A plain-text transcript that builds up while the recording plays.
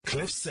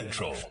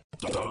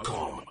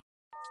CliffCentral.com.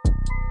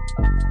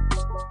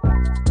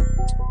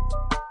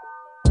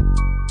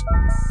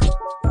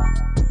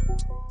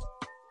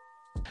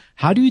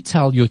 How do you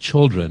tell your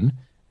children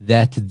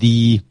that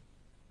what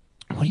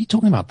are you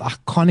talking about? The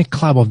iconic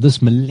club of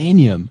this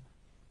millennium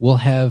will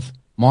have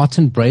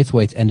Martin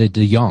Braithwaite and a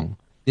De Jong.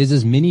 There's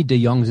as many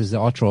De Jongs as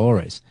there are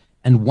Traores.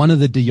 And one of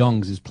the De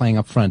Jongs is playing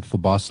up front for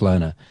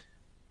Barcelona.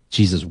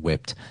 Jesus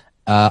wept.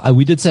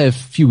 We did say a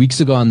few weeks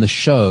ago on the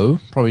show,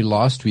 probably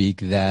last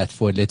week, that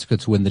for Atletico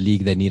to win the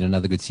league, they need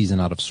another good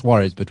season out of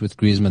Suarez. But with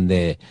Griezmann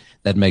there,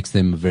 that makes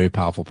them a very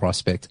powerful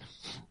prospect.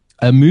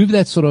 A move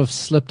that sort of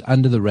slipped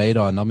under the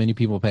radar, not many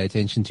people pay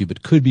attention to,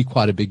 but could be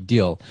quite a big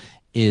deal,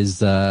 is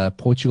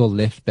Portugal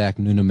left back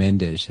Nuno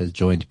Mendes has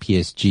joined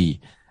PSG.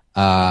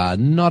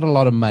 Not a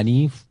lot of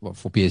money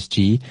for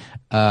PSG,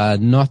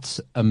 not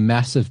a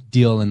massive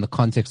deal in the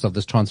context of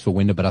this transfer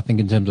window, but I think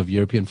in terms of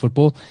European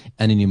football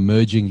and an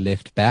emerging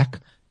left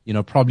back,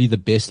 probably the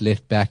best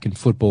left back in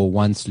football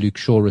once Luke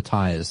Shaw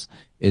retires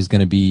is going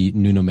to be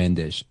Nuno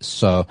Mendes.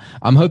 So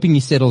I'm hoping he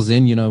settles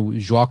in.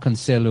 Joao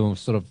Cancelo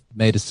sort of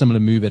made a similar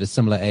move at a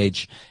similar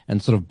age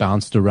and sort of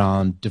bounced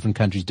around different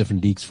countries,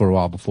 different leagues for a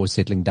while before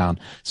settling down.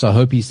 So I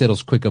hope he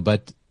settles quicker.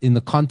 But in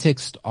the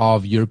context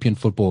of European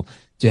football,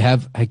 to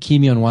have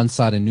Hakimi on one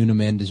side and Nuno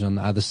Mendes on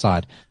the other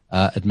side,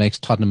 it makes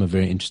Tottenham a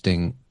very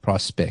interesting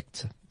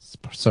prospect.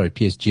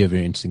 PSG a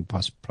very interesting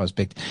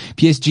prospect.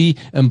 PSG,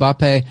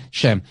 Mbappe,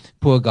 shame.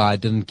 Poor guy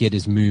didn't get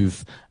his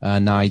move.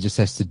 Now he just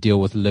has to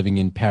deal with living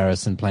in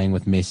Paris and playing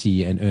with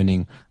Messi and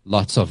earning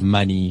lots of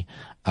money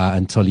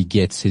until he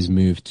gets his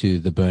move to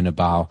the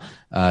Bernabeu.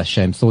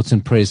 Shame. Thoughts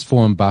and prayers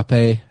for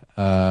Mbappe.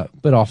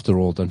 But after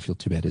all, don't feel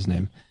too bad. His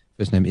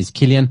first name is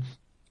Kylian.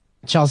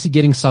 Chelsea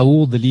getting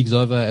Saul, the league's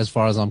over as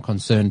far as I'm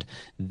concerned.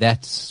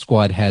 That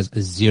squad has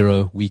a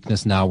zero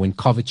weakness now. When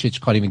Kovacic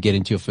can't even get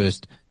into your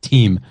first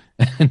team,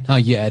 and now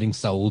you're adding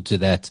Saul to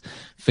that,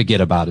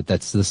 forget about it.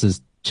 This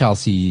is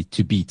Chelsea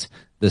to beat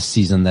this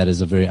season. That is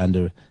a very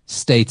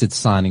understated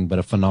signing, but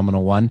a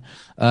phenomenal one.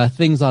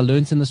 Things I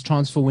learned in this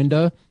transfer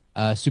window,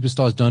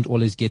 superstars don't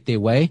always get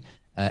their way,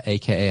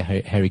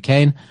 aka Harry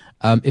Kane.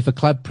 If a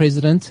club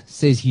president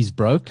says he's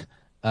broke,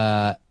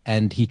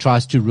 and he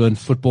tries to ruin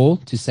football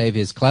to save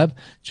his club,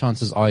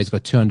 chances are he's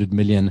got £200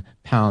 million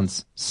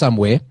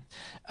somewhere.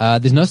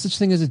 There's no such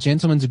thing as a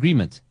gentleman's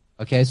agreement.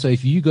 Okay, so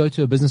if you go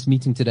to a business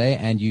meeting today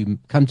and you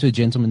come to a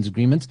gentleman's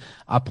agreement,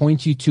 I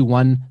point you to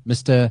one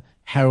Mr.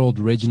 Harold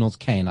Reginald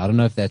Kane. I don't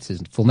know if that's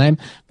his full name,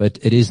 but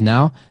it is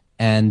now,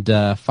 and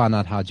find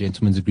out how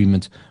gentleman's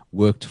agreement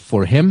worked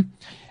for him.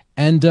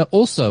 And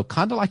also,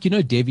 kind of like,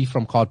 Debbie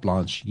from Carte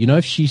Blanche,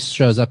 if she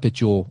shows up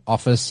at your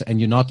office and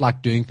you're not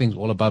like doing things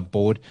all above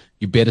board,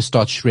 you better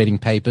start shredding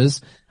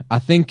papers. I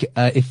think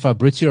if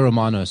Fabrizio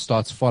Romano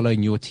starts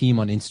following your team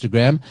on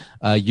Instagram,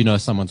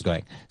 someone's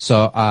going.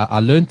 So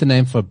I learned the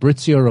name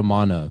Fabrizio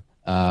Romano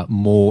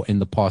more in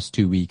the past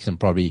 2 weeks and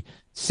probably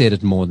said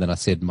it more than I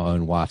said my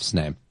own wife's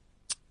name.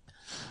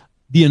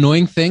 The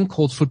annoying thing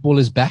called football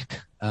is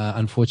back.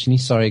 Unfortunately,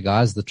 sorry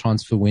guys, the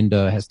transfer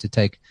window has to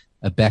take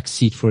a back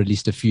seat for at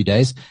least a few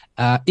days.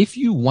 If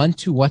you want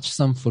to watch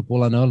some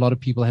football, I know a lot of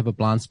people have a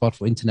blind spot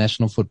for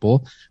international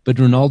football, but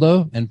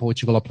Ronaldo and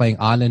Portugal are playing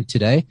Ireland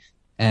today,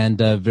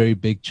 and a very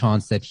big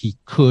chance that he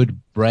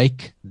could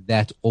break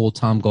that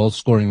all-time goal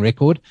scoring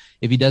record.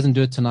 If he doesn't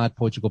do it tonight,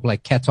 Portugal play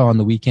Qatar on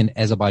the weekend,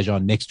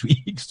 Azerbaijan next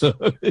week. So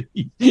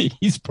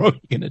he's probably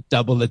going to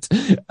double it.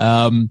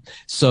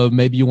 So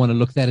maybe you want to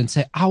look at that and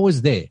say, I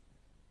was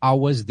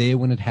there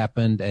when it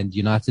happened, and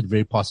United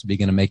very possibly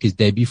going to make his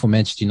debut for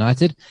Manchester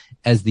United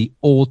as the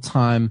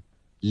all-time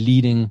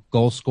leading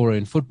goal scorer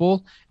in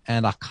football.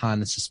 And I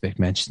kind of suspect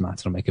Manchester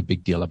United will make a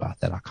big deal about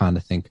that. I kind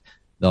of think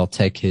they'll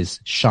take his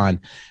shine.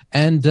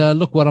 And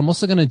look, what I'm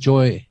also going to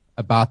enjoy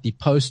about the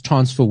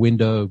post-transfer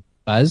window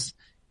buzz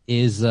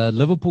is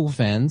Liverpool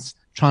fans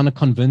trying to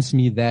convince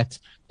me that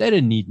they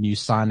didn't need new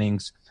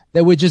signings.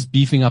 They were just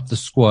beefing up the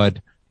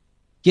squad.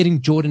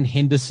 Getting Jordan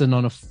Henderson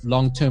on a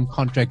long-term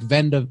contract,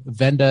 Van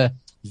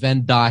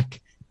Dijk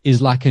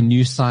is like a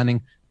new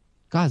signing.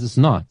 Guys, it's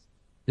not.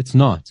 It's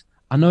not.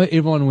 I know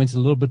everyone went a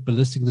little bit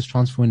ballistic this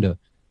transfer window,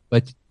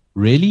 but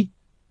really?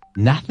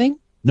 Nothing?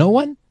 No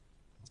one?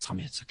 They'll tell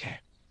me it's okay.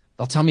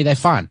 They'll tell me they're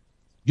fine.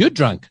 You're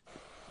drunk.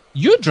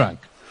 You're drunk.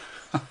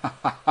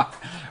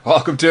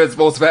 Welcome to it,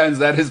 sports fans.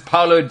 That is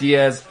Paulo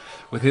Diaz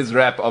with his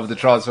wrap of the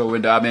transfer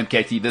window. I'm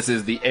MKT. This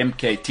is the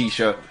MKT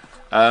show.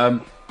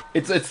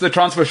 It's the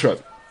transfer show.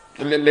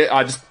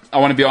 I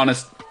want to be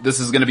honest. This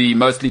is going to be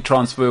mostly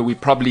transfer. We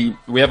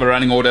have a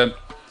running order.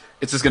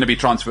 It's just going to be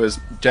transfers.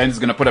 James is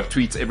going to put up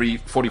tweets every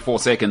 44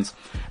 seconds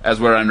as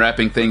we're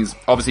unwrapping things.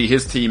 Obviously,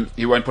 his team,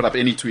 he won't put up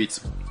any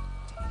tweets.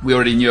 We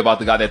already knew about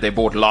the guy that they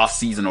bought last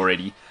season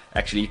already,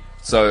 actually.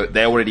 So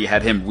they already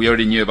had him. We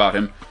already knew about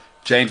him.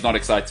 James not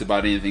excited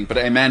about anything, but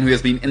a man who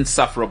has been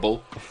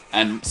insufferable,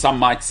 and some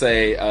might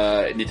say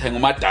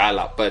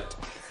but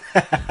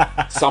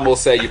some will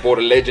say you bought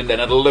a legend and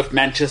it'll lift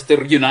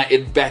Manchester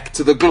United back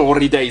to the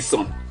glory days,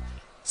 son.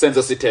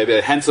 Senzo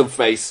Sitebe, handsome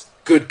face,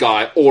 good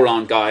guy,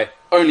 all-round guy.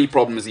 Only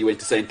problem is he went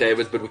to St.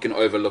 David's, but we can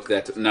overlook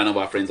that. None of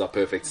our friends are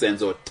perfect.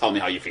 Senzo, tell me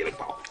how you're feeling,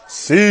 pal.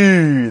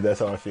 See, that's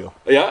how I feel.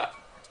 Yeah?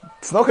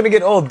 It's not going to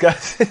get old,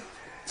 guys.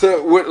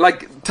 So,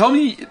 tell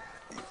me,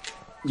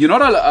 you know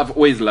what I've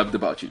always loved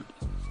about you?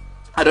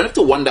 I don't have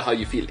to wonder how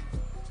you're feeling.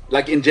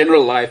 Like, in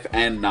general life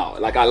and now.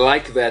 Like, I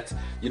like that,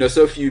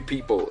 so few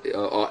people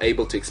are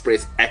able to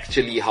express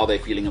actually how they're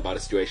feeling about a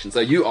situation. So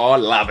you are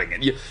loving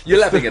it. You're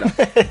loving it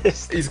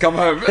up. He's come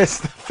home. It's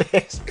the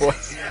best,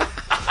 boys.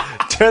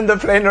 Turn the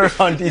plane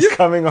around, he's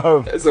coming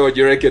home. So what,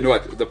 you reckon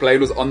what? The plane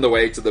was on the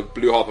way to the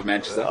blue half of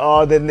Manchester?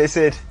 Oh, then they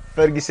said,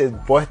 Fergie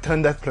said, boy,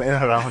 turn that plane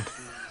around.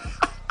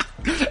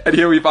 And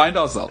here we find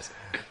ourselves.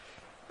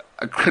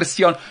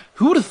 Cristiano,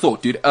 who would have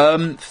thought, dude?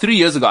 3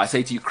 years ago, I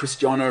say to you,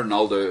 Cristiano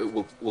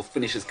Ronaldo will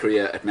finish his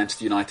career at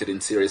Manchester United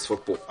in serious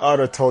football. I would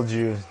have told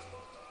you.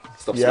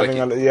 Stop you're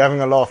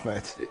having a laugh,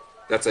 mate.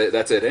 That's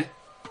it, eh?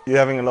 You're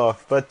having a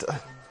laugh. But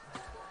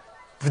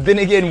then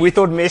again, we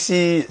thought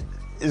Messi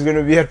is going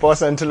to be at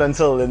Barca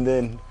until, and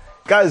then...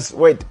 Guys,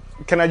 wait.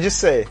 Can I just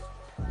say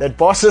that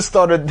Barca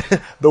started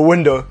the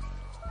window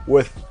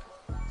with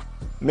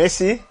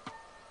Messi,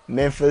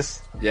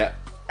 Memphis, yeah,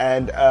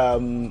 and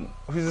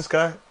who's this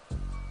guy?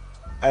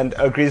 And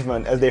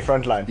Griezmann as their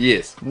front line.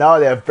 Yes. Now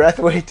they have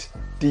Braithwaite,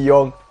 De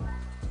Jong,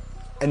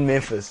 and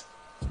Memphis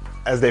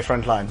as their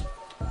front line.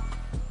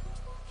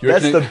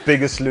 That's the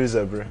biggest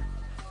loser, bro.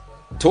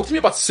 Talk to me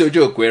about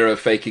Sergio Aguero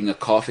faking a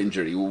calf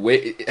injury. Where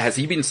has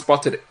he been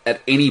spotted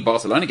at any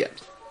Barcelona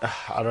games?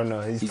 I don't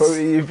know. He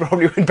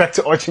probably went back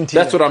to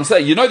Argentina. That's what I'm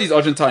saying. You know these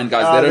Argentine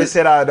guys. They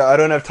said, I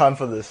don't have time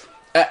for this.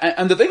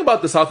 And the thing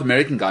about the South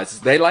American guys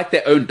is they like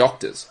their own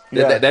doctors.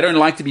 They don't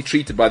like to be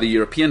treated by the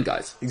European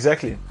guys.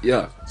 Exactly.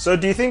 Yeah. So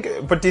do you think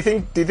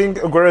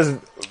Aguero's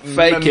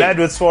faking mad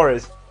with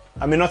Suarez?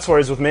 I mean, not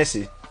Suarez, with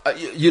Messi.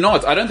 You know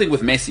what? I don't think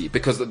with Messi,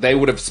 because they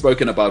would have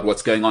spoken about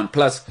what's going on.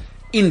 Plus,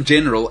 in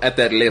general, at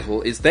that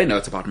level, they know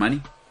it's about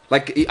money.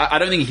 Like, I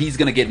don't think he's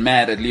going to get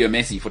mad at Leo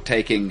Messi for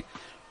taking...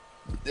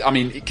 I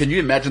mean, can you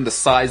imagine the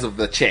size of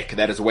the check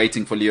that is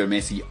waiting for Leo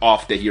Messi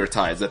after he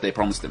retires that they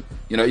promised him?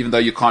 Even though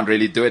you can't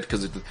really do it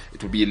because it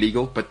would be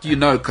illegal. But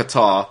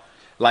Qatar,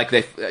 like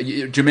do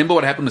you remember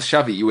what happened with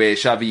Xavi, where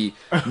Xavi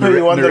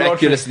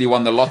miraculously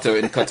won the lotto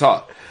in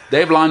Qatar?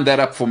 They've lined that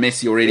up for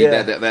Messi already.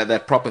 Yeah.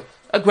 That proper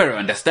Aguero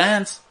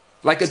understands.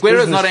 Like,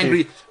 Aguero's not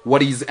angry.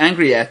 What he's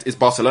angry at is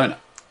Barcelona.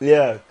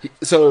 Yeah.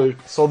 So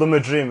them a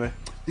dream. Eh?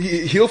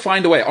 He'll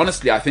find a way.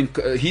 Honestly, I think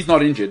he's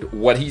not injured.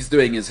 What he's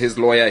doing is his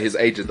lawyer, his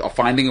agent are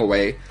finding a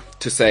way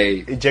to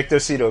say...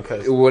 Ejectocito,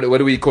 cuz. What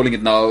are we calling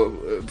it now?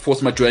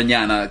 Force majeure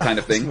kind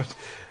of thing.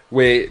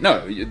 Where,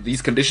 no,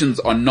 these conditions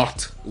are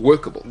not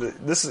workable.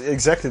 This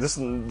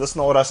is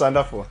not what I signed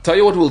up for. Tell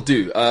you what we'll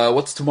do.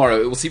 What's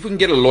tomorrow? We'll see if we can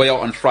get a lawyer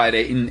on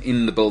Friday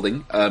in the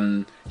building.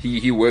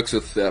 He works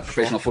with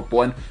professional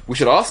football, and we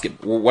should ask him,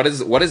 what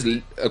is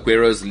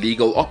Aguero's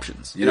legal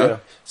options, you know? Yeah.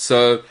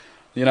 So...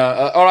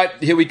 all right,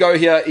 here we go.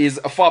 Here is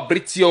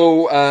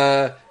Fabrizio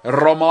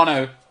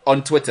Romano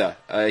on Twitter.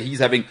 He's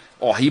having...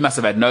 he must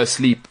have had no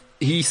sleep.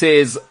 He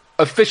says,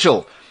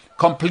 official,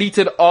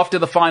 completed after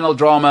the final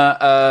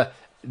drama,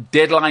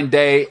 deadline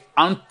day,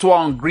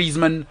 Antoine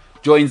Griezmann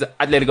joins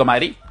Atletico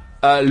Madrid.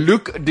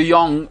 Luke de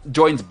Jong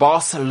joins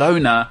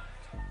Barcelona.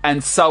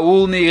 And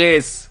Saul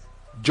Niguez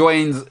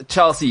joins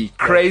Chelsea.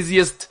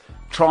 Craziest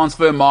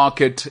transfer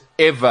market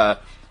ever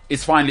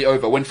is finally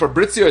over. When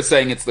Fabrizio is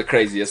saying it's the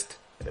craziest...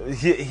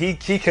 He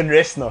can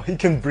rest now. He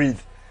can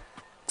breathe.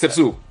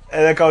 Xepsu.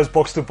 And that guy was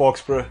box to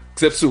box, bro.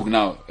 Xepsu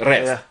now.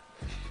 Rest. Yeah.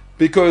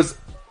 Because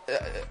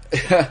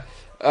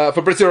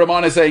Fabrizio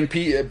Romano is saying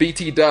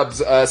BT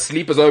Dubs,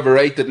 sleep is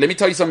overrated. Let me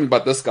tell you something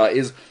about this guy.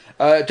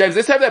 James,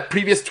 let's have that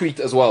previous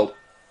tweet as well.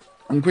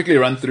 I'm quickly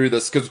run through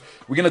this because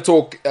we're going to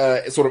talk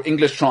sort of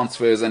English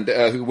transfers and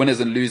winners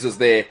and losers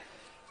there.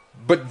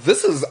 But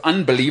this is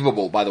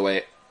unbelievable, by the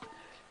way.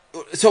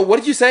 So what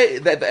did you say?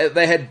 That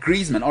they had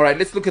Griezmann. All right,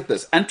 let's look at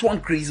this.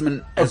 Antoine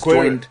Griezmann has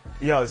joined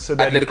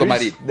Atletico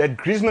Madrid.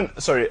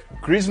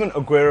 Griezmann,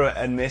 Aguero,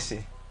 and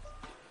Messi.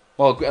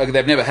 Well,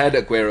 they've never had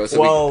Aguero.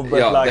 So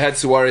they had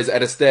Suarez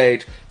at a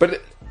stage.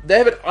 But they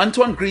have it.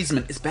 Antoine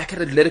Griezmann is back at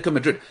Atletico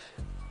Madrid.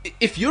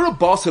 If you're a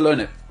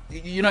Barcelona,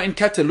 in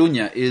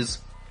Catalonia,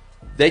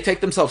 they take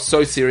themselves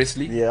so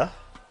seriously. Yeah.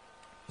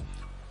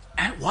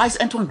 And why is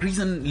Antoine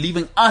Griezmann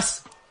leaving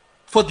us?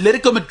 For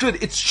Atletico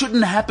Madrid, it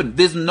shouldn't happen.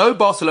 There's no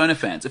Barcelona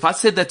fans. If I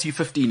said that to you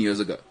 15 years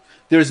ago,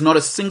 there is not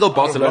a single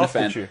Barcelona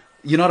fan.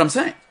 You know what I'm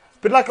saying?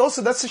 But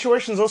also that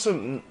situation is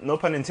also, no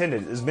pun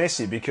intended, is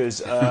messy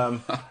because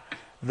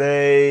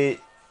everybody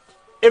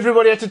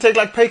had to take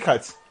pay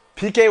cuts.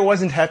 PK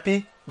wasn't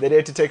happy that they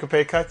had to take a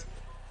pay cut.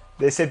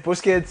 They said,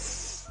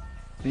 Busquets,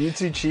 you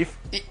too, chief.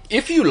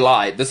 If you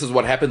lie, this is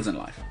what happens in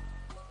life.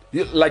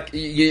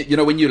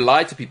 When you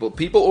lie to people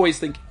always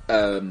think,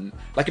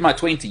 like in my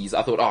 20s,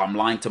 I thought, I'm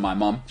lying to my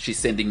mom. She's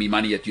sending me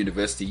money at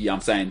university.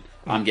 I'm saying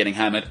I'm getting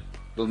hammered.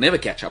 It'll never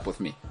catch up with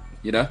me.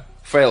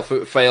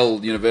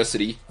 Fail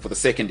university for the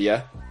second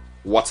year.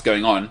 What's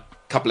going on? A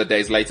couple of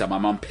days later, my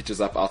mom pitches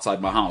up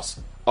outside my house.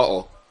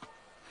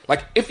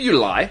 Like, if you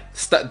lie,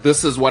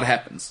 this is what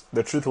happens.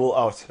 The truth will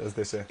out, as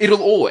they say. It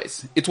will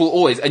always.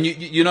 And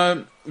you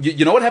know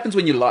what happens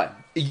when you lie?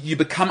 You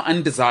become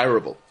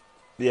undesirable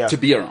Yeah. to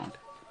be around.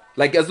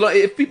 Like,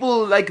 if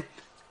people, like,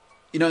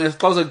 you know, as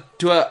close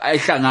to a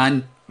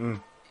aishangan,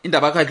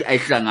 indaba yakho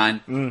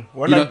aishangan,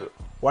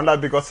 One lie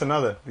begots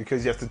another,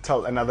 because you have to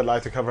tell another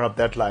lie to cover up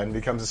that lie, and it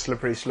becomes a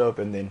slippery slope,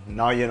 and then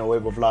now you're in a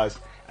web of lies.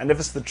 And if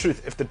it's the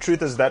truth, if the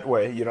truth is that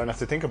way, you don't have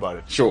to think about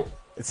it. Sure.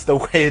 It's the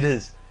way it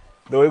is.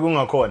 The way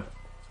kungakhona.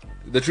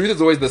 The truth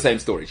is always the same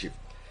story, Chief.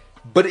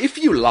 But if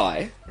you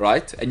lie,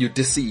 right, and you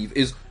deceive,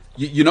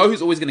 you know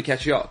who's always going to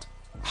catch you out?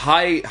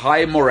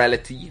 High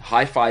morality,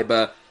 high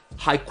fiber,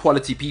 high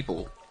quality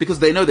people, because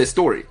they know their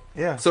story.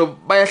 Yeah. So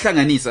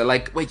bayahlanganisa,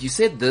 like, wait, you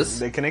said this.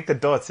 They connect the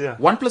dots, yeah.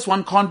 1 +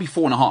 1 can't be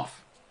 4.5.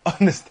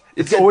 Honest.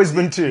 It's always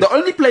been 2. The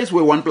only place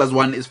where 1 +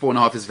 1 is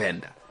 4.5 is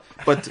Venda.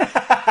 But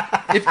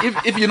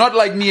if you're not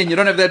like me and you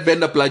don't have that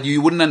Venda blood,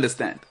 you wouldn't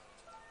understand.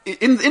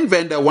 In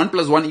Venda, 1 +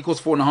 1 =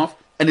 4.5,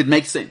 and it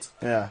makes sense.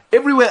 Yeah.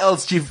 Everywhere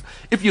else, Chief,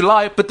 if you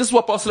lie, but this is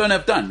what Barcelona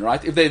have done,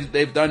 right? If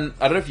they've done,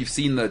 I don't know if you've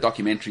seen the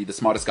documentary, The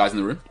Smartest Guys in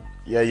the Room.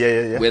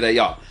 Yeah. Where they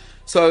are.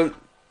 So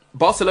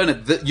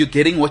Barcelona, you're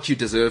getting what you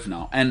deserve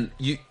now, and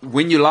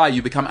when you lie,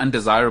 you become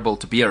undesirable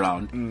to be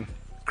around.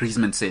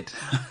 Griezmann said,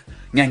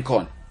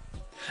 "Ngankon."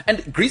 And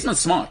Griezmann's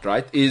smart,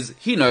 right?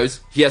 He knows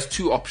he has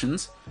 2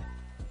 options.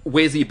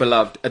 Where's he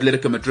beloved?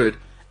 Atletico Madrid,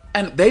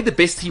 and they're the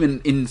best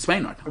team in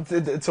Spain right now.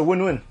 It's a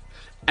win-win.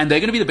 And they're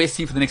going to be the best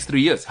team for the next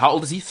 3 years. How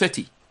old is he?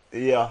 30.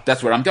 Yeah.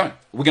 That's where I'm going.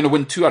 We're going to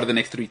win 2 out of the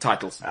next 3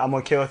 titles. I'm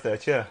okay with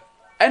that, yeah.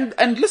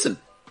 And listen,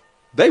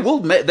 they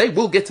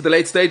will get to the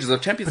late stages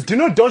of Champions League. Do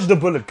not dodge the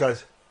bullet,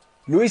 guys.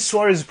 Luis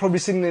Suarez is probably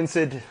sitting there and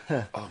said,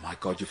 Oh my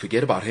God, you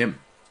forget about him.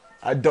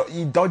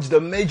 he dodged a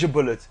major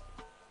bullet.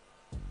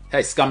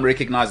 Hey, scum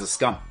recognizes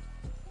scum.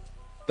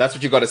 That's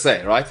what you got to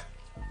say, right?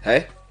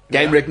 Hey?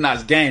 Game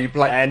recognized game. You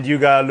play. And you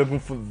guys are looking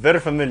very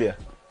familiar.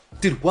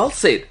 Dude, well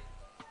said.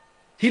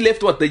 He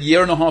left, the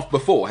year and a half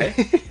before,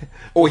 hey?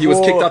 Or he was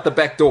kicked out the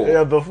back door.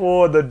 Yeah,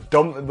 before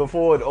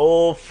it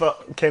all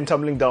came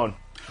tumbling down.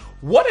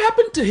 What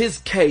happened to his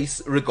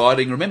case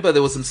regarding, remember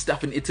there was some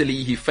stuff in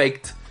Italy, he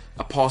faked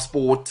a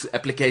passport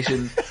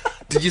application.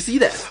 Did you see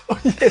that? Oh,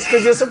 yes,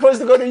 because you're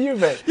supposed to go to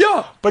Juve.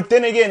 Yeah. But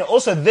then again,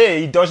 also there,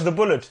 he dodged the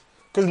bullet.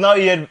 Because now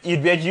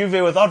he'd be at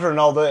Juve without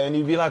Ronaldo, and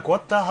he'd be like,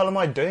 what the hell am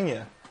I doing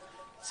here?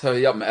 So,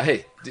 yeah,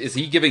 hey, is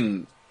he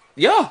giving...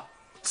 Yeah,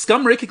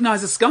 scum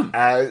recognizes scum.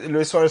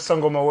 Luis Suarez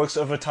Sangoma works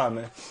overtime,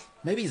 man.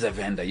 Maybe he's a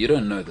vendor, you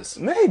don't know this.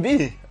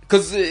 Maybe.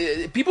 Because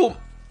people...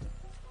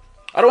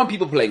 I don't want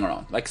people playing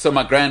around. Like, so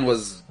my gran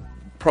was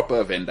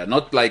proper vendor,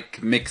 not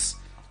like mix.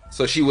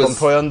 So she was...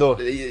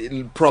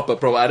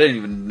 Proper. I don't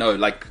even know,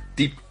 like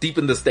deep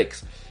in the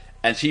sticks.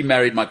 And she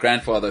married my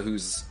grandfather,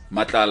 who's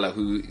Matala,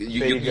 who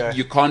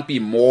you can't be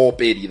more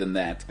petty than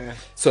that. Yeah.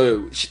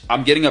 So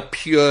I'm getting a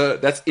pure,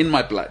 that's in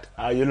my blood.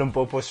 You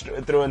Limpopo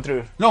through and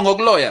through. No,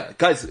 lawyer.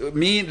 Guys,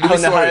 me,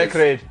 Luis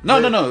Suarez.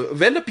 No.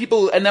 Vendor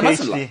people, and they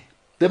mustn't lie.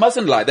 They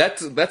mustn't lie.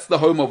 That's the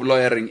home of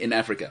lawyering in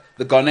Africa.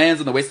 The Ghanaians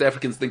and the West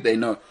Africans think they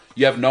know.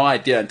 You have no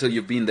idea until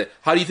you've been there.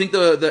 How do you think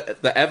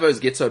the avos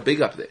get so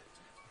big up there?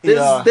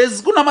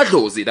 There's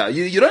gunamadlozi da.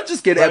 You don't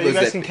just get avos. You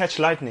guys can catch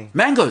lightning.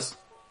 Mangoes.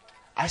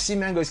 I see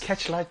mangoes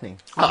catch lightning.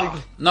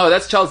 No,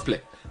 that's child's play.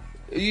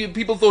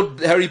 People thought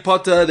Harry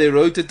Potter, they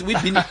wrote it.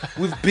 We've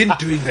been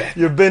doing that.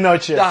 You've been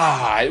out here.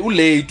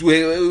 Late.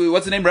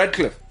 What's the name?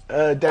 Radcliffe.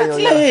 Daniel, that's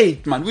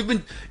late, man.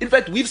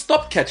 We've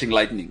stopped catching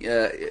lightning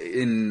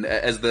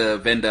as the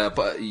vendor.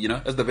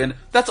 As the vendor.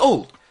 That's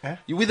old. Huh?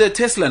 You're with a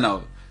Tesla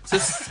now.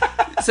 Says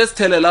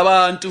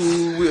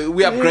Telelabantu.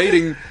 We're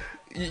upgrading.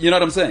 You know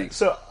what I'm saying?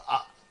 So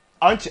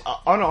I want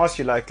to ask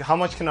you, like, how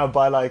much can I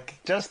buy, like,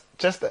 just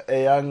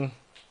a young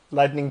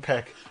lightning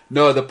pack?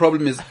 No, the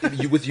problem is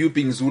with you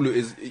being Zulu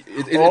it's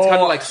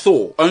kind of like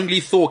Thor. Only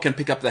Thor can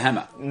pick up the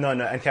hammer. No,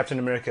 and Captain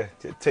America.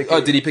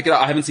 Did he pick it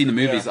up? I haven't seen the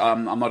movies. Yeah.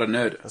 I'm not a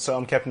nerd. So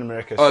I'm Captain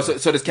America.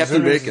 So does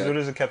Captain America?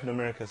 Zulu's a Captain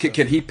America. So.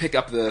 Can he pick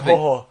up the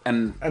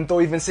thing? And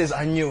Thor even says,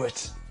 "I knew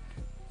it."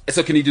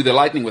 So can he do the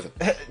lightning with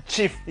it?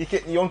 Chief,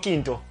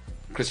 Yonkinto.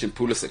 Christian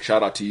Pulisic,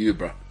 shout out to you,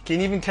 bro. He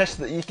even catches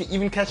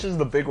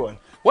the big one.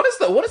 What is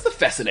the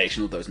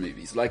fascination with those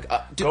movies? Like,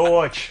 go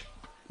watch.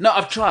 No,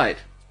 I've tried.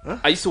 Huh?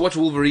 I used to watch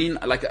Wolverine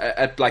at like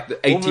the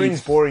 18th.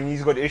 Wolverine's boring.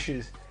 He's got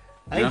issues.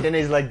 And then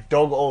he's like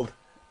dog old.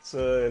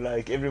 So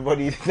like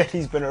everybody that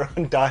he's been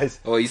around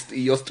dies. Oh, he's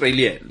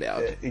Australian.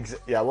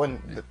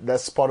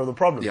 That's part of the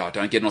problem. Yeah,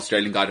 don't get an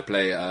Australian guy to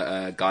play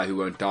a guy who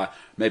won't die.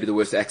 Maybe the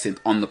worst accent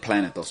on the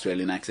planet, the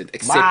Australian accent.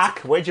 Except, Mark,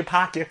 where'd you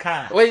park your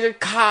car? Where's your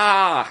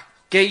car?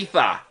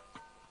 Geetha.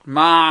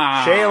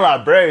 Ma.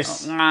 Shayla,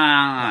 Bruce.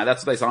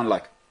 That's what they sound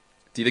like.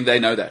 Do you think they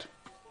know that?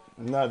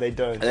 No, they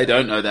don't. They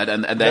don't know that,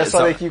 and that's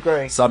why they keep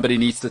going. Somebody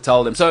needs to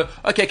tell them. So,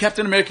 okay,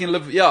 Captain America can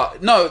live. Yeah,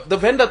 no, the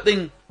vendor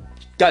thing,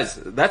 guys,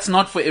 that's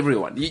not for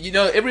everyone. You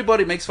know,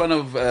 everybody makes fun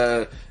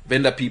of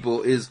vendor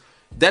people. Is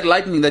that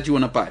lightning that you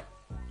want to buy?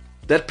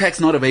 That pack's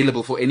not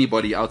available for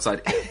anybody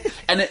outside.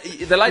 And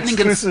the lightning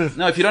Exclusive. can...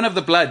 No, if you don't have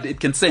the blood, it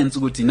can sense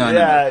Uguti. No.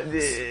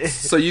 Yeah.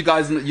 So you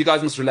guys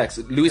must relax.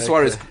 Luis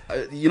Suarez,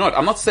 you know what?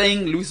 I'm not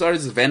saying Luis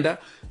Suarez is vendor,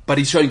 but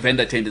he's showing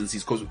vendor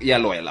tendencies because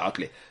loyal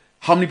outlay.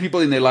 How many people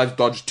in their lives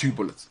dodged 2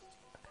 bullets?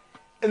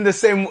 In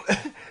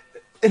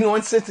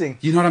one sitting.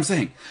 You know what I'm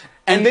saying?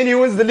 And then he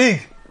wins the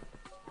league.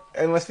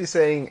 I must be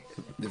saying...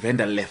 The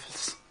vendor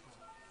levels.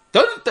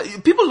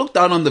 People look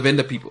down on the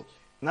vendor people.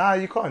 Nah,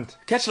 you can't.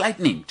 Catch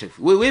lightning, Chief.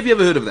 Where have you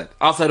ever heard of that?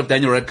 Outside of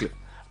Daniel Radcliffe.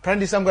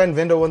 Apparently some guy in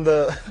Venda won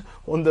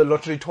the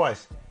lottery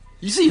twice.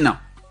 You see now?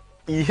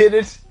 He hit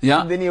it.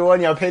 Yeah. Then he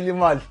won your penny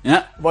mal.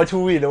 Yeah. But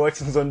who will?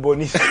 What's on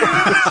Bonnie?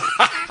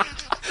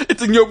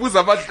 It's in your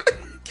bosom.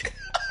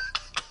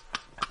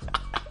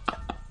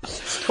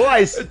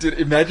 Twice. Dude,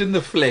 imagine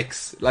the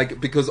flex.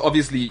 Like, because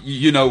obviously,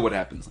 you know what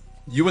happens.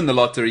 You win the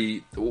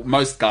lottery,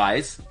 most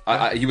guys,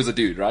 he was a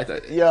dude, right?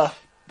 Yeah.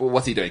 But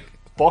what's he doing?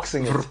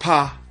 Boxing it.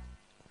 Vrpa.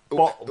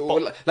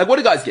 Like, what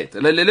do guys get?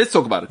 Let's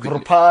talk about it quickly.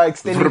 Vrpa,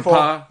 extending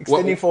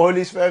Vrpa. for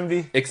Holly's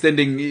family.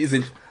 Extending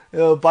isn't...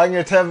 Buying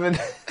a tavern.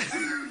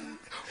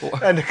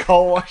 And a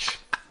car wash.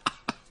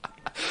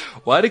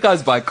 Why do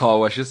guys buy car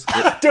washes?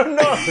 I don't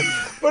know.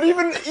 But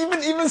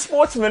even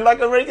sportsmen, like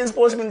American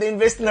sportsmen, they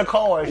invest in a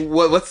car wash.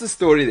 What's the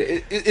story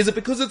there? Is it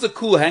because it's a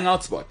cool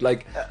hangout spot?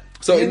 Like,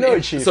 so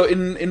Chief. So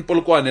in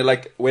Polokwane,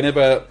 like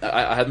whenever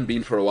I haven't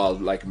been for a while,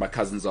 like my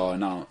cousins are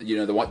now.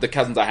 You know, the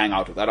cousins I hang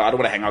out with. I don't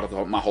want to hang out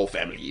with my whole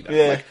family either.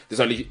 Yeah.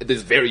 Like,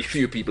 there's very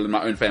few people in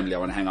my own family I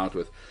want to hang out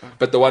with.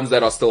 But the ones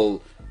that are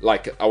still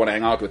like I want to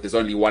hang out with, there's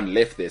only one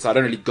left there. So I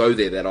don't really go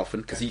there that often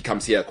because he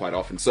comes here quite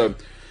often. So.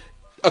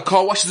 A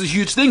car wash is a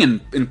huge thing in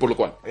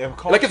Polokwane. Yeah,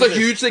 like it's a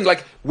huge thing.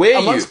 Like where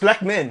are you? Amongst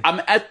black men.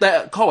 I'm at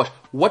the car wash.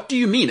 What do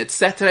you mean? It's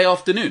Saturday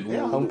afternoon.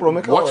 Yeah, I'm from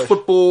a car watch wash.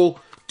 football,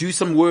 do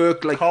some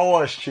work. Like Car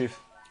wash, Chief.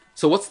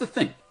 So what's the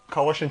thing?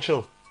 Car wash and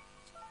chill.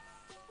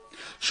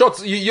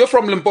 Shots. You're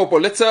from Limpopo.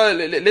 Let's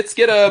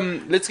get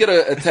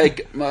a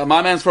take. My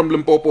man's from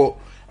Limpopo,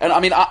 and I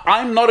mean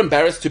I'm not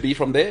embarrassed to be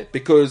from there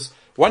because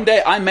one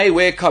day I may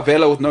wear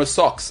Carvela with no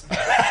socks.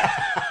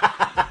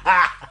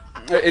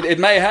 It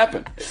may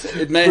happen.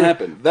 It may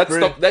happen. That's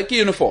that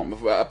uniform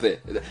up there.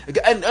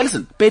 And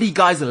listen, Betty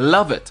guys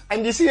love it.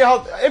 And you see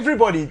how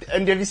everybody,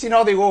 and have you seen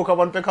how they walk up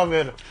on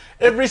Pecamera?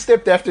 Every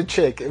step they have to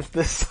check if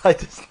the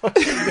site is not.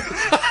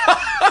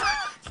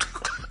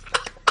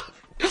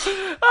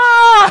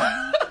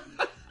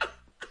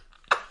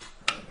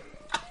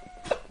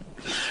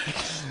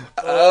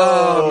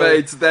 Oh,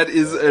 mate, that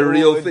is a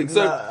real thing.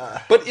 So,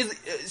 but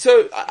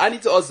I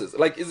need to ask this: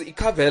 like, is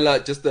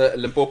Ikavela just a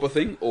Limpopo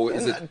thing, or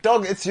is it?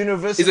 Dog, it's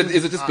universal.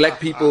 Is it just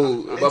black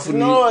people?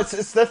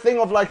 It's the thing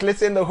of like, let's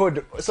say in the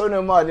hood. So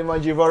no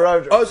man, you've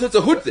arrived. Oh, so it's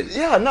a hood thing.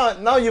 Yeah,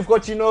 now you've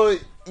got you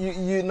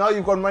now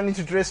you've got money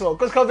to dress well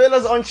because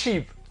Cavelas aren't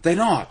cheap. They're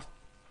not.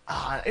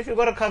 If you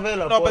got a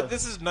Cavella, no, but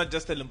this is not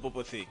just a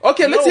Limpopo thing.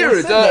 Okay, let's hear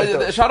it.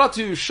 That, shout out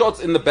to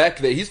Shots in the back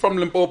there. He's from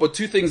Limpopo.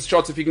 2 things,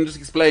 Shots, if you can just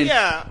explain.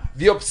 Yeah.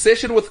 The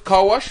obsession with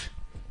car wash.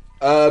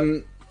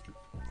 The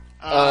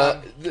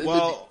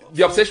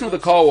obsession with the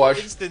car wash.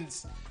 For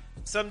instance,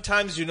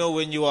 sometimes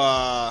when you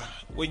are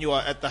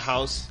at the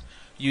house,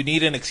 you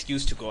need an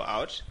excuse to go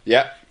out.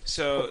 Yeah.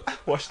 So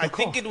Wash the I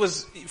think it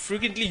was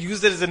frequently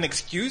used as an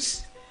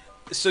excuse.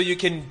 So you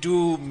can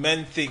do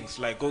men things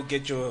like go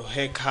get your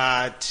hair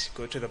cut,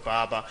 go to the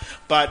barber.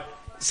 But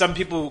some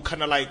people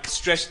kind of like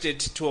stretched it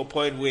to a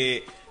point where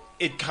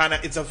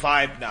it's a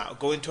vibe now.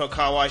 Going to a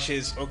car wash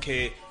is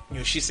okay.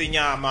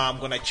 I'm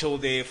gonna chill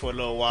there for a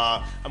little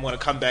while. I'm gonna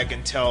come back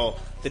and tell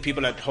the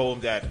people at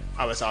home that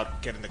I was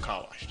out getting the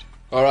car washed.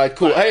 All right,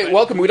 cool. Hey,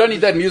 welcome. We don't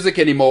need that music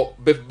anymore.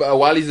 But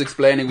while he's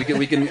explaining, we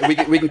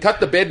can cut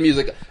the bed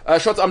music.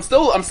 Shots. I'm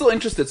still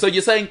interested. So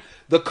you're saying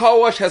the car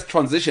wash has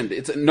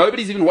transitioned?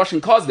 Nobody's even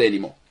washing cars there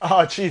anymore.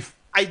 Chief.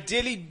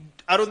 Ideally,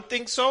 I don't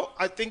think so.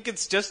 I think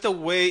it's just a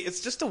way. It's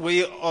just a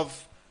way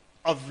of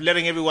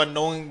letting everyone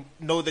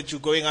know that you're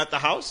going out the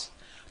house.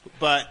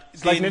 But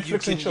it's then like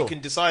Netflix and chill. You can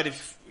decide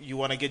if you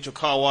want to get your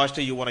car washed,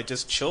 or you want to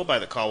just chill by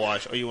the car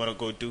wash, or you want to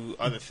go do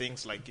other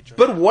things like get your.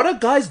 But what are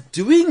guys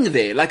doing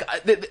there? Like,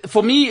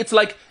 for me, it's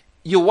like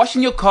you're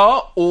washing your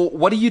car, or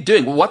what are you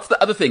doing? What's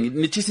the other thing?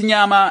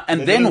 Nichisinyama,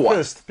 and They're then what?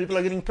 Pissed. People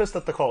are getting pissed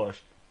at the car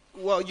wash.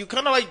 Well, you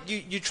kind of like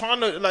you're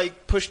trying to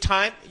like push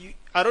time.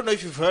 I don't know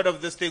if you've heard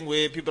of this thing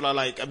where people are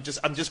like, I'm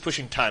just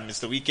pushing time. It's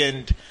the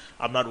weekend.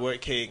 I'm not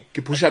working.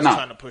 I'm just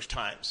trying to push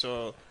time.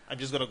 So I'm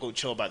just gonna go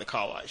chill by the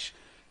car wash.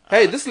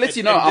 Hey, this lets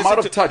you know I'm out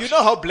of touch. You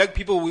know how black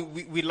people,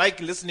 we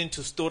like listening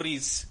to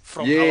stories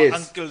from our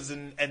uncles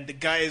and the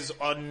guys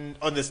on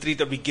the street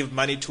that we give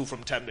money to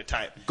from time to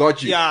time.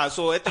 Got you. Yeah,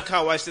 so at the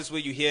car wash, that's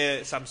where you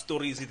hear some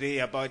stories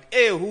there about,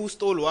 hey, who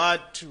stole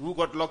what, who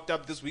got locked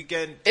up this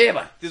weekend,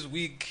 this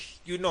week.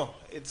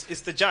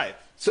 It's the jive.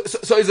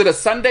 So is it a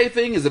Sunday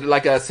thing? Is it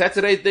like a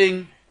Saturday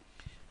thing?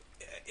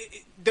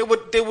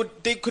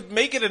 they could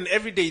make it an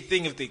everyday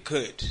thing if they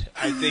could.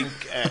 I think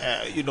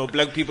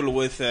black people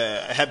with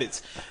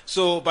habits.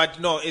 So, but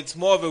no, it's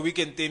more of a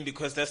weekend thing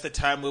because that's the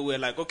time where we're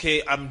like,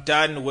 okay, I'm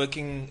done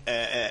working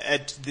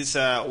at this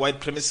white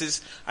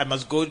premises. I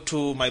must go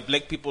to my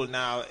black people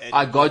now. And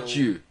I got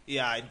you.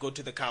 Yeah, and go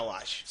to the car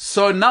wash.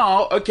 So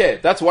now, okay,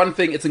 that's one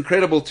thing. It's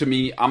incredible to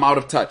me. I'm out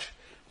of touch.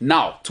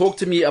 Now, talk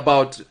to me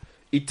about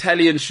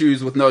Italian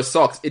shoes with no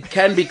socks. It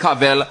can be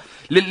Cavella.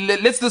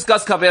 Let's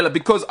discuss Cavella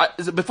because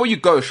before you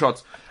go,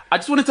 Shots, I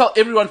just want to tell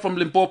everyone from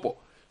Limpopo,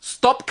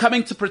 stop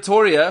coming to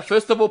Pretoria.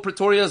 First of all,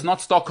 Pretoria is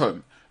not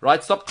Stockholm,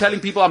 right? Stop telling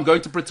people I'm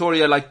going to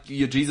Pretoria like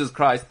you're Jesus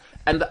Christ.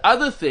 And the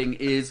other thing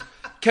is,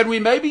 can we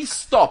maybe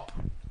stop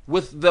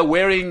with the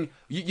wearing,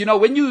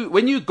 when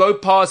you go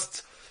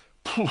past,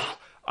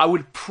 I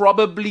would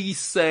probably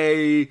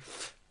say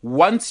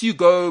once you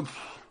go...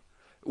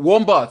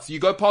 Warm baths. You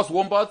go past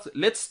warm baths.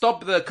 Let's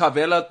stop the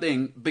Cavella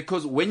thing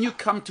because when you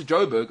come to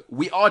Joburg,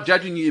 we are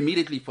judging you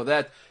immediately for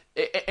that.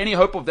 Any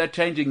hope of that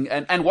changing?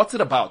 And what's it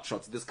about,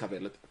 Shots, this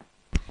Cavella?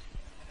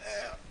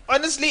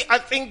 Honestly, I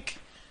think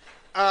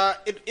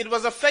it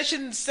was a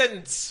fashion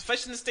status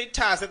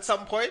at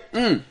some point.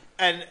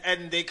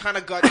 And they kind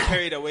of got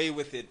carried away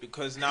with it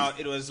because now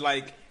it was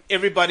like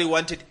everybody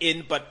wanted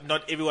in, but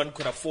not everyone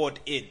could afford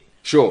in.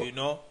 Sure.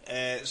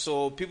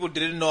 So people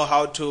didn't know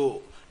how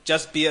to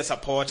just be a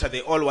supporter.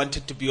 They all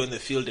wanted to be on the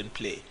field and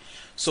play.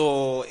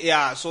 So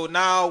yeah. So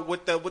now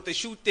with the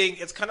shoe thing,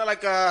 it's kind of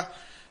like a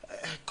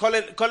call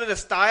it a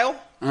style.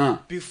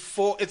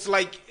 Before it's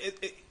like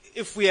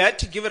if we had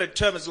to give it a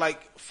term, it's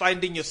like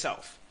finding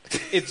yourself.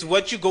 It's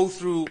what you go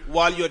through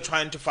while you're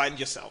trying to find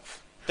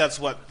yourself. That's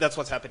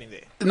what's happening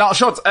there. Now,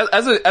 Shots,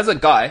 as a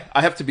guy,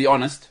 I have to be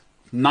honest.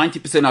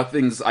 90% of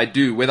things I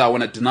do, whether I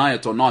want to deny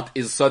it or not,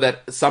 is so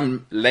that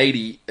some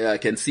lady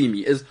can see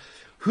me.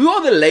 Who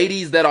are the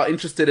ladies that are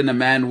interested in a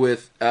man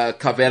with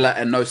Cavella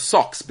and no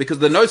socks? Because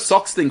the no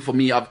socks thing for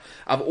me, I've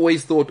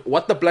always thought,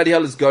 what the bloody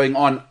hell is going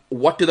on?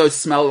 What do those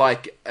smell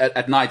like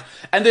at night?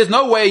 And there's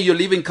no way you're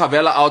leaving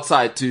Cavella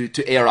outside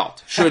to air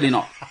out. Surely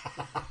not.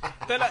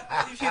 But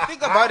if you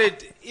think about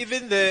it,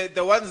 even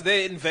the ones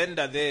there in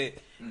Venda,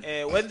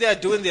 when they are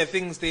doing their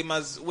things,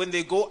 when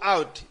they go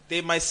out,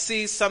 they must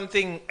see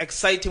something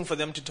exciting for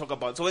them to talk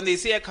about. So when they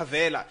see a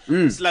Cavella,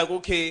 it's like,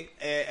 okay,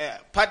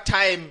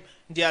 part-time,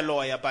 dear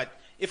lawyer, but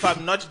if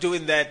I'm not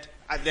doing that,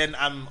 then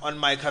I'm on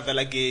my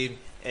Cavella game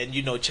and,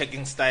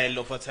 checking style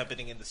of what's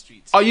happening in the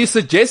streets. Are you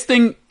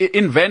suggesting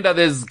in Venda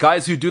there's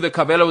guys who do the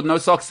Cavella with no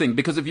socks thing?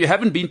 Because if you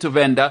haven't been to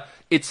Venda,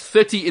 it's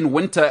 30 in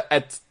winter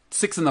at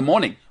 6 in the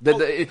morning.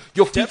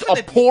 Your feet definitely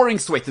are pouring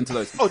sweat into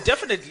those. Oh,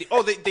 definitely.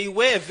 Oh, they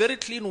wear a very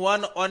clean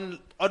one on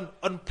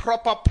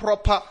proper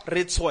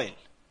red soil.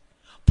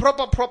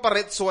 Proper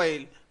red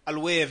soil,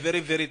 I'll wear a very,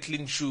 very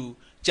clean shoe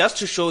just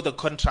to show the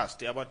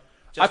contrast. Yeah, but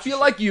I feel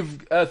like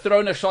you've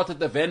thrown a shot at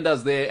the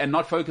vendors there and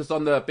not focused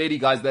on the petty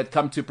guys that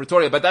come to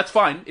Pretoria, but that's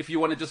fine if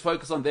you want to just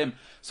focus on them.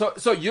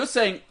 So you're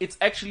saying it's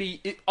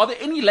actually, are there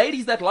any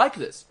ladies that like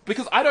this?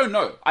 Because I don't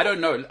know.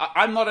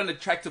 I'm not an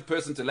attractive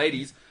person to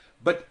ladies,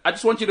 but I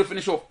just want you to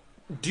finish off.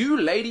 Do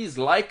ladies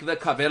like the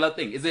Cavella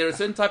thing? Is there a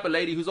certain type of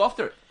lady who's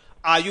after it?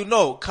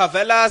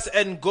 Cavellas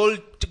and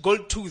gold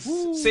tooth,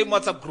 same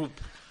WhatsApp group.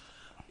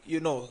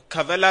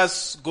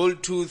 Cavella's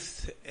gold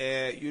tooth,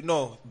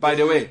 By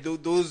the way,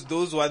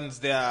 those ones,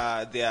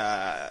 they're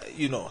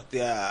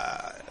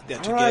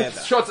together. Right.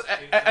 Shots,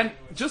 and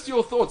just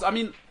your thoughts. I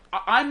mean,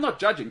 I'm not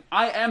judging.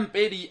 I am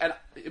Betty, and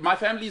my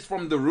family is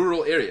from the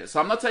rural area,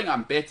 so I'm not saying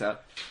I'm better.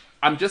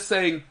 I'm just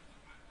saying,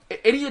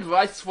 any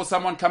advice for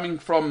someone coming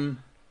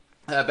from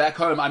back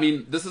home? I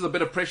mean, this is a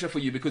bit of pressure for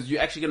you because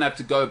you're actually going to have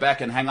to go back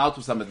and hang out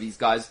with some of these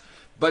guys,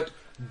 but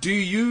do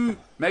you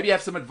maybe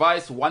have some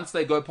advice once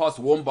they go past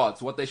warm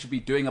baths, what they should be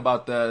doing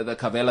about the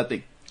Cavella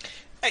thing?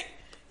 Hey,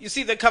 you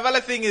see, the Cavella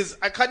thing is,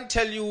 I can't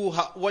tell you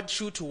what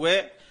shoe to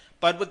wear,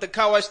 but with the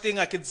car wash thing,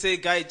 I can say,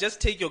 guy,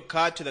 just take your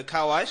car to the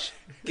car wash,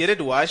 get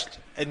it washed,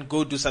 and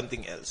go do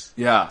something else.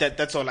 Yeah.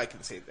 That's all I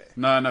can say there.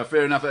 No,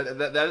 fair enough.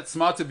 That's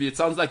smart of you. It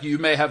sounds like you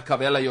may have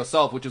Cavella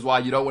yourself, which is why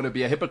you don't want to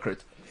be a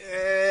hypocrite.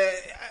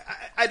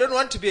 I don't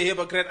want to be a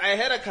hypocrite. I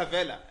had a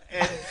Cavella,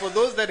 and for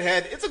those that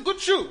had, it's a good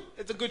shoe.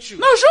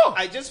 No, sure.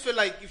 I just feel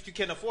like if you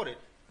can afford it,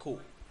 cool.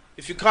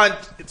 If you can't,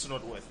 it's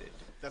not worth it.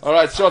 All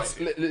right, Shots.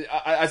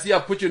 I see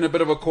I've put you in a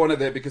bit of a corner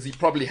there because he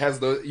probably has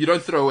those. You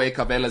don't throw away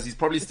Cavellas. He's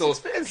probably still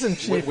expensive,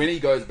 chief. When he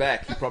goes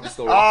back, he probably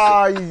still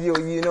rocks it.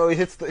 He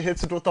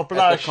hits it with the At the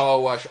plush.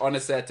 car wash on a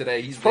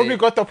Saturday. He's Probably there.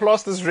 got the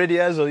plasters ready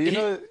as well.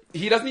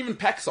 He doesn't even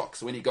pack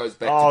socks when he goes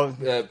back Oh.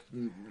 to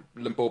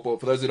Limpopo.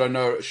 For those who don't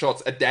know,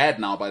 Shots, a dad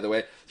now, by the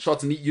way.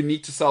 Shots, you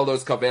need to sell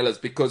those Cavellas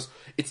because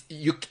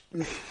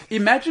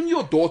imagine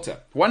your daughter.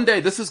 One day,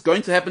 this is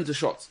going to happen to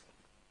Shots.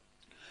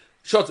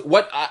 Shots,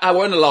 I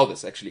won't allow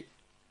this, actually.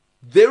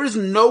 There is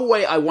no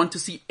way I want to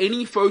see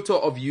any photo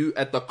of you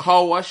at the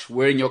car wash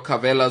wearing your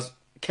Cavellas,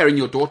 carrying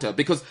your daughter,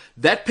 because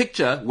that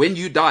picture, when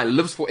you die,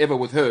 lives forever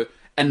with her,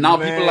 and now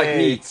people like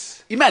me...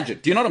 Imagine,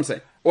 do you know what I'm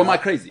saying? Or am I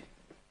crazy?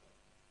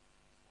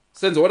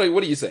 Senzo,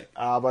 what do you say?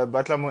 But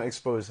Batlamo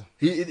expose.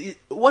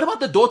 What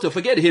about the daughter?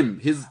 Forget him.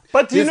 His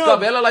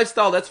Carvela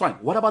lifestyle, that's fine.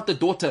 What about the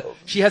daughter?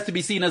 She has to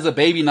be seen as a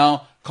baby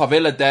now.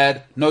 Carvela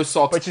dad, no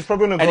socks. But she's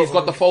probably gonna and he's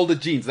got the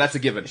folded jeans. That's a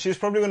given. She's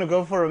probably gonna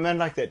go for a man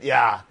like that.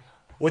 Yeah,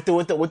 with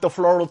the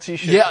floral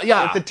t-shirt.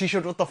 Yeah. With the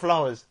t-shirt with the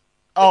flowers.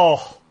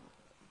 Oh.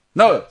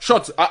 No,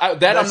 shots. I'm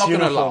not going to allow.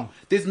 uniform.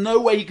 There's no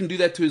way he can do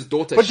that to his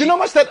daughter. But you know how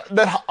much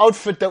that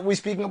outfit that we're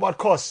speaking about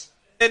costs?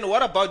 Then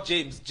what about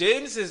James?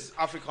 James is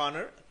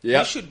Afrikaner. Yeah.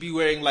 He should be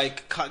wearing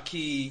like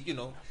khaki,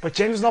 But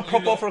James is not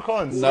proper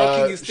Afrikaans. No.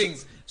 rocking his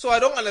things. So I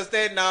don't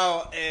understand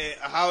now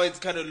how it's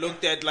kind of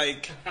looked at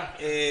like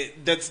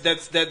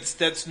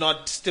that's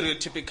not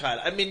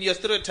stereotypical. I mean, you're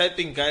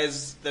stereotyping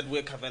guys that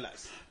wear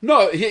cavelas.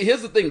 No,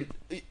 here's the thing.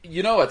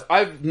 You know what?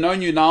 I've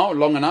known you now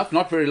long enough,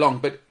 not very long,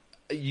 but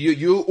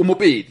you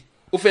umopedi.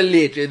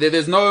 Ufelete.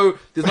 There's no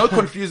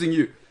confusing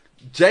you.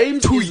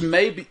 James is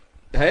maybe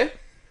hey?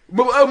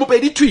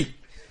 Umopedi tui.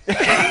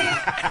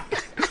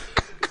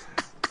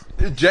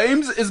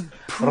 James is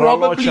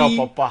probably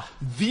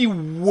the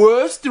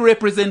worst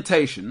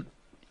representation,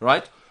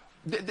 right?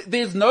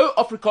 There's no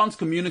Afrikaans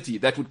community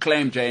that would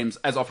claim James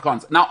as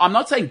Afrikaans. Now, I'm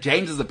not saying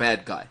James is a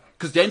bad guy,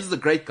 because James is a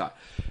great guy.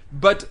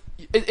 But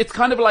it's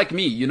kind of like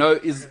me,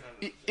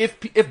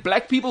 if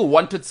black people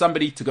wanted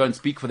somebody to go and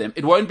speak for them,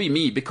 it won't be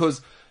me,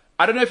 because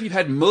I don't know if you've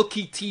had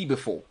milky tea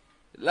before.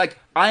 Like,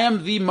 I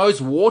am the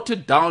most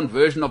watered down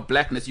version of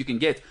blackness you can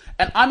get.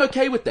 And I'm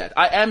okay with that.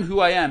 I am who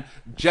I am.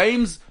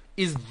 James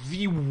is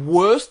the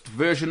worst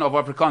version of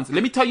Afrikaans.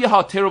 Let me tell you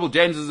how terrible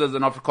James is as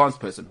an Afrikaans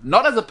person.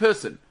 Not as a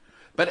person,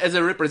 but as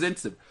a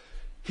representative.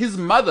 His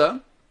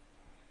mother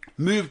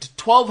moved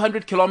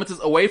 1,200 kilometers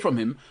away from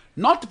him,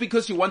 not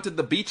because she wanted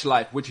the beach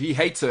life, which he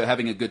hates her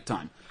having a good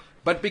time,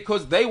 but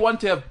because they want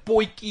to have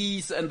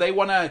boikies and they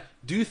want to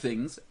do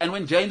things. And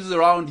when James is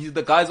around,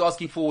 the guy's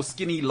asking for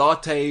skinny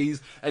lattes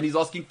and he's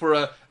asking for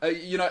a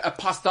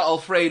pasta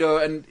Alfredo,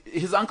 and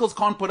his uncles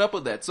can't put up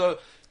with that. So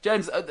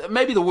James,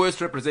 maybe the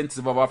worst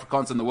representative of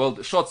Afrikaans in the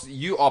world. Shots,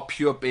 you are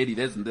pure Betty.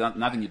 There's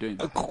nothing you're doing.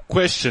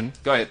 Question.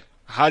 Go ahead.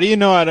 How do you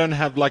know I don't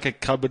have like a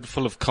cupboard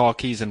full of car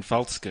keys and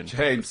feltskin?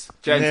 James,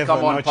 Never,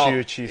 come on, not pal.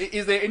 you, Chief.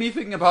 Is there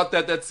anything about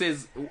that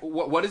says,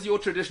 what is your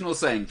traditional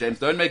saying, James?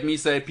 Don't make me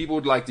say it. People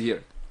would like to hear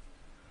it.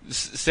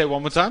 Say it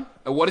one more time.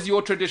 What is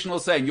your traditional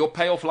saying? Your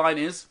payoff line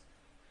is?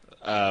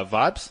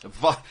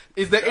 Vibes?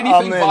 Is there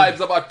anything Amen.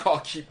 vibes about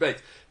car key mate?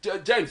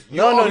 James, you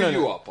No, are no, who no,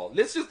 you no. are, Paul.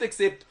 Let's just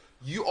accept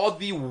you are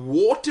the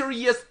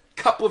wateriest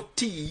cup of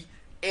tea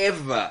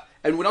ever.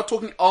 And we're not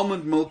talking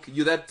almond milk.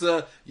 You're that,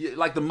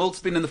 like the milk's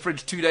been in the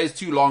fridge 2 days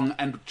too long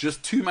and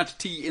just too much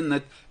tea in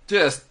it.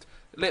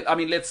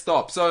 Let's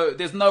stop. So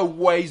there's no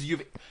ways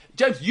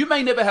James, you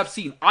may never have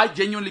seen, I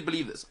genuinely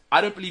believe this. I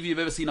don't believe you've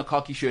ever seen a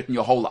khaki shirt in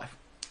your whole life.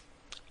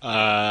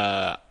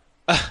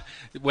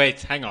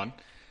 Wait, hang on.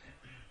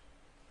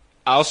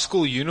 Our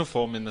school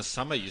uniform in the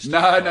summer used to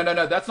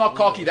No. That's not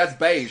khaki. That's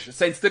beige.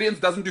 St. Stirians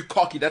doesn't do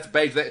khaki. That's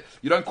beige.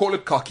 You don't call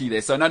it khaki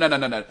there. So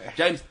no.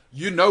 James,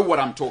 you know what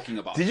I'm talking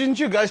about. Didn't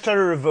you guys try to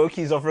revoke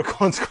his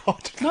Afrikaans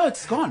card? No,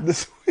 it's gone.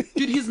 This week.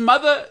 Dude, his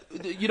mother,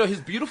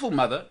 his beautiful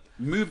mother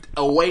moved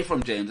away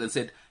from James and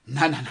said,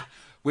 no.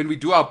 When we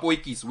do our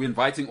boikies, we're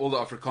inviting all the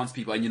Afrikaans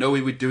people. And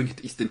we were doing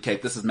it Eastern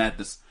Cape. This is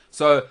madness.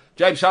 So,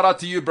 James, shout out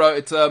to you, bro.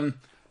 It's,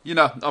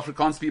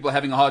 Afrikaans people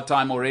having a hard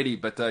time already.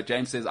 But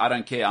James says, I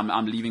don't care.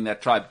 I'm leaving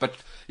that tribe. But,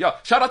 yeah,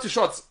 shout out to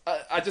Shots.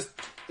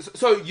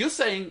 So you're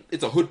saying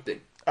it's a hood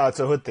thing. It's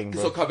a hood thing,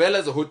 bro. So Kavela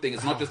is a hood thing.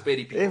 It's not just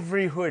Betty people.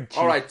 Every hood. Chief.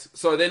 All right.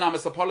 So then I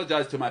must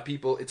apologize to my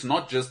people. It's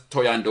not just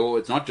Toyando.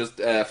 It's not just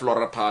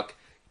Flora Park.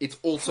 It's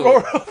also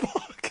Flora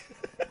Park.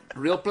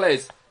 real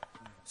place.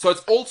 So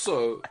it's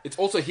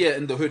also here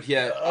in the hood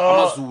here,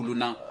 Amazulu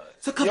now.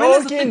 So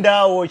Kavela's a thing.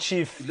 Yokindawo,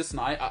 Chief. Listen,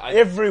 I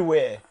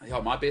Everywhere.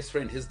 my best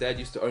friend, his dad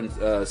used to own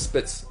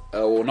Spitz,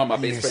 or not my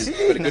best friend,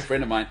 see? but a good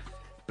friend of mine.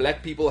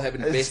 Black people have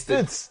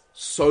invested Spitz.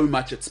 so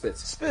much at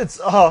Spitz.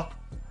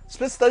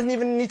 Spitz doesn't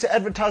even need to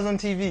advertise on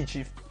TV,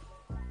 Chief.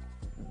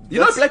 You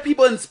know black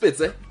people in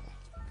Spitz, eh?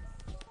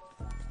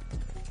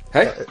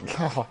 Hey?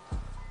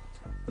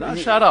 No,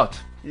 shout out.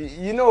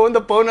 You know when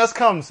the bonus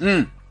comes,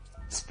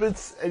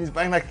 Spitz and he's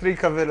buying like 3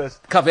 Cavelas.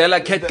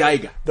 Kavela Ket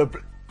Geiger.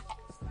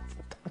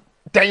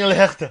 Daniel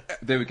Hechter.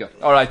 There we go.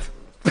 All right.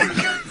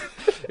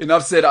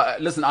 Enough said.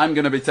 Listen, I'm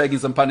going to be taking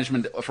some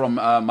punishment from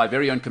my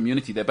very own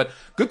community there. But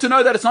good to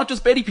know that it's not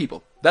just Betty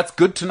people. That's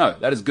good to know.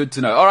 That is good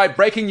to know. All right,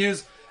 breaking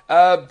news.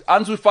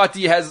 Ansu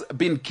Fati has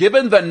been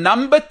given the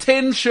number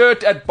 10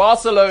 shirt at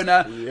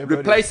Barcelona,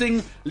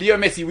 replacing Leo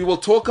Messi. We will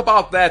talk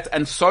about that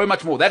and so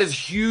much more. That is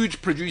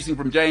huge producing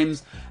from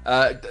James.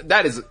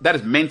 That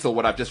is mental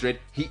what I've just read.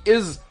 He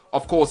is,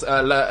 of course,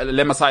 a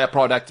Le Messiah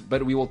product,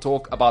 but we will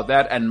talk about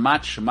that and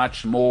much,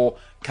 much more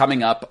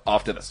coming up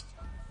after this.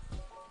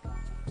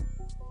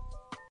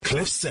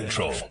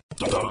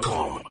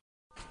 CliffCentral.com.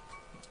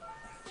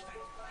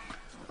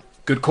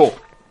 Good call.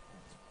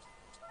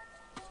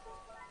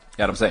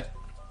 Yeah, what I'm saying.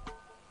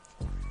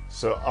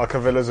 So, are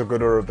Cavelas a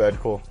good or a bad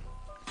call?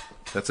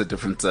 That's a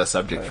different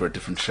subject for a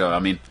different show. I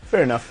mean,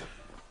 Fair enough.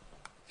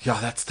 Yeah,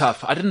 that's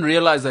tough. I didn't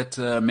realize that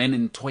men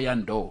in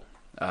Thohoyandou,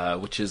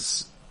 which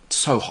is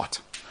so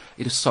hot.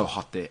 It is so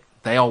hot there.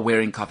 They are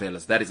wearing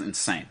cavelas. That is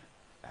insane.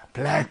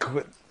 Black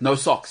with... No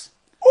socks.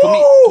 Ooh! For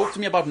me, talk to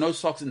me about no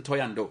socks in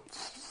Thohoyandou.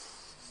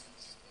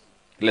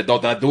 Le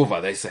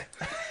dodaduva, they say.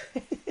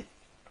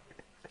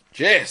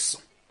 Yes.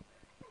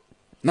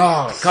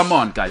 No, come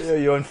on, guys. Yeah,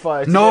 you're on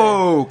fire.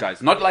 No,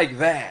 guys, not like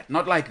that.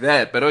 Not like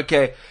that. But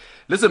okay.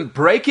 Listen,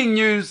 breaking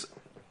news.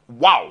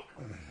 Wow.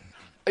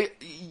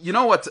 You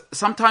know what?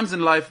 Sometimes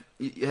in life,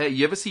 hey,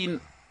 you ever seen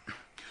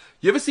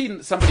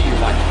somebody you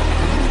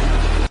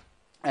like,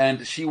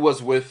 and she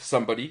was with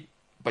somebody,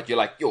 but you're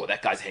like, yo,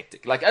 that guy's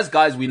hectic. Like, as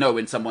guys, we know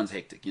when someone's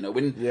hectic. You know,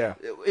 when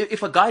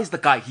if a guy's the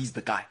guy, he's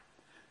the guy.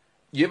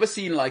 You ever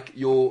seen, like,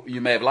 you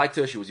may have liked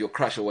her, she was your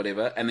crush or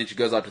whatever, and then she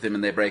goes out with him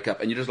and they break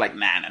up, and you're just like,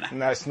 nah.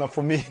 No, it's not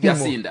for me Yeah,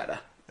 anymore. seen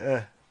that.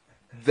 Yeah.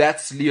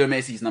 That's Leo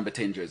Messi's number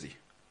 10 jersey.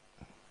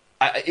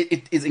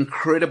 It is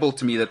incredible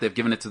to me that they've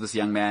given it to this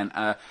young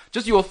man.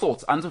 Just your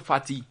thoughts. Ansu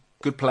Fati,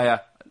 good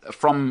player,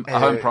 from a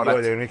home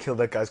product. They're going to kill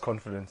that guy's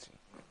confidence.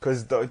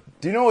 Because, do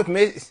you know what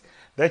Messi...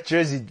 That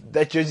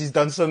jersey's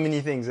done so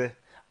many things.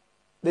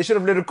 They should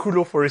have let it cool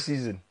off for a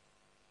season.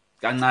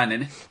 Let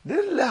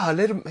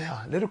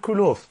it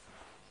cool off.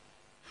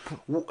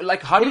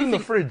 Like, how Put do it you in the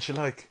think... fridge,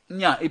 like...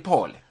 Yeah,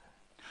 Paul.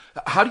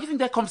 How do you think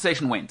that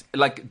conversation went?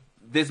 Like,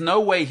 there's no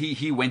way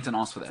he went and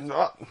asked for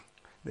that.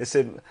 They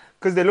said...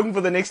 Because they're looking for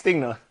the next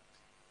thing now.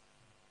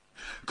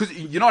 Because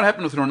you know what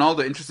happened with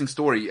Ronaldo? Interesting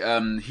story.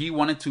 He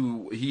wanted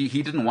to...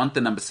 He didn't want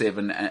the number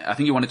 7. I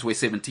think he wanted to wear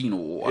 17,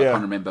 or I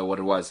can't remember what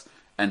it was.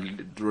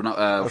 And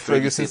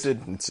Ferguson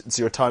said, it's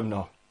your time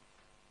now.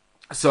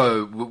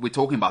 So we're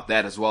talking about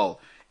that as well.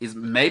 Is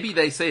maybe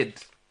they said...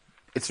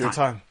 It's your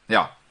time.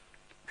 Yeah.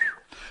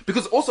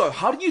 Because also,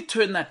 how do you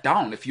turn that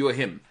down if you're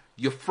him?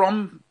 You're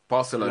from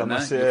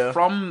Barcelona. You're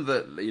from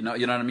the... You know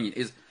what I mean?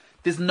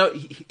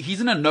 He's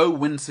in a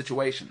no-win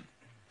situation.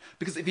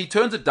 Because if he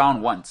turns it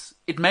down once,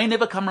 it may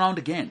never come around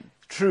again.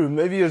 True.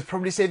 Maybe he was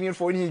probably saving it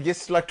for when he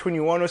gets to like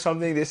 21 or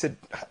something. They said,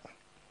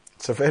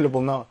 it's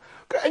available now.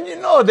 And you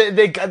know,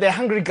 they're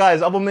hungry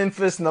guys. Abo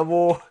Memphis,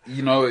 Nabo...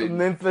 You know...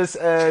 Memphis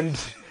and...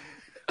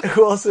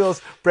 Who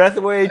else?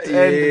 Braithwaite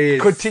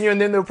and Coutinho.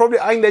 And then they're probably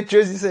eyeing that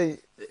jersey saying...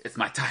 It's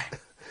my time.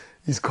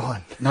 He's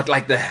gone. Not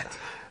like that.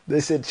 They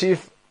said,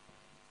 Chief,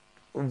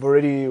 we've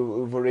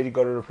already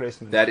got a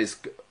replacement. That is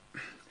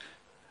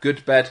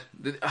good, bad.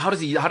 How does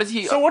he?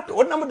 So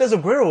what number does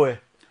Aguero wear?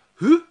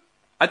 Who?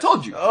 I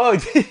told you. Oh,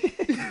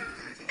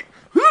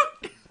 Who?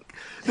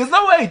 There's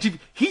no way, Chief.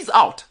 He's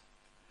out.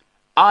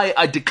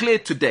 I declare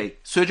today,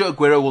 Sergio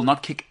Aguero will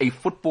not kick a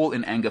football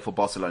in anger for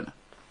Barcelona.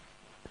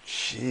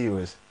 She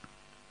was.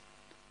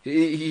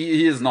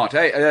 He is not.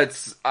 Hey,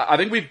 I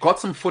think we've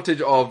got some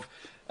footage of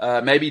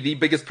maybe the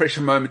biggest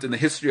pressure moment in the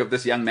history of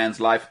this young man's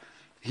life.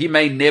 He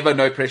may never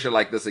know pressure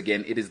like this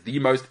again. It is the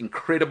most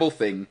incredible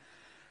thing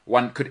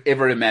one could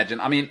ever imagine.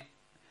 I mean,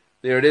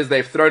 there it is.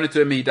 They've thrown it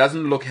to him. He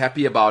doesn't look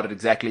happy about it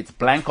exactly. It's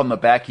blank on the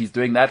back. He's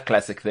doing that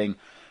classic thing.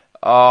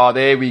 Oh,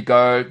 there we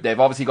go. They've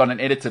obviously gone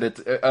and edited it.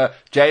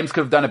 James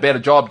could have done a better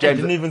job. James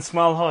didn't even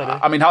smile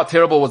hard. I mean, how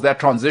terrible was that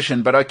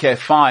transition? But okay,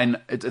 fine.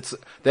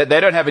 They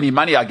don't have any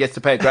money, I guess,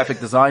 to pay a graphic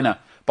designer.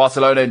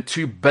 Barcelona in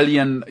 2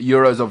 billion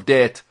euros of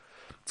debt.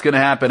 It's going to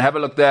happen. Have a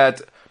look at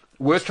that.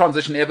 Worst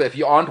transition ever. If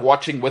you aren't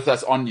watching with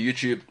us on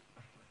YouTube,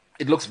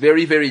 it looks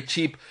very, very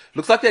cheap.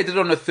 Looks like they did it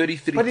on a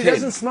 3310. But he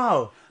doesn't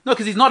smile. No,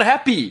 because he's not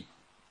happy.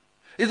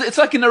 It's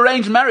like an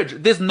arranged marriage.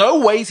 There's no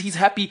ways he's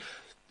happy.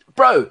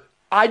 Bro,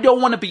 I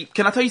don't want to be...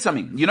 Can I tell you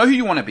something? You know who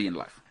you want to be in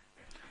life?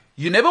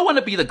 You never want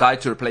to be the guy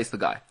to replace the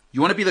guy.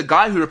 You want to be the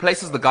guy who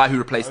replaces the guy who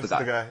replaced the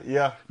guy.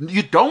 Yeah.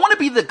 You don't want to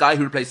be the guy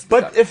who replaces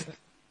the guy. But if...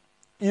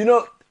 You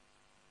know,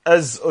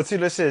 as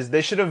Otilo says,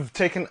 they should have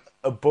taken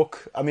a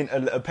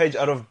page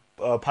out of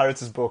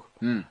Pirates' book.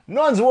 No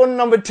one's worn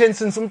number 10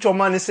 since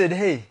Umchomani said,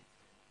 hey.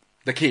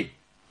 The king.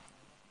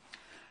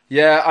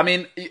 Yeah, I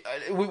mean,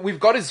 we've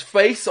got his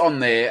face on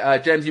there.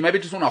 James, you maybe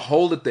just want to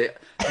hold it there.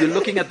 You're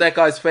looking at that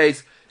guy's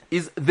face.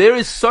 There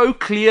is so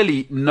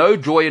clearly no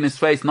joy in his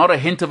face, not a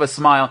hint of a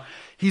smile.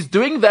 He's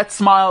doing that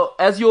smile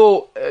as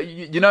you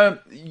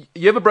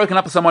ever broken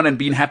up with someone and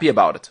been happy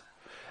about it?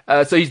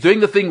 So he's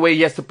doing the thing where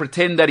he has to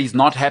pretend that he's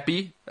not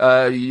happy.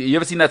 You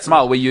ever seen that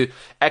smile where you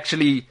got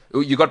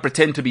to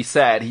pretend to be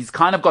sad? He's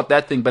kind of got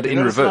that thing, but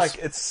in reverse.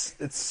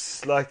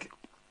 It's like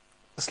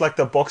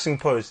the boxing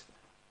pose.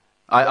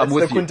 I'm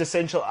with the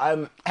quintessential.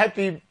 I'm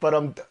happy, but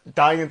I'm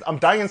dying. I'm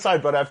dying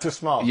inside, but I have to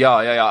smile.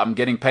 Yeah. I'm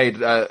getting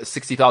paid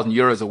 60,000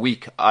 euros a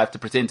week. I have to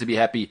pretend to be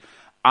happy.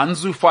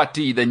 Ansu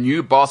Fati, the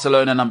new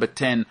Barcelona number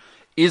 10.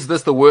 Is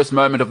this the worst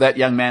moment of that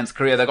young man's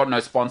career? They got no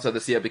sponsor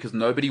this year because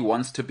nobody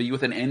wants to be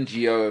with an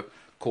NGO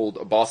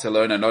called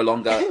Barcelona. No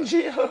longer.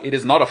 NGO. It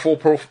is not a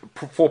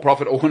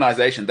for-profit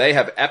organization. They've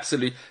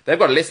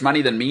got less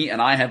money than me,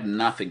 and I have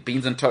nothing.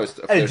 Beans and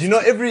toast. Hey, do you know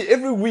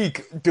every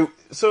week?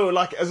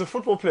 Like as a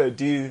football player,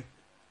 do you?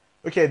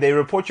 Okay, they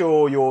report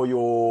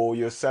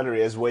your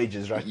salary as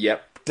wages, right?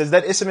 Yep. does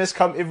that SMS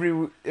come every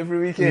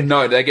weekend?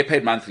 No, they get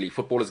paid monthly.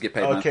 Footballers get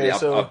paid Okay, monthly.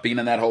 so- I've been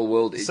in that whole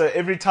world. So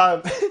every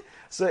time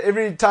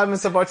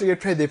it's about to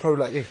get paid, they're probably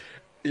like, hey,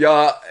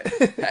 Yeah,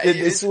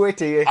 they're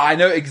sweating. Eh? I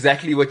know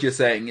exactly what you're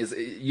saying. Is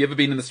you ever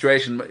been in the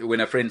situation when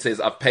a friend says,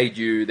 "I've paid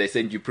you," they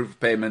send you proof of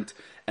payment,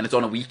 and it's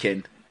on a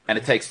weekend, and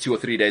it takes 2 or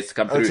 3 days to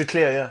come through. To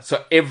clear, yeah.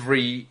 So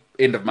every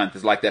end of month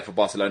is like that for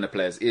Barcelona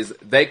players. Is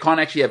they can't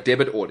actually have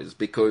debit orders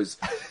because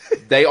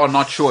they are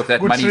not sure if that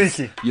Good money's.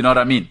 tricky. You know what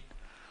I mean?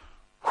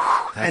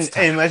 And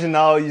hey, imagine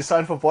now you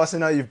sign for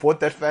Barcelona, you've bought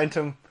that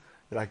Phantom.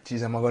 You're like,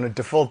 geez, am I going to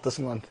default this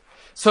month?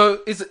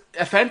 So is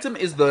a Phantom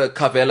is the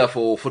Carvela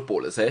for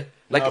footballers, eh?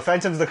 Like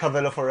Phantom's the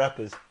Cavella for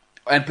rappers.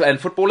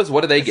 and footballers,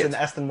 what do they It's get? an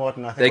Aston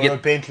Martin, I They think, get or a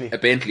Bentley. A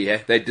Bentley, eh?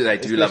 They do love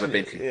a Especially-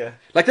 Bentley. yeah.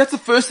 Like that's the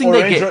first thing Or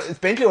they Range get. It's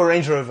Bentley or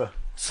Range Rover.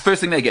 It's the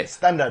first thing they get.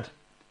 Standard.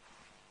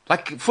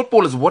 Like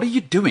footballers, what are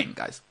you doing,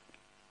 guys?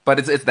 But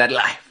it's that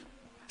life.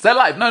 It's that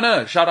life.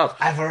 No. Shout out.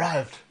 I've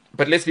arrived.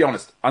 But let's be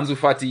honest. Ansu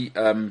Fati,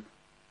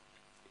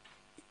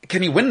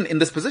 can he win in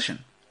this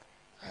position?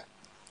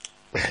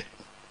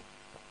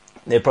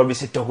 They probably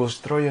said, Dogos,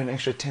 throw you an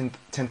extra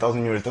 10,000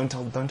 euros. Don't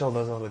tell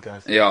those other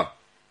guys. Yeah.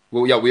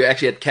 Well, yeah, we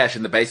actually had cash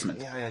in the basement.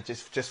 Yeah,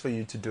 just for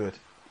you to do it.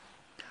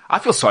 I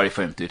feel sorry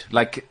for him, dude.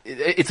 Like,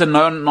 it's a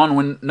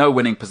no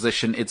winning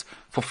position. It's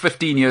for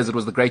 15 years, it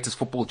was the greatest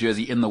football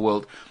jersey in the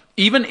world.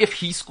 Even if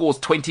he scores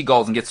 20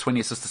 goals and gets 20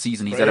 assists a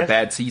season, he's Bro, had a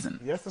bad season.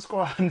 He has to score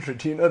 100.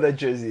 Do you know that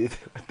jersey?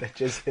 That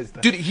jersey is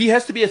done. Dude, he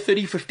has to be a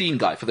 30-15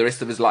 guy for the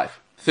rest of his life.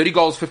 30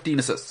 goals, 15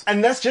 assists.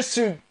 And that's just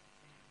to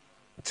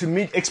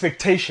meet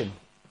expectation,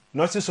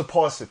 not to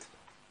surpass it.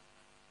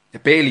 They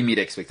barely meet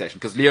expectation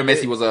because Leo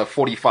Messi was a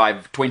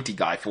 45-20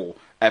 guy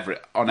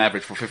on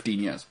average for 15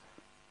 years.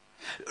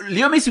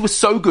 Leo Messi was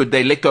so good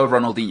they let go of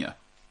Ronaldinho.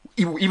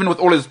 Even with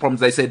all his problems,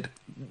 they said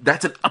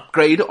that's an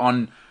upgrade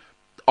on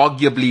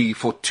arguably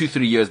for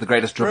 2-3 years the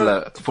greatest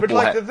dribbler football But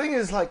like had. the thing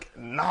is, like,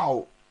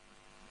 now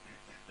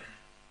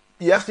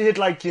you have to hit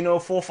 4 or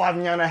 5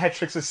 Nyana hat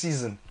tricks a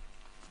season.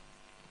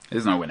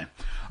 There's no winner.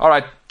 All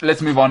right,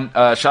 let's move on.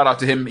 Shout out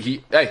to him.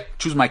 Hey,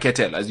 choose my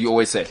Ketel, as you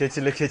always say.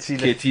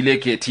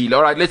 Ketile.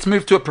 All right, let's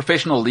move to a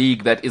professional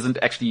league that isn't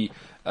actually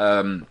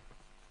run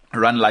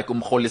like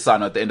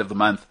Umkholisano at the end of the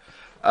month.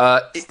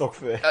 Stock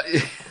fair.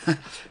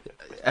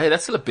 Hey,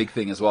 that's still a big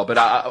thing as well. But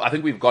I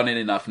think we've gone in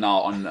enough now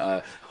on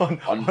on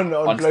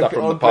stuff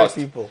from the black past.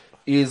 people.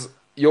 Is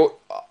your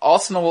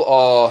Arsenal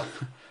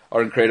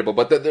are incredible,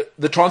 but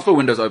the transfer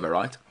window's over,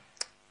 right?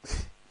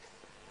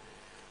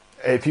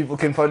 Hey, people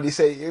can finally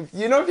say, if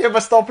you have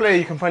a star player,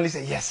 you can finally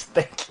say, yes,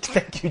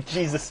 thank you,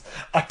 Jesus.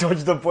 I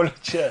dodged the bullet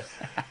here.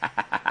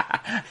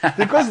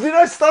 Because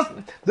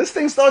this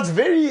thing starts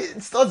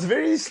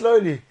very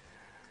slowly.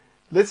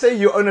 Let's say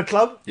you own a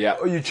club, Yeah.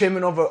 or you're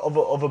chairman of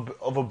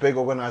a big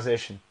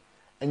organization,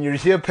 and you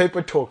hear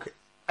paper talk,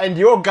 and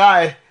your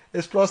guy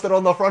is plastered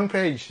on the front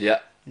page. Yeah.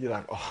 You're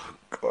like, oh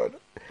God.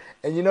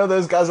 And you know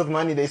those guys with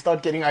money, they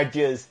start getting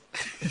ideas.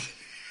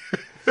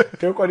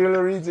 Pep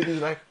Guardiola reads it,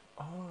 he's like,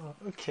 oh,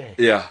 okay.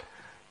 Yeah.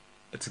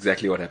 That's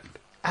exactly what happened.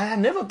 I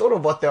never thought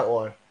about that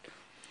one.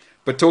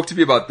 But talk to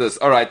me about this.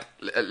 All right,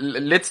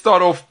 let's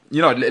start off.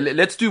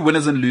 Let's do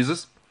winners and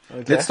losers.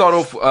 Okay. Let's start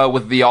off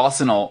with the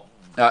Arsenal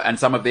and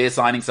some of their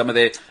signings. Some of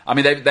their, I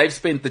mean, they've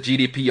spent the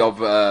GDP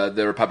of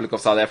the Republic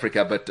of South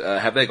Africa, but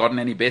have they gotten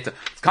any better?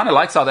 It's kind of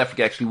like South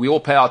Africa, actually. We all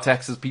pay our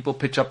taxes. People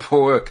pitch up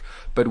for work,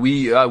 but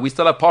we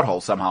still have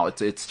potholes somehow.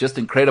 It's just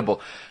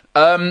incredible.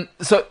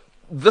 So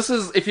this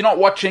is, if you're not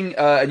watching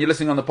and you're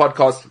listening on the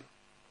podcast,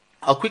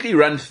 I'll quickly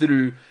run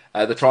through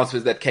the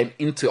transfers that came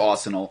into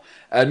Arsenal.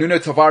 Nuno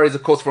Tavares,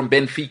 of course, from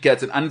Benfica.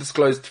 It's an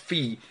undisclosed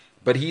fee,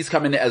 but he's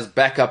coming as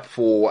backup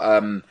for,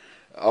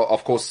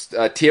 of course,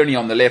 Tierney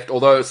on the left.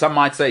 Although some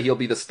might say he'll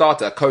be the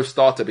starter,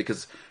 co-starter,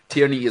 because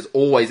Tierney is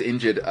always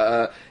injured.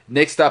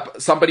 Next up,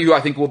 somebody who I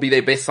think will be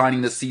their best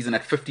signing this season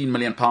at £15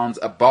 million,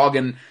 a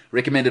bargain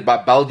recommended by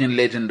Belgian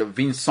legend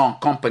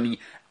Vincent Kompany,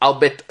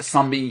 Albert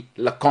Sambi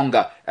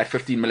Lakonga at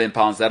 £15 million.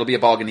 That'll be a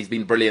bargain. He's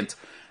been brilliant.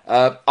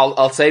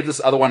 I'll save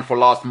this other one for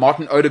last.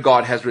 Martin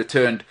Odegaard has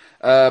returned.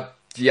 That's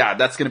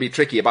going to be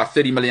tricky, about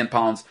 £30 million.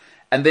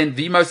 And then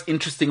the most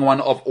interesting one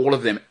of all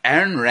of them,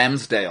 Aaron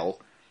Ramsdale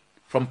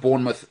from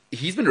Bournemouth.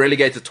 He's been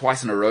relegated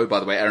twice in a row, by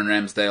the way, Aaron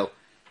Ramsdale.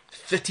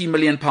 £30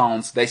 million.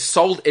 They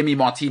sold Emi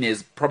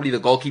Martinez, probably the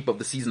goalkeeper of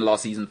the season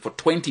last season, for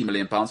 £20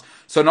 million.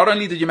 So not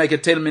only did you make a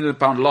 £10 million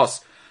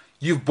loss,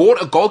 you've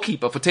bought a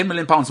goalkeeper for £10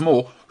 million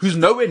more, who's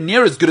nowhere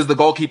near as good as the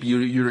goalkeeper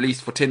you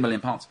released for £10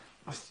 million.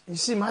 You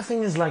see, my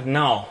thing is like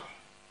now,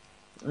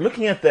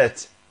 looking at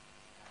that,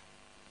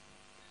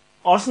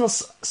 Arsenal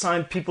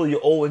signed people you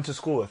all went to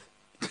school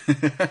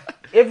with.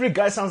 Every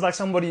guy sounds like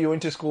somebody you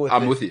went to school with.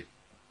 I'm with you.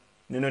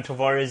 Nuno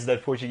Tavares,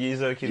 that Portuguese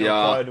kid,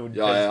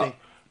 Yeah.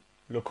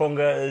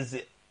 Lokonga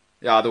is,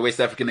 Yeah, the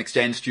West African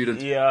exchange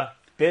student. yeah.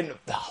 Ben,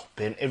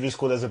 every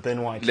school has a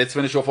Ben White. Let's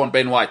finish off on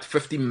Ben White.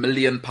 £50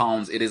 million.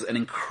 It is an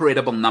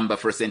incredible number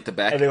for a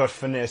centre-back. And they got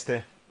finessed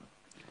there.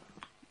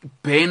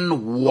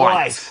 Ben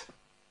White.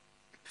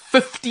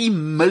 50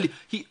 million.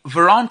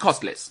 Varane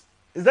cost less.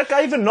 Is that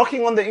guy even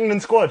knocking on the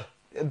England squad?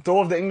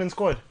 door of the England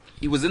squad.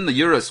 He was in the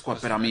Euro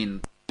squad, but I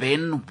mean,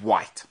 Ben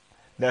White.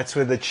 That's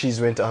where the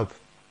cheese went up.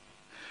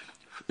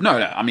 No,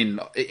 I mean,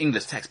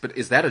 English tax, but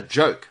is that a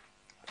joke?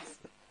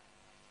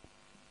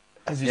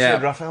 As you Yeah.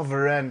 said, Rafael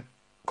Varane.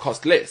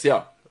 Cost less,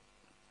 yeah.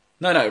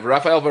 No,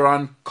 Rafael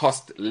Varane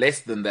cost less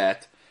than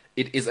that.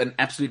 It is an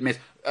absolute mess.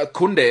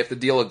 Kunde, if the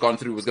deal had gone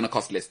through, was going to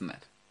cost less than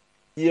that.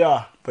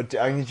 Yeah, but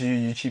I need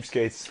you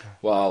cheapskates.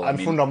 Well, I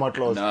mean,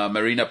 Unfundamentals. no,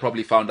 Marina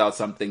probably found out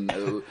something.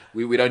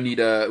 We don't need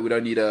a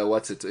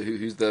what's it?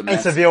 Who's the man?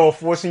 And Sevilla were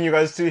forcing you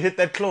guys to hit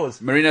that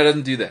clause. Marina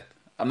doesn't do that.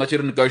 I'm not here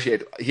to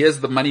negotiate. Here's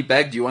the money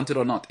bag. Do you want it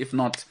or not? If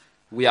not,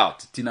 we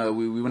out. You know,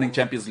 we're winning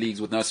Champions Leagues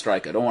with no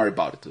striker. Don't worry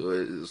about it.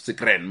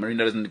 Sikren.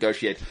 Marina doesn't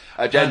negotiate.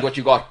 James, what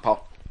you got,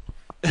 pal?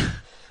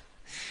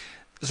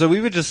 So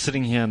we were just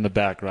sitting here in the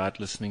back, right,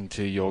 listening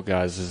to your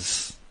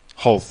guys'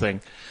 whole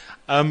thing.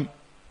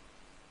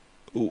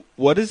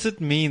 What does it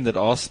mean that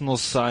Arsenal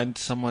signed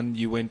someone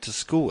you went to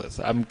school with?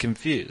 I'm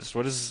confused.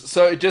 What is?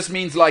 So it just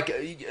means like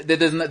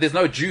there's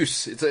no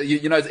juice. It's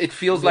you know, it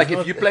feels like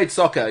if you played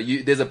soccer,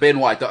 there's a Ben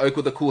White, the oak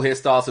with a cool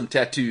hairstyle, some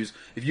tattoos.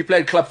 If you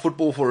played club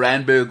football for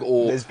Randburg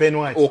There's Ben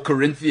White. or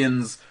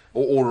Corinthians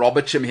or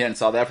Robertsham here in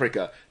South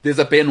Africa, there's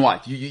a Ben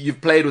White.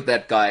 You've played with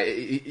that guy.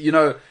 You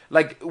know,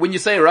 like when you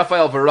say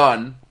Rafael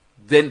Varane,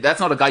 then that's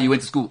not a guy you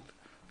went to school with.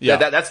 Yeah.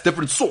 That's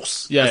different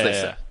sauce, Yeah, as yeah, they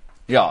yeah. say.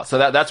 Yeah, so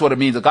that's what it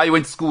means. A guy you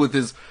went to school with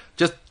is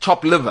just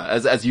chopped liver,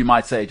 as you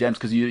might say, James,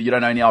 because you don't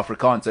know any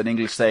Afrikaans. An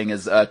English saying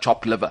is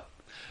chopped liver.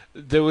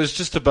 There was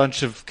just a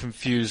bunch of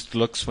confused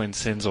looks when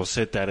Senzo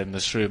said that in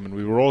this room, and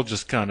we were all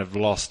just kind of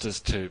lost as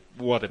to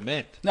what it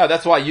meant. No,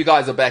 that's why you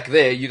guys are back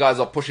there. You guys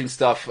are pushing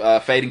stuff,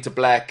 fading to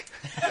black,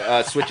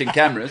 switching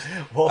cameras.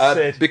 Well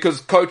said. Because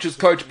coaches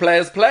coach,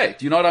 players play.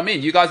 Do you know what I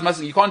mean? You guys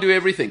you can't do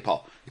everything,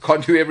 pal. You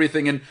can't do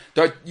everything, and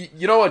don't.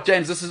 You know what,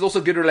 James? This is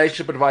also good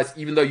relationship advice,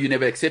 even though you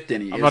never accept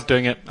any. I'm not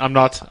doing it. I'm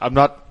not.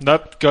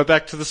 Nope. Go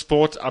back to the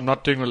sport. I'm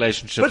not doing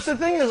relationships. But the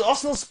thing is,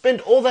 Arsenal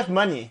spent all that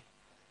money.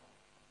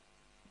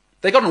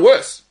 They gotten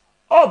worse.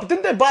 Oh, but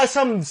didn't they buy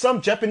some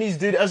Japanese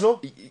dude as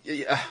well?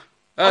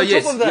 On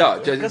Yes, top of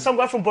that, yeah. there's some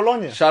guy from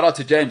Bologna. Shout out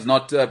to James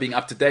not being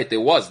up to date. There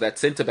was that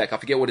centre back. I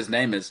forget what his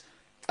name is.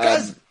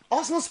 Guys,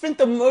 Arsenal spent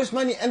the most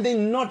money and they're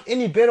not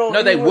any better. or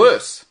No, they're any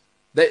worse.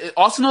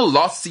 Arsenal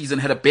last season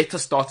had a better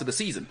start to the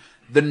season.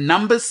 The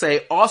numbers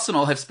say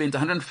Arsenal have spent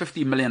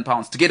 £150 million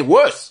to get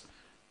worse.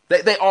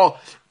 They are,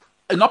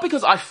 not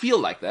because I feel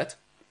like that.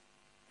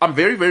 I'm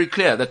very, very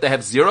clear that they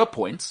have 0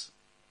 points,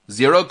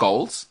 0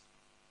 goals.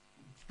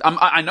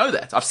 I know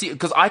that. I've seen,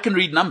 because I can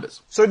read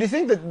numbers. So do you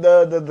think that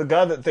the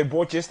guy that they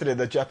bought yesterday,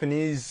 the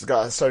Japanese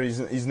guy, sorry,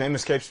 his name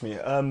escapes me.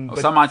 But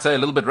Some might say a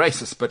little bit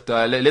racist, but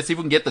let's see if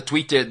we can get the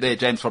tweet there,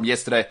 James, from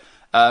yesterday.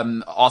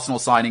 Arsenal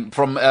signing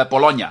from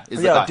Bologna is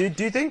the yeah, guy.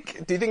 do you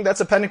think that's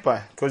a panic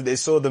buy? Because they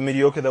saw the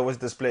mediocre that was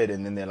displayed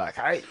and then they're like,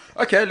 hey.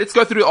 Okay, let's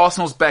go through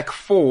Arsenal's back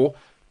four.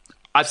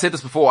 I've said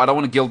this before. I don't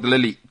want to gild the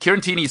lily.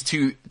 Kieran Tierney is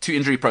too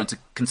injury prone to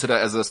consider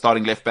as a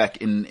starting left back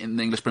in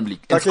the English Premier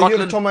League. In Takehiro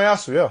Scotland,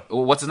 Tomayasu, yeah.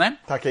 what's his name?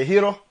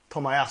 Takehiro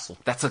Tomayasu.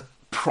 That's a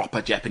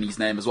proper Japanese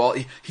name as well.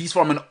 He's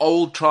from an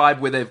old tribe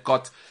where they've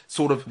got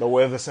sort of The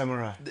way of the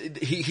samurai.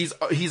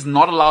 he's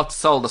not allowed to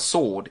sell the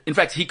sword. In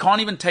fact, he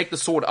can't even take the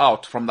sword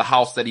out from the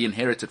house that he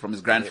inherited from his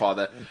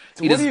grandfather.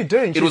 So what are you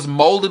doing? It was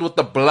molded with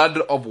the blood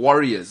of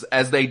warriors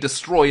as they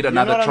destroyed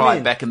another what I tribe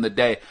mean? back in the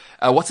day.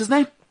 What's his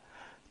name?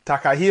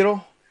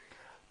 Takahiro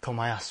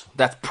Tomayasu.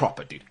 That's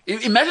proper, dude.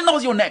 Imagine that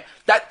was your name.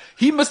 That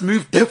he must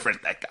move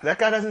different. That guy. That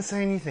guy doesn't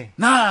say anything.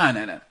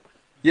 No.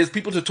 He has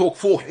people to talk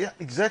for him. Yeah,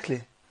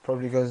 exactly.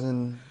 Probably goes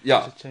in.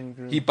 Yeah. to change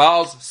room. He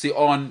bows, sit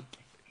on,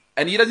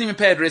 and he doesn't even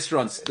pay at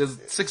restaurants. There's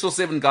 6 or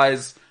 7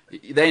 guys.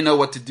 They know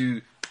what to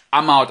do.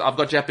 I'm out. I've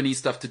got Japanese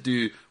stuff to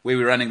do where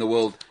we're running the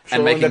world and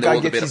So when making the guy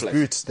world a gets better his place.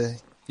 boots there.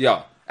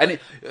 Yeah. And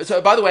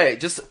so, by the way,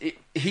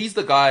 he's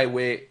the guy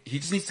where he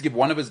just needs to give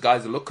one of his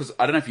guys a look, because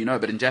I don't know if you know,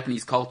 but in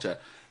Japanese culture,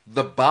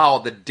 the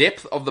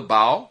depth of the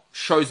bow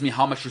shows me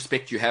how much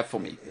respect you have for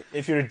me.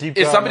 If you're a deep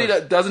If down, somebody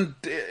like- that doesn't,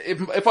 if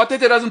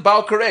Arteta doesn't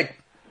bow correct,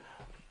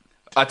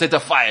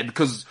 Arteta fired,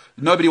 because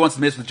nobody wants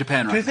to mess with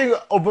Japan Do you right now.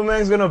 think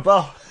Aubameyang's gonna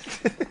bow?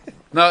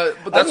 No,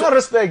 but That's that's not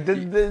respect.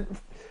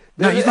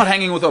 no, he's not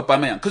hanging with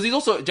Aubameyang, because he's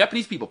also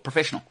Japanese people,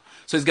 professional.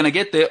 So he's gonna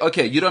get there.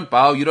 Okay, you don't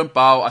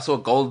bow. I saw a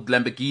gold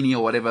Lamborghini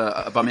or whatever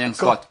Aubameyang's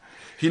got.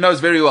 He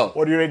knows very well.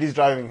 What do you rate he's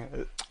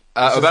driving?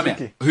 Aubameyang,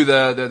 Suzuki. who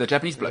the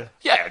Japanese bloke.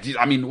 Yeah,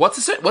 I mean, what's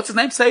his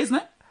name? Say his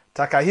name.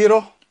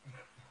 Takahiro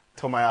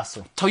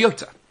Tomayasu.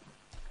 Toyota.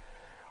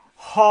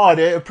 Hard,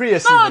 eh? A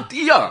Prius. No,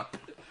 even. yeah,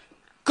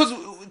 because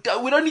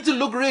we don't need to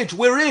look rich.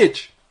 We're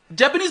rich.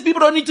 Japanese people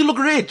don't need to look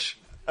rich.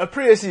 A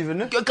Prius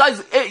even. Eh?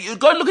 Guys, hey,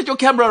 go and look at your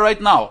camera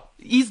right now.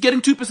 He's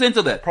getting 2%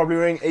 of that. Probably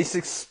wearing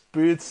Asics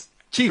boots.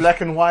 Chief.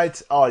 Black and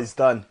white. Oh, he's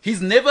done.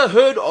 He's never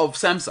heard of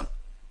Samsung.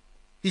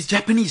 He's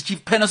Japanese,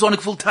 Chief. Panasonic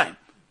full time.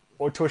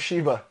 Or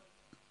Toshiba.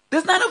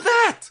 There's none of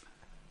that.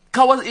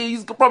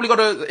 He's probably got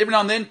to, every now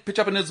and then, pitch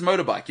up in his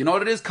motorbike. You know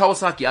what it is?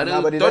 Kawasaki.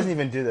 No, but he doesn't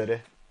even do that, eh?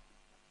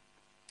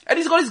 And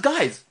he's got his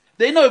guys.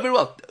 They know very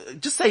well.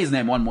 Just say his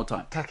name one more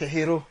time.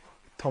 Takahiro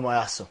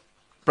Tomayasu.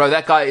 Bro,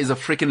 that guy is a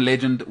freaking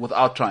legend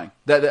without trying.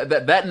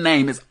 That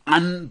name is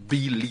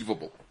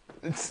unbelievable.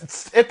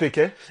 It's epic,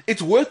 eh?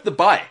 It's worth the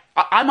buy.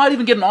 I might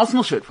even get an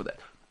Arsenal shirt for that.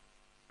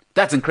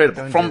 That's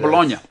incredible. Don't From do that.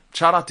 Bologna.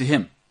 Shout out to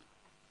him.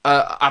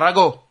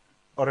 Arago,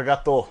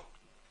 Origato.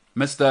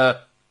 Mr.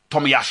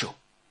 Tomiyasu.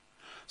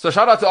 So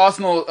shout out to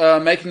Arsenal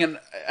making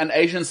an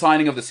Asian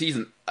signing of the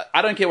season.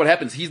 I don't care what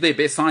happens. He's their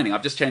best signing.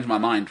 I've just changed my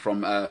mind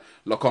from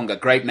Lokonga.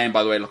 Great name,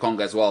 by the way,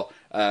 Lokonga as well.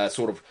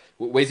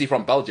 Where's he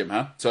from? Belgium,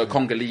 huh? So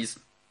Congolese.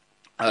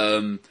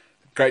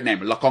 Great name.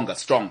 Lokonga,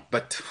 strong.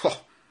 But,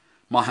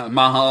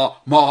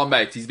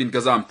 mate, he's been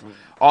gazumped.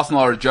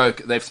 Arsenal are a joke.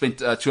 They've spent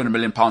 £200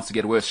 million to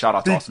get worse. Shout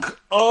out to Arsenal.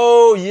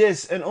 Oh,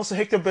 yes. And also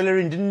Hector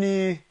Bellerin, didn't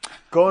he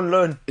go on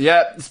loan?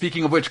 Yeah,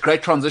 speaking of which,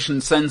 great transition.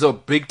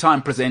 Senzo, big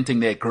time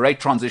presenting there. Great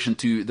transition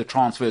to the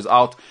transfers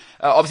out.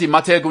 Obviously,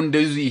 Matteo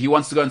Guendouzi, he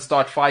wants to go and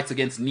start fights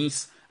against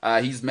Nice.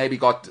 He's maybe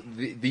got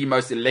the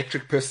most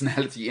electric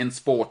personality in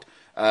sport.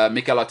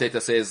 Mikel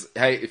Arteta says,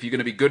 hey, if you're going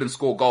to be good and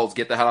score goals,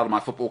 get the hell out of my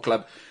football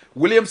club.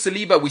 William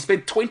Saliba, we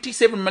spent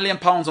 £27 million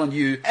on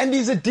you. And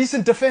he's a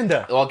decent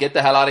defender. Oh, get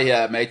the hell out of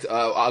here, mate.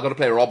 I got to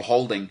play Rob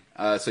Holding.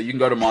 So you can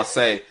go to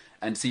Marseille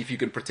and see if you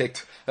can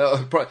protect. You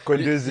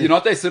know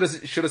what they should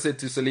have said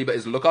to Saliba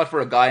is look out for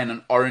a guy in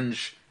an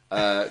orange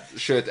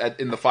shirt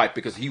in the fight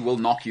because he will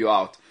knock you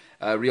out.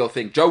 Real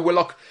thing. Joe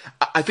Willock,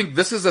 I think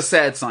this is a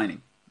sad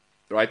signing,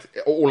 right?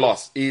 Or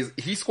loss.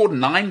 He scored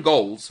 9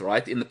 goals,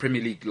 right, in the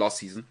Premier League last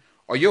season.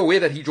 Are you aware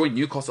that he joined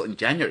Newcastle in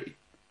January?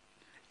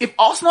 If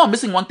Arsenal are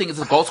missing one thing,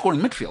 it's a goal-scoring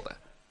midfielder.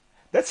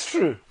 That's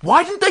true.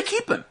 Why didn't they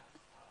keep him?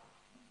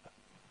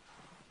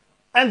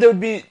 And there would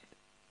be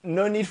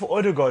no need for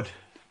Odegaard.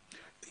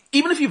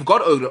 Even if you've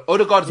got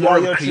Odegaard's more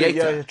of a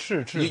creator.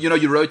 True.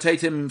 You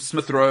rotate him,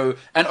 Smith Rowe,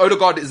 and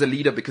Odegaard is a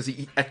leader because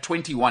at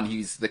 21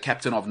 he's the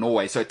captain of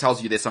Norway, so it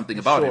tells you there's something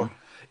about him.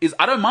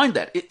 I don't mind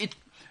that.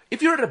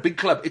 If you're at a big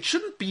club, it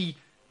shouldn't be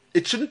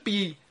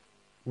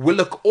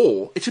Willock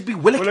or it should be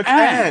Willock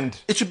and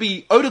it should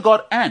be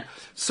Odegaard and.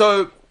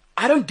 So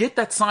I don't get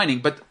that signing,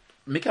 but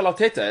Mikel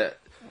Arteta.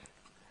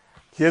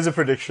 Here's a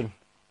prediction: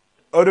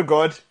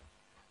 Odegaard,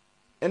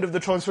 end of the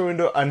transfer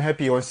window,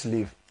 unhappy, he wants to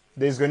leave.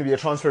 There's going to be a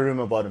transfer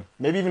rumor about him.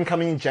 Maybe even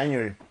coming in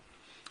January.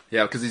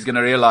 Yeah, because he's going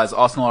to realize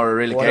Arsenal are a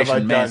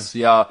relegation mess.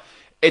 Yeah.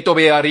 Eto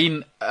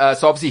Bellerin,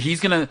 so obviously he's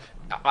going to...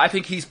 I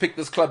think he's picked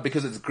this club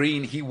because it's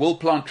green. He will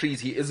plant trees.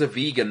 He is a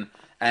vegan.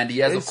 And he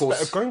has, of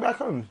course... Going back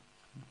home.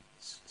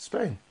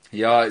 Spain.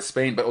 Yeah,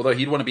 Spain. But although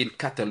he'd want to be in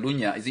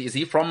Catalonia. Is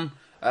he from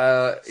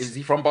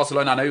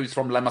Barcelona? I know he's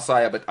from La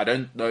Masia, but I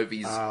don't know if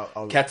he's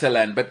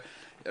Catalan. But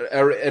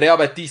Real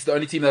Betis, the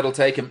only team that'll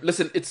take him.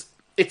 Listen, it's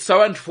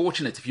so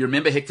unfortunate. If you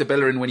remember Hector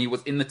Bellerin when he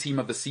was in the team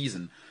of the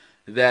season,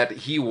 that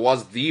he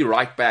was the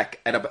right back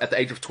at the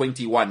age of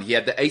 21. He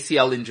had the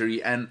ACL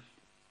injury, and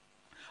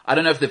I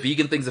don't know if the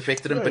vegan thing's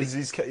affected him, but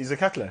he's a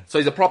Catalan. So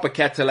he's a proper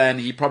Catalan.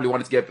 He probably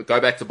wanted to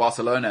go back to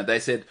Barcelona. They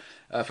said,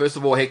 first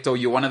of all, Hector,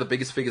 you're one of the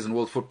biggest figures in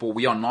world football.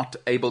 We are not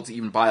able to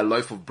even buy a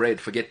loaf of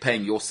bread. Forget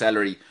paying your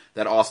salary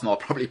that Arsenal are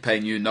probably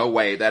paying you. No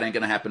way. That ain't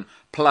going to happen.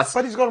 Plus,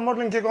 but he's got a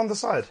modelling gig on the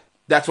side.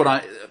 That's what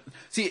I...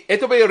 See,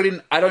 Eto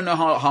Bellerin, I don't know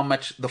how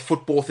much the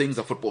football thing's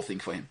a football thing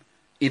for him.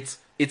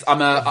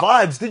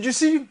 Vibes. Did you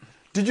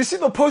see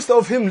the poster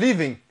of him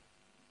leaving?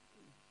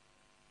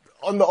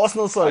 On the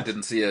Arsenal side? I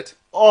didn't see it.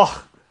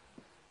 Oh,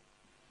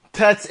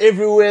 tats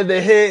everywhere. The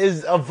hair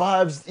is a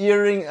Vibes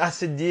earring. I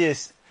said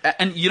yes.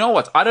 And you know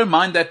what? I don't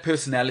mind that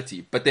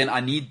personality, but then I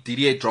need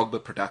Didier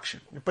Drogba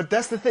production. But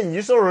that's the thing.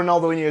 You saw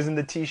Ronaldo when he was in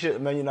the t-shirt,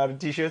 Man United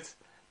t-shirts,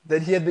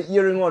 that he had the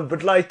earring on.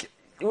 But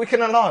we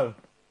can allow him.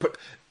 But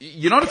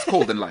you know what it's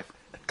called in life?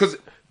 Because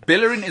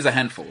Bellerin is a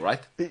handful, right?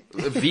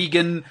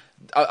 Vegan.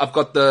 I've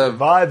got the...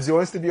 Vibes. He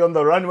wants to be on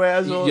the runway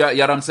as well. Yeah,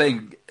 what I'm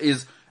saying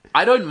is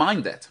I don't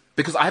mind that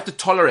because I have to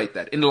tolerate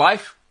that. In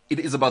life, it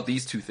is about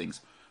these two things.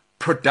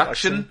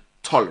 Production,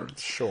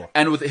 tolerance. Sure.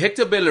 And with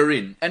Hector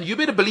Bellerin, and you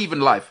better believe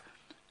in life,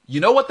 you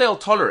know what they'll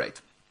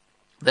tolerate?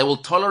 They will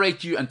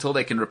tolerate you until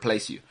they can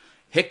replace you.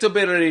 Hector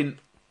Bellerin,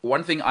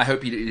 one thing I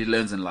hope he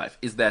learns in life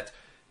is that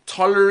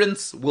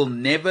tolerance will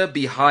never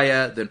be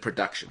higher than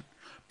production.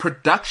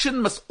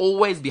 Production must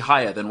always be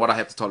higher than what I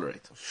have to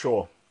tolerate.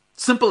 Sure.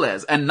 Simple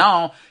as. And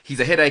now he's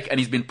a headache and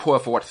he's been poor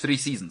for 3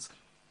 seasons.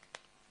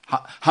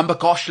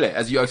 Humberkoshle,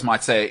 as you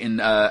might say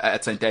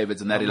at St.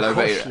 David's in that Ilova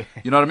area.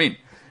 You know what I mean?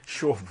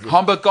 Sure.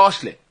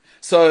 Humberkoshle.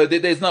 So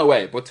there's no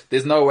way, but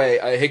there's no way.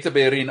 Hector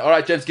Bellerin. All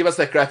right, James, give us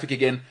that graphic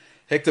again.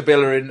 Hector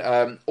Bellerin,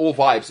 all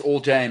vibes, all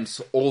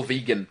James, all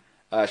vegan.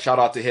 Shout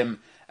out to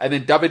him. And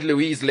then David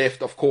Luiz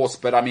left, of course,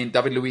 but I mean,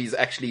 David Luiz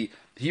actually,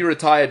 he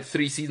retired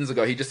 3 seasons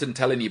ago. He just didn't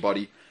tell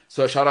anybody.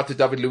 So shout out to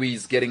David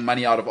Luiz getting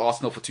money out of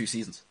Arsenal for 2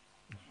 seasons.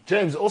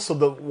 James, also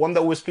the one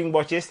that we were speaking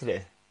about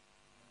yesterday.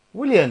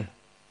 Willian.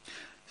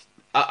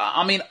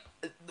 I mean,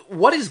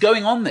 what is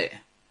going on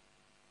there?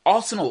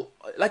 Arsenal,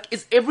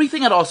 is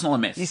everything at Arsenal a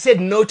mess? He said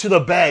no to the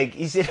bag.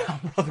 He said, I'm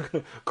not going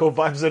to go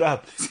vibes it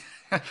up.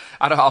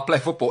 I don't know, I'll play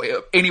football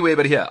anywhere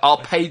but here. I'll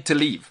pay to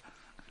leave.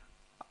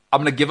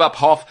 I'm going to give up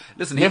half.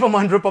 Listen, never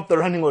mind rip up the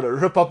running order.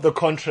 Rip up the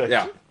contract.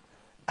 Yeah.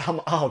 I'm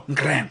out.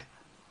 Grand.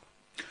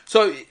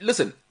 So,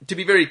 listen, to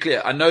be very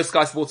clear, I know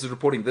Sky Sports is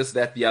reporting this,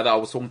 that, the other. I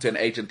was talking to an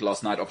agent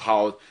last night of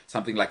how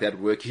something like that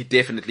would work. He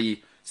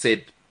definitely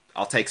said,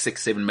 I'll take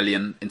 6-7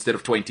 million instead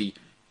of 20.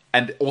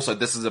 And also,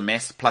 this is a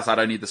mess. Plus, I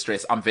don't need the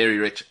stress. I'm very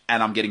rich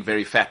and I'm getting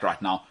very fat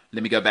right now.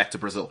 Let me go back to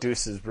Brazil.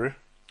 Deuces, bro.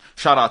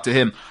 Shout out to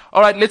him.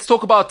 All right, let's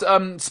talk about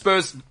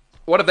Spurs.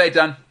 What have they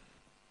done?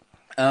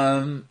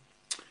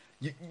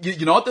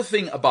 You know what the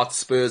thing about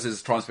Spurs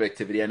is transfer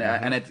activity,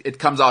 and it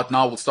comes out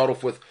now. We'll start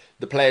off with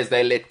the players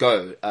they let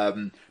go.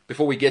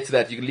 Before we get to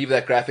that, you can leave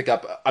that graphic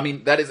up. I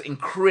mean, that is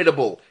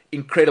incredible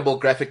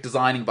graphic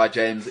designing by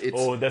James.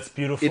 That's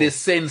beautiful. It is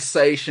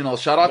sensational.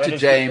 Shout out to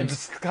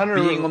James. It kind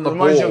of being on the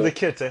reminds ball. you of the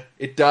kit, eh?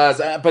 It does,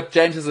 but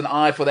James has an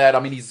eye for that. I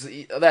mean,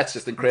 that's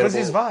just incredible. Because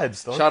his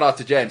vibes, dog. Shout out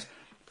to James.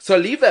 So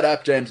leave that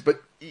up, James.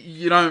 But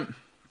you know,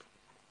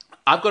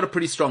 I've got a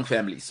pretty strong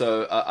family.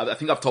 So I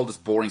think I've told this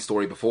boring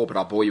story before, but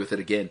I'll bore you with it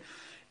again.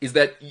 Is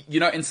that, you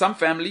know, in some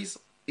families,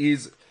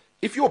 is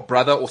if your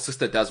brother or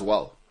sister does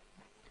well,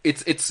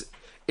 it's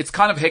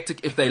kind of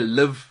hectic if they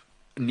live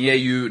near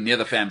you, near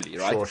the family,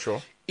 right?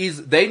 Sure.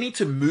 Is they need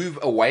to move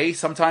away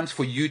sometimes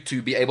for you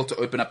to be able to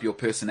open up your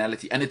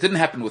personality. And it didn't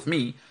happen with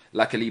me,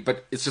 luckily,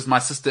 but it's just my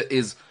sister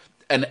is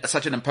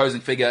such an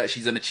imposing figure.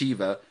 She's an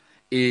achiever.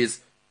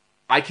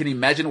 I can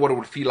imagine what it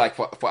would feel like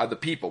for other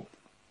people.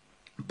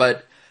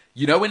 But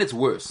you know when it's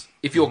worse?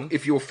 If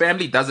your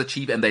family does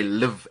achieve and they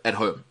live at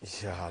home.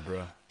 Yeah,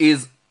 bro.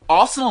 Is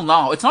Arsenal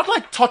now, it's not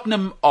like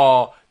Tottenham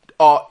are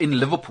in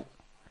Liverpool.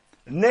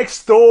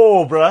 Next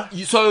door, bruh.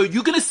 So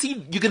you're gonna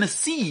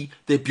see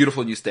their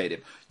beautiful new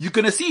stadium. You're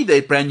gonna see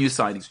their brand new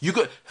signings.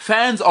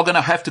 Fans are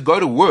gonna have to go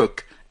to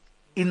work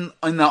in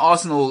the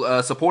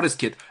Arsenal supporters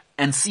kit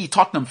and see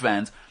Tottenham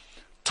fans.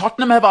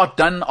 Tottenham have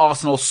outdone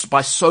Arsenal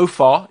by so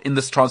far in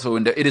this transfer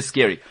window. It is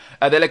scary.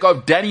 They're like,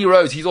 oh, Danny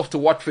Rose, he's off to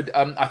Watford.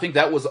 I think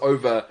that was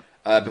over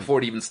before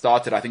it even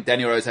started. I think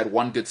Danny Rose had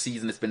one good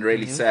season. It's been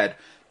really sad.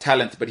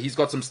 Talent, but he's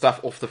got some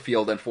stuff off the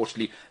field,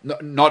 unfortunately.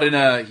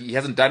 He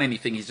hasn't done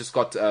anything. He's just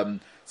got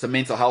some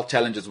mental health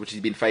challenges, which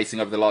he's been facing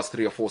over the last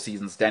 3 or 4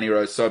 seasons, Danny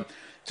Rose. So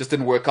just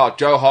didn't work out.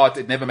 Joe Hart,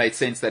 it never made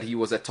sense that he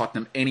was at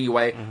Tottenham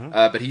anyway,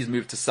 but he's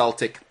moved to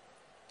Celtic.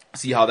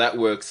 See how that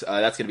works.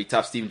 That's going to be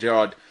tough. Steven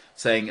Gerrard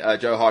saying,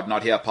 Joe Hart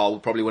not here, pal. Will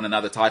probably win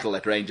another title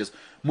at Rangers.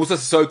 Musa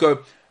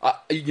Sissoko,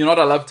 you know what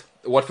I loved?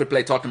 Watford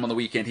played Tottenham on the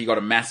weekend. He got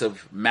a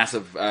massive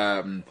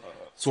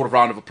sort of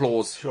round of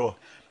applause. Sure.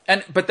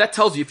 But that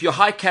tells you, if you're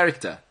high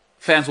character,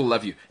 fans will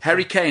love you.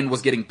 Harry Kane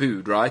was getting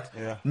booed, right?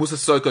 Yeah. Musa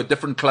Sissoko,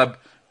 different club.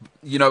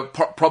 You know,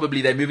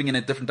 probably they're moving in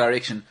a different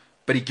direction,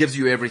 but he gives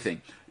you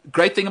everything.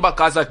 Great thing about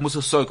guys like Musa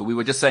Sissoko, we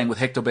were just saying with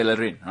Hector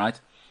Bellerin, right?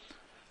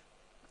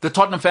 The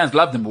Tottenham fans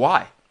loved him.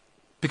 Why?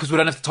 Because we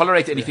don't have to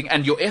tolerate anything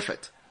and your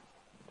effort.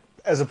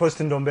 As opposed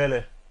to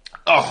Ndombele.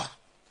 Oh,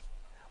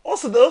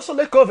 Also, they also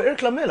let go of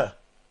Eric Lamela.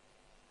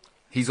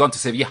 he's gone to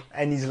Sevilla.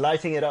 And he's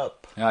lighting it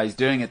up. Yeah, he's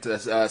doing it.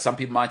 Some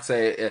people might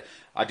say,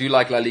 I do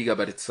like La Liga,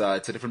 but it's a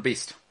different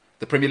beast.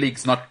 The Premier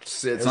League's not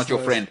your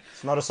friend.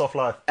 It's not a soft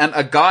life. And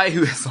a guy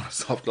who is not a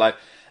soft life,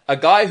 a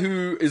guy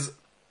who is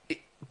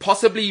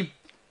possibly,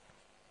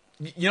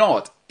 you know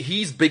what?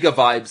 He's bigger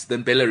vibes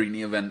than Bellerin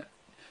even.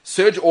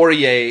 Serge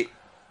Aurier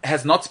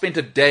has not spent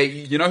a day.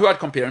 You know who I'd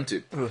compare him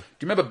to? Do you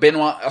remember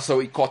Benoit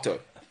Ikoto?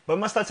 But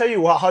must I tell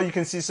you how you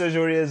can see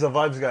Sergio Aurier as a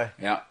vibes guy?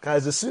 Yeah.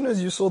 Guys, as soon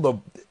as you saw the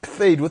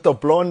fade with the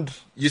blonde...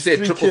 You said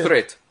streak triple here.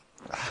 threat.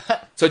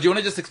 So do you want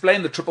to just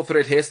explain the triple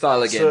threat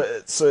hairstyle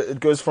again? So it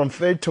goes from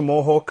fade to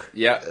mohawk.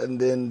 Yeah. And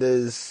then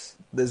there's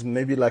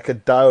maybe like a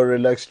dye or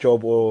relax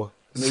job or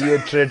maybe a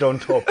dread on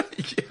top.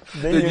 Yeah.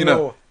 Then you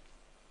know.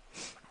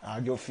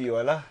 Go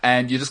Fiola.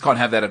 And you just can't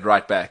have that at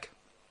right back.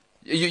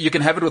 You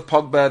can have it with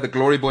Pogba, the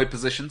glory boy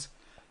positions.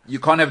 You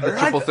can't have the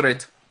triple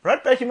threat.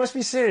 Right back, you must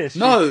be serious.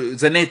 No,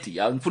 Zanetti.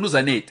 Mfunu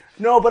Zanetti.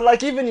 No, but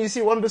like even you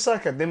see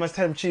Wan-Bissaka, they must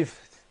have him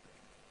chief.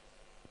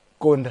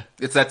 Gonda.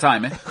 It's that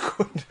time, eh?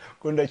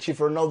 Gonda chief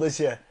Ronaldo's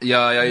here.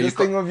 Yeah. This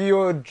thing of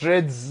your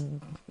dreads.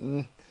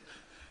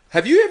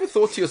 Have you ever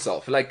thought to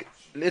yourself, like,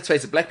 let's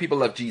face it, black people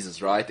love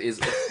Jesus, right?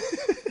 Is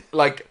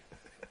like,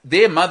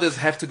 their mothers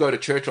have to go to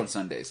church on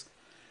Sundays.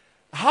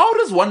 How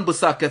does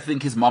Wan-Bissaka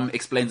think his mom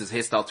explains his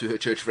hairstyle to her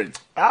church friends?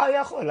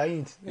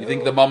 You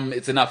think the mom,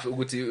 it's enough?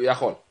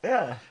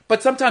 Yeah.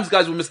 But sometimes,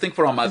 guys, we must think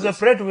for our He's mothers. a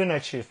breadwinner,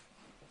 chief.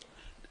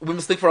 We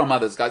must think for our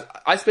mothers, guys.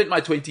 I spent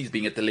my 20s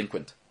being a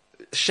delinquent,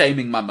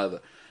 shaming my mother.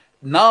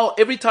 Now,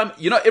 every time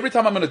I'm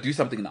going to do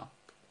something now,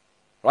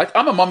 right?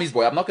 I'm a mommy's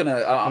boy. I'm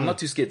not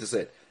too scared to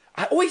say it.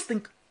 I always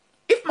think,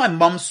 if my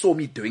mom saw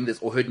me doing this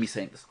or heard me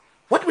saying this,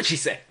 what would she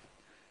say?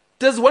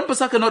 Does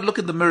Wan-Bissaka not look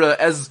in the mirror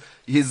as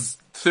his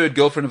third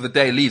girlfriend of the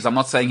day leaves? I'm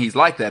not saying he's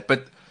like that,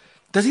 but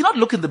does he not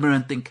look in the mirror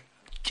and think,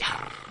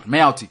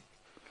 Meowty,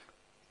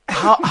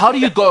 how do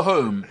you go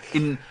home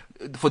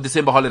for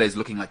December holidays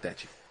looking like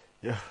that?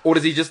 Yeah. Or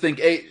does he just think,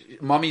 hey,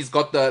 mommy's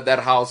got that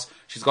house,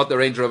 she's got the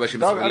Range Rover, she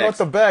must Dog, I got relax?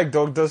 the bag,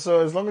 dog.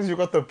 So as long as you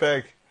got the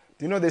bag,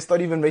 do you know they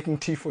start even making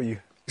tea for you?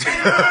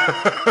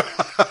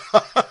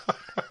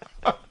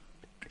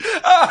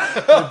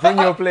 Bring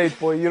your plate,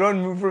 boy. You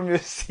don't move from your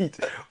seat.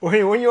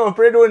 When you're a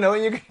breadwinner,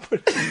 when you can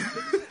put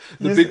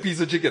The big piece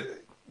of chicken.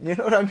 You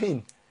know what I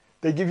mean?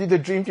 They give you the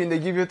dream team. They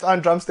give you a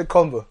drumstick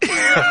combo.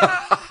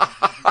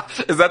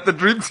 Is that the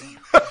dream team?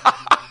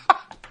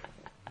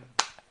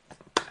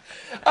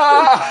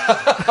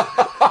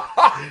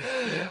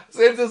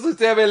 Senses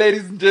Utebe,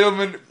 ladies and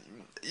gentlemen.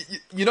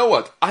 You know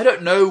what? I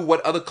don't know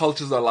what other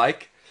cultures are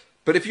like,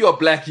 but if you are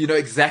black, you know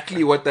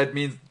exactly what that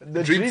means.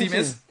 The dream team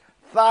is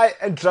thigh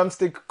and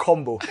drumstick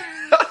combo.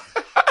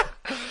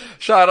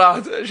 Shout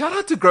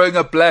out to growing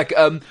up black.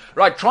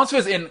 Right,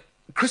 transfers in.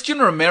 Christian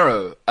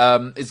Romero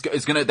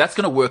that's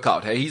gonna work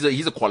out. Hey, he's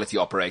a quality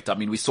operator. I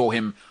mean, we saw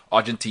him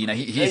Argentina.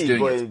 He's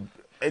doing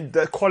it.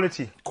 The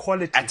quality.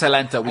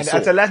 Atalanta. We saw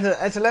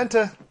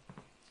Atalanta.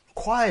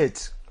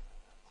 Quiet.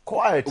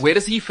 Where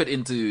does he fit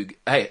into?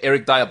 Hey,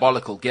 Eric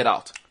Diabolical, get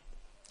out.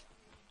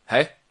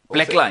 Hey,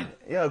 black also, line.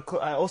 Yeah,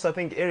 I also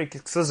think Eric,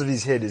 because of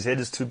his head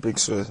is too big.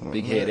 So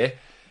Big head, eh?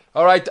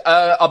 All right,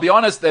 I'll be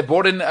honest, they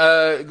brought in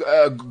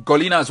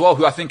Golina as well,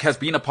 who I think has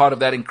been a part of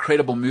that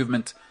incredible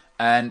movement.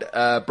 And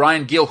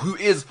Brian Gill, who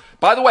is,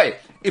 by the way,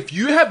 if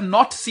you have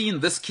not seen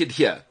this kid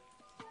here,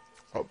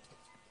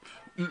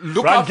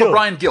 look out for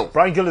Brian Gill.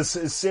 Brian Gill is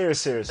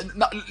serious.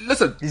 Now,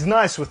 listen. He's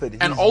nice with it.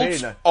 He's An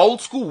nice.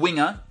 old school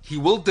winger. He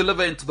will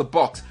deliver into the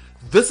box.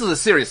 This is a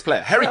serious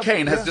player. Harry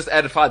Kane has just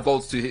added 5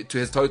 goals to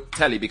his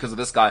tally because of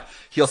this guy.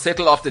 He'll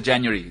settle after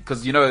January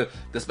because, you know,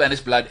 the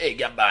Spanish blood.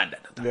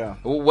 Yeah.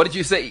 What did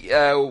you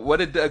say? What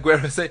did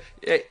Aguero say?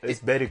 It's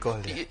very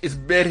cold. It's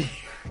very...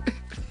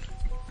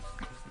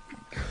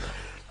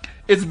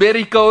 It's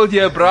very cold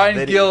here.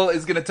 Brian Gill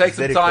is going to take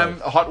some time.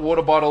 Cold. A hot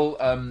water bottle,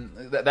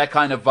 that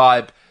kind of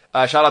vibe.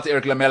 Shout out to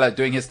Eric Lamela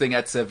doing his thing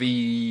at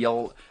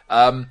Seville.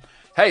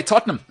 Hey,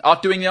 Tottenham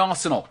outdoing the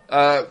Arsenal.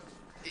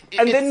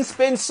 Then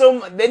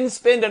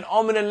spend an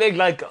arm and a leg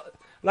like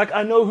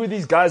I know who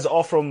these guys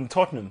are from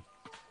Tottenham.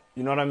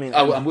 You know what I mean?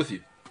 I'm with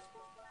you.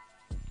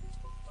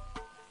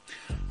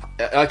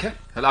 Okay.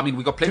 I mean,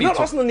 we got plenty. You know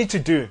what Arsenal need to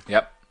do?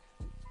 Yep.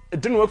 It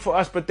didn't work for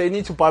us, but they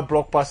need to buy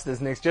blockbusters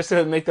next, just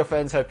to make the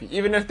fans happy.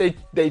 Even if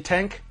they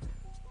tank,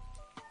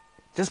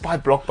 just buy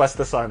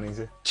blockbuster signings.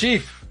 Eh?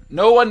 Chief,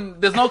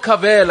 there's no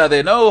Cavella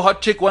there. No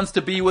hot chick wants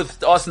to be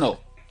with Arsenal.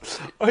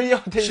 Oh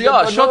yeah,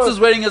 Shots is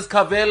wearing his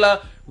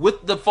Cavella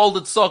with the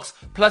folded socks.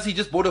 Plus, he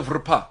just bought a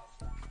Vripa.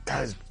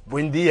 Guys,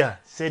 Buendia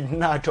said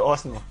nah to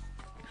Arsenal.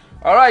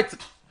 All right,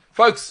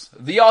 folks,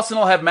 the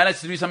Arsenal have managed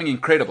to do something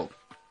incredible.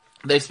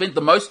 They've spent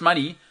the most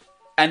money.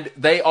 And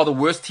they are the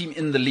worst team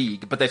in the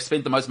league, but they've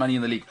spent the most money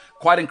in the league.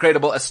 Quite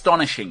incredible,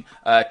 astonishing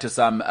to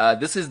some.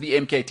 This is the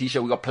MKT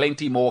show. We've got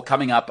plenty more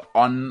coming up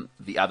on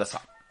the other side.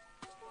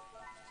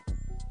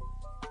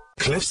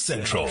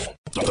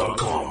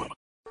 CliffCentral.com.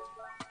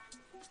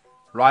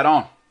 Right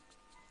on.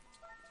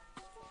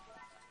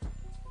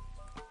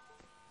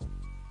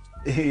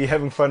 You're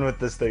having fun with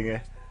this thing,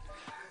 eh?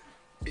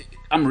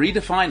 I'm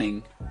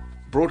redefining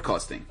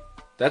broadcasting.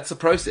 That's a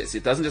process.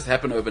 It doesn't just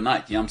happen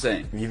overnight. You know what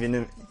I'm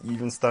saying?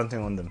 Even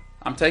stunting on them.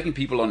 I'm taking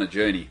people on a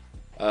journey.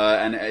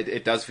 And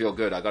it does feel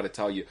good, I got to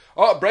tell you.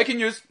 Oh, breaking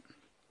news.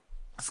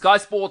 Sky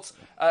Sports,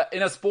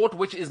 in a sport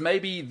which is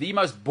maybe the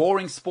most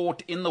boring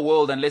sport in the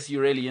world unless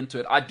you're really into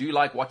it. I do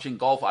like watching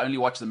golf. I only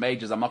watch the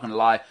majors. I'm not going to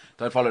lie.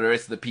 Don't follow the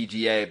rest of the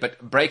PGA. But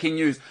breaking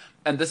news,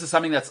 and this is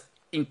something that's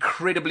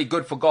incredibly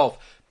good for golf.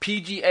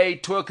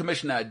 PGA Tour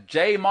Commissioner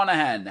Jay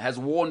Monahan has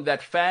warned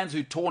that fans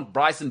who taunt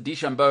Bryson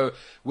DeChambeau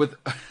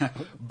with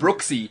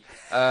Brooksy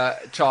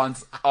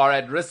chants are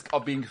at risk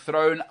of being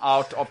thrown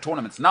out of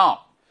tournaments.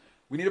 Now,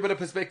 we need a bit of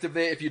perspective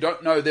there. If you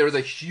don't know, there is a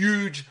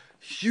huge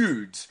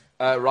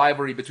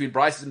rivalry between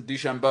Bryson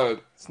DeChambeau.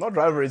 It's not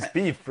rivalry, it's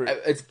beef.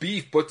 It's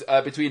beef, but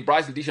between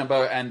Bryson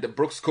DeChambeau and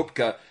Brooks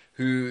Koepka,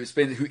 who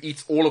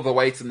eats all of the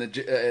weights in the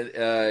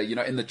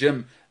in the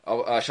gym.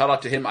 Shout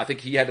out to him. I think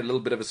he had a little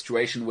bit of a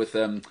situation with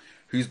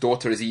whose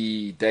daughter is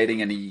he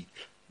dating, and he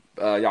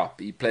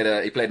played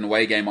an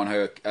away game on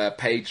her.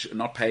 Paige.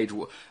 It's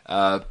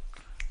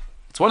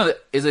one of the.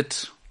 Is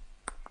it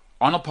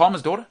Arnold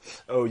Palmer's daughter?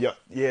 Oh yeah,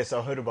 yes,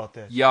 I heard about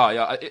that.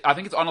 Yeah. I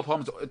think it's Arnold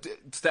Palmer's.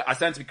 I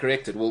stand to be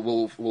corrected.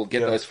 We'll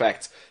get those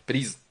facts. But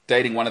he's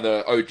dating one of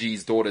the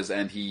OG's daughters,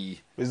 and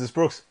he. Is this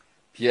Brooks?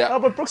 Yeah. Oh,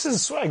 but Brooks is a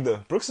swag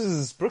though. Brooks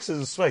is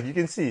a swag. You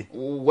can see.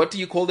 What do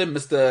you call them,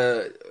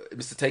 Mr.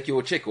 Take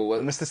Your Chick or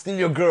what? Mr. Steal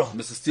Your Girl.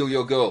 Mr. Steal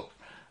Your Girl.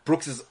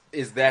 Brooks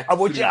is that.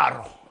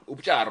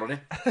 Abucharo, ne?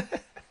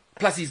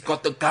 Plus he's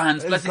got the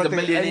guns. Plus he's a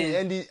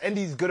millionaire. And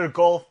he's good at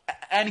golf.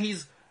 And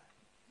he's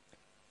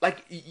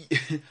like,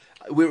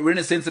 we're in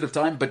a sensitive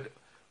time, but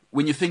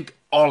when you think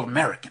all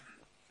American,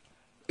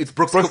 it's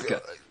Brooks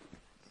Koepka.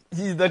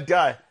 He's that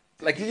guy.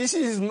 Like, did you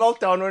see his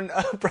meltdown when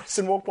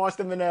Bryson walked past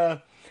him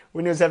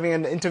when he was having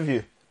an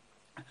interview?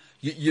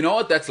 You know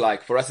what that's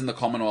like for us in the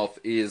Commonwealth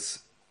is.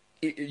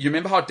 You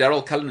remember how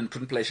Daryl Cullinan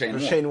couldn't play Shane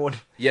Warne? Shane Warne.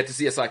 He had to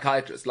see a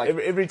psychiatrist. Like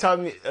every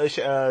time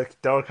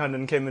Daryl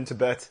Cullinan came into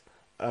bat,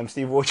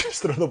 Steve Waugh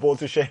just threw the ball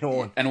to Shane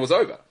Warne. And it was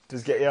over.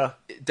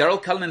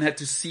 Daryl Cullinan had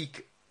to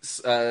seek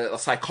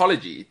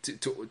psychology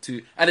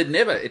to and it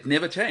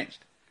never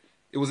changed.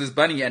 It was his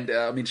bunny, and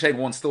I mean, Shane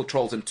Warne still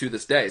trolls him to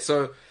this day.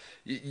 So,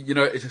 you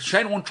know,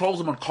 Shane Warne trolls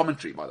him on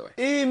commentary, by the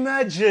way.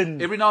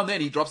 Imagine. Every now and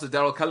then he drops a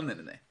Daryl Cullinan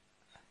in there.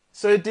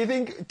 So do you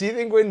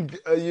think when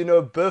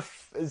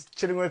Biff is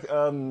chilling with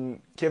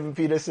Kevin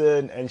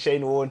Peterson and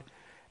Shane Warne,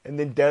 and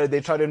then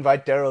they try to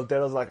invite Daryl,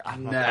 Daryl's like,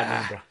 I'm not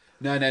coming, bro.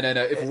 No.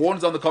 If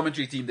Warne's on the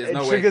commentary team, there's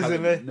no way. Triggers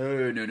him, eh?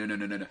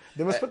 No.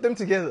 They must put them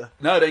together.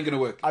 No, it ain't gonna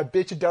work. I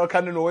bet you Daryl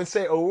Cullinan won't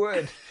say a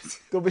word.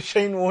 There'll be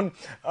Shane Warne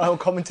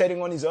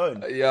commentating on his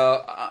own.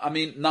 Yeah, I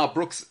mean, now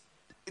Brooks,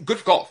 good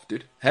for golf,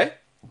 dude. Hey,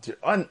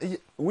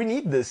 We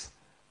need this.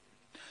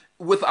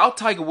 without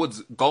Tiger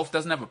Woods, golf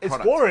doesn't have a It's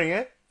product. boring,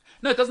 eh?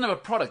 No, it doesn't have a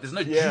product. There's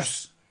no Yeah.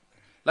 juice.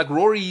 Like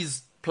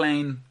Rory's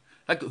playing.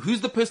 Like, who's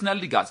the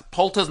personality guys?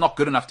 Poulter's not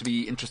good enough to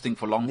be interesting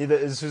for long. Neither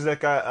is who's that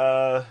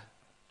guy,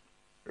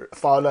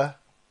 Fowler.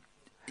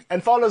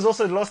 And Fowler's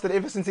also lost it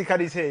ever since he cut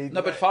his hair.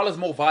 No, but Fowler's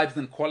more vibes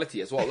than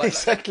quality as well. Like,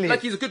 Exactly.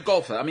 Like he's a good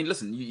golfer. I mean,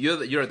 listen,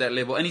 you're at that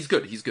level, and he's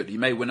good. He's good. He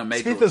may win a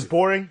major. Spieth or is two.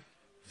 boring.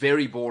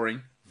 Very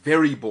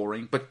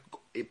boring, but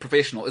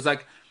professional. It's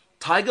like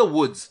Tiger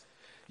Woods.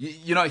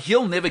 You know,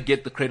 he'll never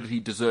get the credit he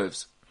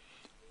deserves.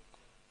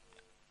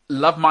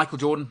 Love Michael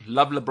Jordan.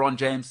 Love LeBron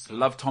James.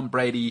 Love Tom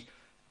Brady.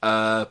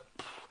 I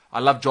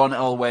love John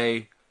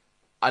Elway.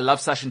 I love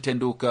Sachin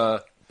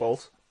Tendulkar.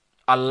 Bolt.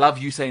 I love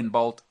Usain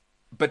Bolt.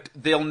 But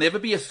there'll never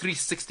be a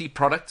 360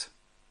 product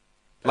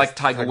like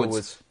Tiger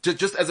Woods.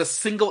 Just as a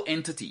single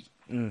entity,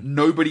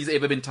 nobody's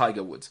ever been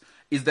Tiger Woods.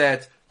 Is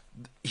that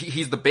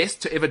he's the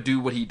best to ever do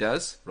what he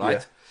does,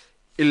 right?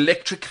 Yeah.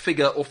 Electric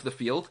figure off the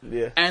field.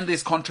 Yeah. And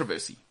there's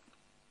controversy.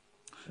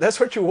 That's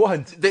what you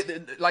want.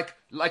 Like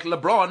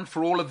LeBron,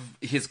 for all of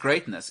his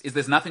greatness,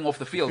 there's nothing off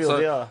the field. So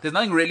yeah. there's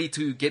nothing really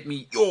to get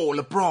me,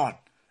 LeBron.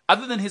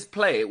 Other than his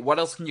play, what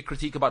else can you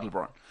critique about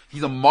LeBron?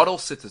 He's a model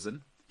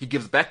citizen. He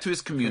gives back to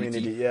his community.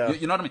 Yeah.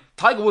 You know what I mean?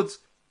 Tiger Woods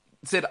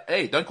said,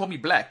 hey, don't call me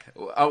black.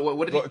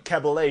 What did he?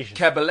 Cabellasian.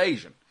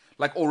 Cabellasian.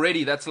 Like,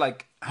 already, that's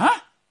like, huh?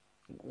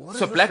 What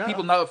So is black this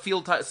people guy? now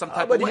feel some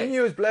type But of way. he knew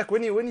he was black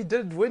when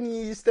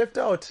he stepped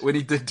out. When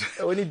he did...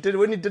 When he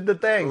did the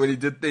thing. when he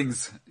did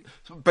things.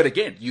 But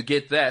again, you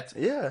get that.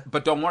 Yeah.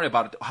 But don't worry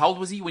about it. How old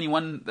was he when he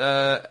won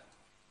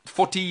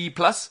 40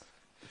 plus?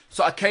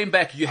 So I came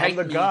back. You hate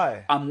the me.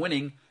 guy. I'm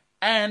winning.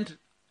 And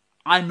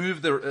I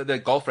moved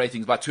the golf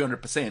ratings by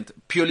 200%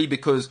 purely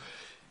because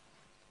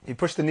He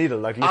pushed the needle,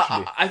 like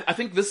literally. I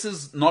think this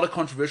is not a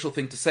controversial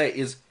thing to say.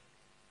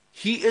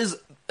 He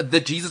is the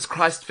Jesus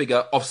Christ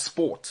figure of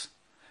sport.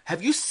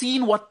 Have you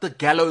seen what the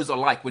gallows are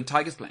like when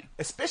Tiger's playing?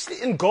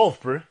 Especially in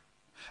golf, bro.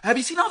 Have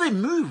you seen how they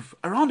move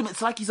around him?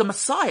 It's like he's a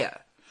messiah.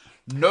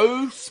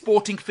 No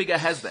sporting figure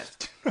has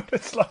that.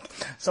 It's like,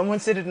 someone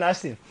said it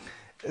nicely.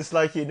 It's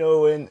like,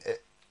 when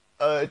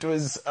it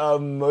was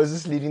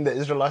Moses leading the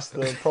Israelites to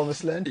the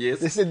promised land. Yes.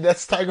 They said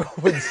that's Tiger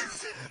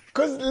Woods.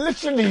 Because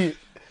literally,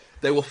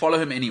 They will follow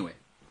him anyway.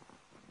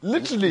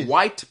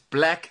 White,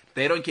 black,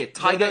 they don't care.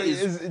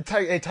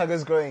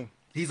 Tiger's growing.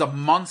 He's a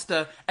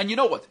monster. And you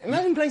know what?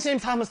 Imagine playing same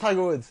time as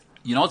Tiger Woods.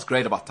 You know what's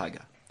great about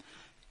Tiger?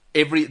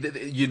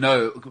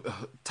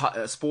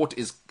 Sport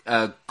is,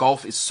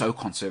 golf is so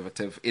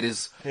conservative. It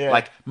is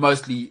like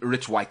mostly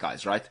rich white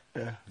guys, right?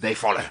 Yeah. They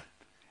follow him.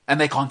 And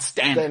they can't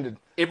stand Stand it. it.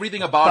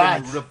 Everything about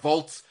him But-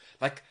 revolts.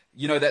 Like,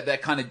 that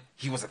kind of,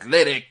 he was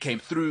athletic, came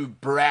through,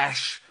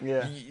 brash,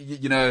 Yeah.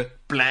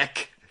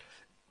 black.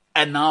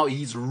 And now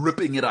he's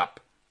ripping it up,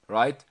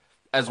 right?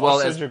 As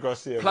well as Sergio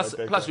Garcia, plus,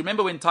 right back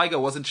remember when Tiger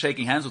wasn't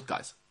shaking hands with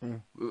guys?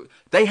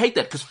 They hate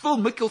that because Phil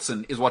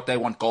Mickelson is what they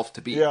want golf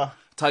to be. Yeah.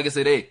 Tiger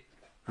said, "Hey,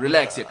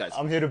 relax here, guys."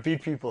 I'm here to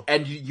beat people.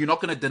 And you're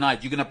not going to deny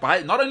it. You're going to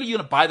buy. Not only are you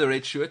going to buy the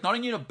red shirt, not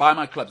only are you going to buy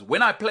my clubs.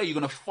 When I play, you're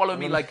going to follow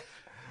me like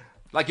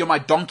you're my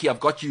donkey. I've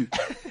got you.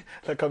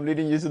 Like I'm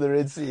leading you to the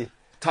Red Sea.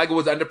 Tiger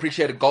Woods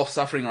underappreciated golf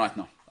suffering right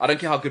now. I don't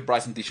care how good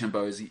Bryson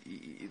DeChambeau is.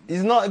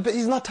 He's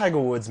not Tiger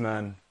Woods,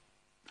 man.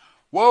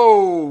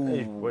 Whoa.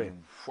 Hey, wait.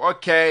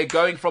 Okay,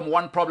 going from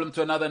one problem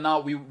to another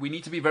now. We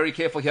need to be very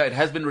careful here. It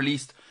has been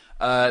released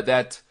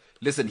that,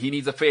 listen, he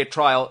needs a fair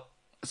trial.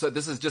 So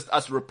this is just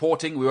us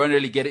reporting. We won't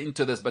really get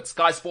into this. But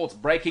Sky Sports,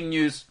 breaking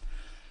news.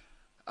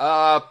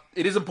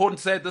 It is important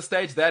to say at this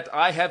stage that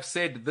I have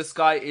said this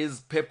guy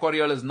is Pep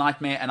Guardiola's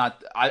nightmare. And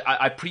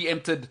I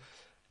preempted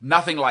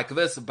nothing like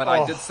this. But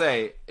I did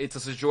say it's a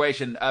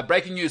situation.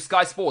 Breaking news,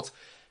 Sky Sports.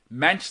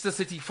 Manchester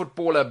City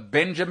footballer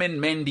Benjamin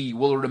Mendy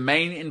will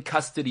remain in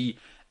custody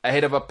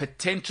ahead of a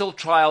potential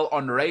trial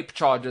on rape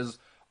charges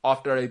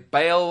after a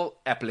bail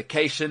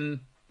application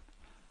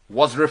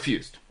was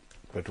refused.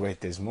 But wait,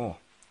 there's more.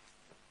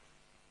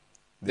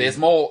 There's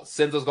more.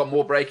 Senzo's got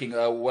more breaking.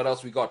 What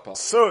else we got, pal?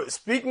 So,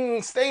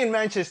 staying in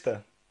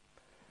Manchester.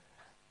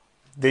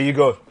 There you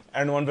go.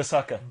 Aaron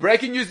Wan-Bissaka.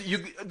 Breaking news.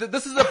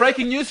 This is the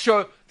breaking news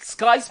show.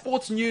 Sky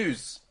Sports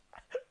News.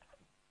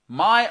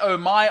 My, oh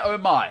my, oh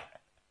my.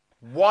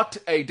 What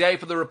a day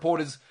for the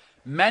reporters.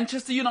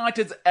 Manchester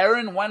United's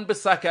Aaron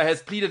Wan-Bissaka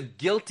has pleaded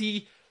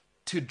guilty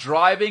to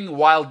driving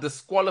while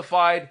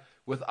disqualified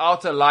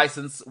without a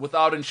license,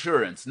 without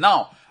insurance.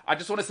 Now, I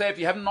just want to say, if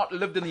you have not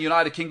lived in the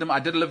United Kingdom,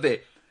 I did live there.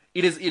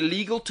 it is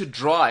illegal to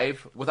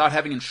drive without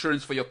having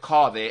insurance for your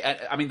car there. And,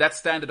 I mean, that's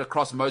standard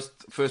across most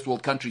first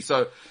world countries.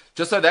 So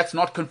just so that's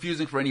not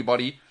confusing for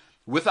anybody,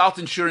 without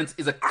insurance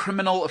is a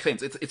criminal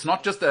offense. It's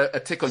not just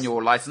a tick on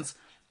your license.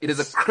 It is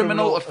a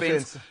criminal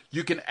offense.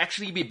 You can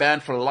actually be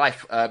banned for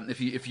life if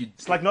you.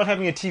 It's like not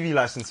having a TV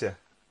license here.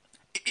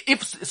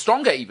 If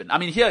stronger even. I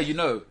mean, here,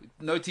 no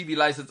TV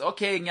license.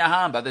 Okay,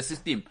 nyahamba, the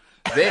system.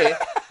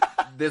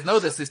 There's no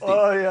the system.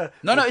 Oh, yeah.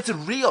 No, it's a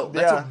real.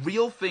 That's a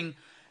real thing.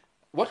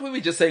 What were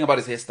we just saying about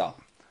his hairstyle?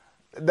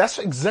 That's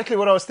exactly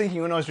what I was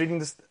thinking when I was reading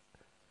this.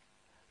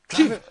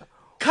 Chief,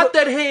 cut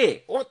that hair.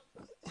 What?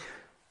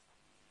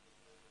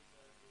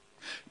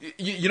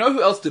 You know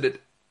who else did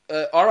it?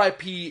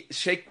 R.I.P.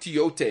 Sheikh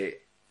Tiote.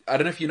 I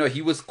don't know if you know,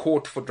 he was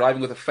caught for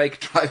driving with a fake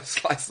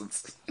driver's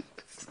license.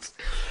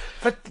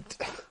 But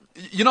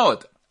you know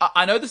what?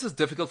 I know this is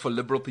difficult for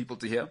liberal people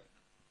to hear.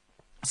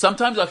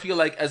 Sometimes I feel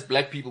like as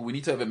black people, we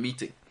need to have a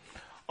meeting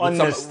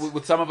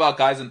with some of our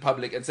guys in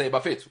public and say,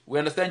 Buffett, we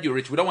understand you're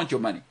rich. We don't want your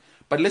money.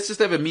 But let's just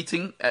have a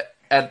meeting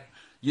at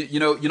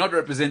you're not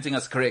representing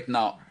us correct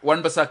now.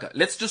 Wan Basaka,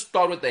 let's just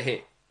start with the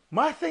hair.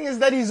 my thing is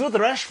that he's with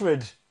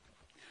Rashford,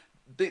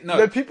 No,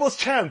 the people's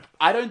champ.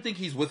 I don't think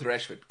he's with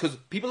Rashford. Because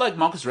people like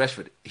Marcus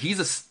Rashford, he's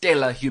a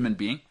stellar human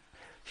being.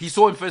 He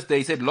saw him first day,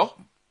 he said, Lo,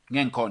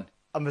 ngenkon.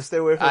 I'm gonna stay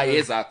away from him.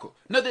 Yes, Ako.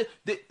 No,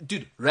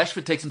 dude,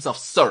 Rashford takes himself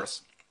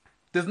serious.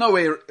 There's no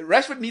way.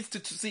 Rashford needs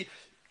to see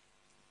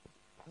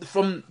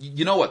from,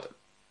 you know what?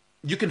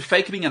 You can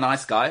fake being a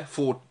nice guy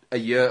for a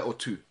year or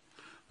two.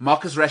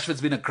 Marcus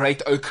Rashford's been a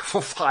great oak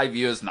for 5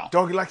 years now.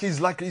 Dog, he's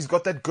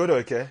got that good,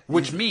 okay?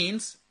 Which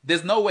means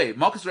there's no way.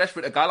 Marcus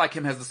Rashford, a guy like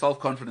him, has the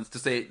self-confidence to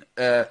say,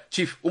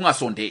 Chief,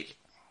 ungasondeli.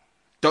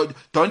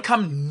 Don't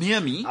come near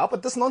me.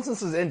 But this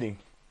nonsense is ending.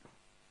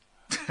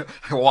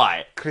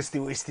 Why? Christy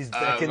West is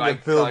back in My the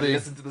building. God,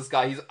 listen to this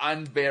guy. He's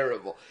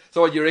unbearable.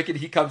 So what, you reckon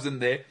he comes in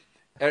there?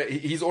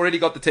 He's already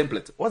got the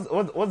template. What's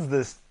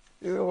this?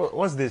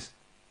 What's this?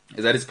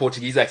 Is that his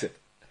Portuguese accent?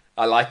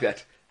 I like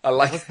that.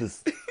 What's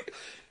this?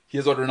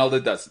 Here's what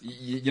Ronaldo does.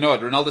 You know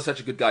what? Ronaldo's such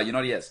a good guy. You know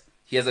what he has?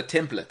 He has a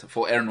template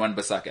for Aaron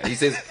Wan-Bissaka. He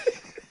says,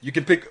 you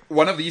can pick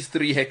one of these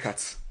 3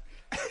 haircuts.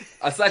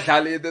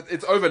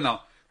 It's over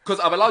now. Because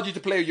I've allowed you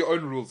to play your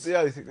own rules.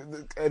 Yeah,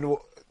 and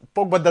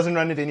Pogba doesn't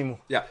run it anymore.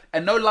 Yeah.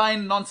 And no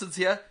line nonsense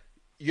here.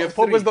 You have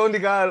Pogba's 3. the only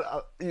guy.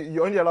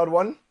 You only allowed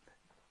 1.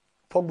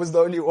 Pogba's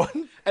the only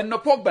one. And no,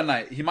 Pogba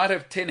now, he might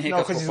have 10 haircuts.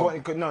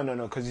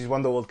 No, because he's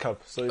won the World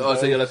Cup. So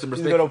so you'll have some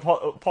respect. He's got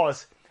to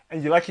pass.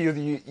 And you're lucky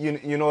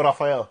you know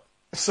Rafael.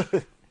 So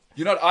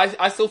you know what?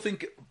 I still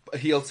think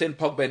he'll send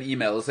Pogba an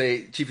email. He'll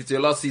say, Chief, it's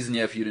your last season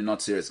here if you're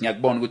not serious.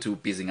 You've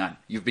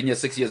been here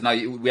 6 years now.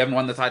 We haven't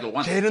won the title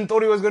once. Jaden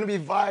thought he was going to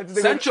be vibed.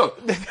 Sancho.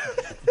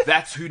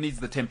 That's who needs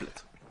the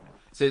template.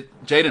 Say,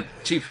 Jaden,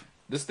 Chief,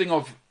 this thing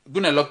of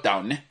gonna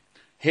lockdown, ne?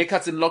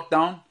 Haircuts in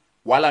lockdown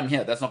while I'm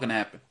here, that's not gonna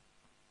happen.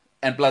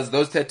 And plus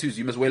those tattoos,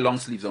 you must wear long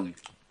sleeves only.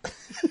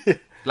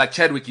 Like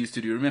Chadwick used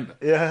to do, remember?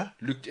 Yeah.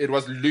 It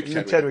was Luke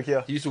Chadwick,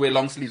 yeah. He used to wear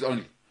long sleeves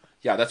only.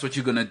 Yeah, that's what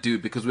you're gonna do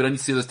because we don't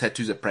see those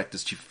tattoos at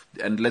practice, Chief.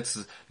 And let's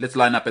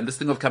line up. And this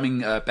thing of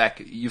coming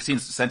back, you've seen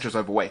Sancho's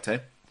overweight, eh?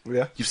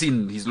 Yeah. You've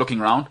seen he's looking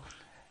around.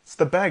 It's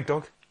the bag,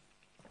 dog.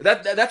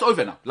 That's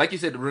over now. Like you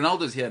said,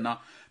 Ronaldo's here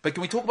now. But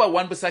can we talk about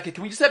Wan-Bissaka?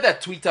 Can we just have that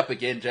tweet up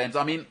again, James?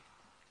 I mean,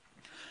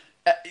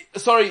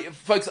 sorry,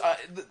 folks.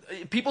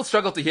 People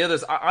struggle to hear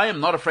this. I am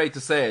not afraid to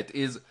say it.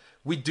 Is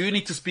we do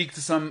need to speak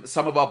to some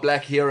of our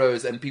black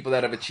heroes and people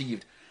that have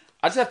achieved.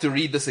 I just have to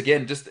read this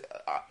again. Just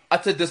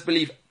utter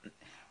disbelief.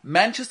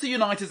 Manchester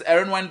United's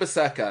Aaron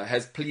Wan-Bissaka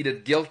has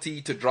pleaded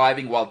guilty to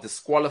driving while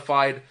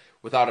disqualified,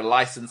 without a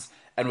license,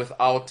 and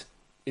without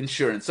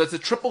insurance. So it's a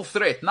triple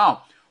threat.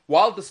 Now,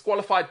 while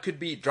disqualified could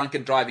be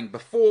drunken driving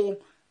before,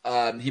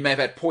 he may have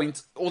had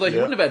points, although he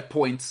wouldn't have had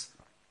points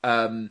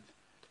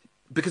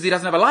because he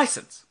doesn't have a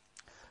license.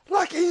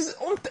 Like, he's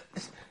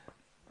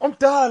on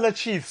Dala,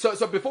 Chief.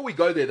 So before we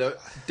go there, though,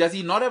 does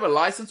he not have a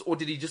license, or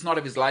did he just not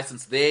have his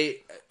license there?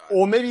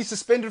 Or maybe he's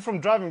suspended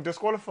from driving,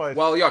 disqualified.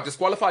 Well, yeah,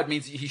 disqualified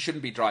means he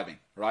shouldn't be driving,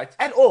 right?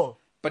 At all.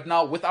 But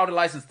now, without a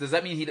license, does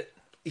that mean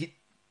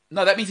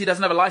No, that means he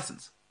doesn't have a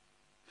license.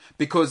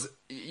 Because,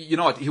 you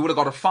know what, he would have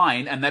got a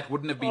fine, and that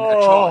wouldn't have been a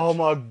charge. Oh,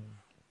 my...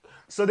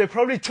 So they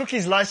probably took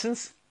his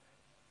license,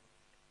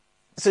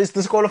 so he's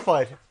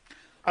disqualified.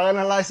 I got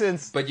a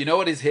license. But you know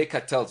what his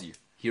haircut tells you?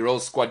 He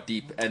rolls squad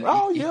deep. And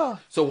yeah.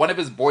 So one of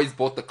his boys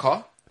bought the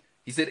car.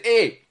 He said,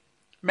 hey,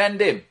 man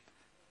dem.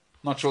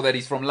 Not sure that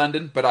he's from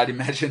London, but I'd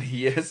imagine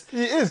he is.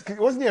 He is.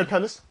 Wasn't he at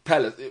Palace?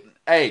 Palace.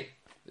 Hey.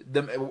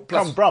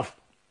 Come, bruv.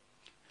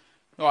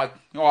 All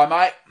right,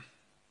 mate.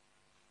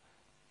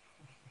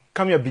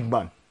 Come here, big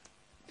man.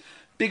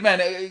 Big man.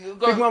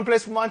 Big man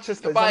plays for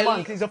Manchester. He's a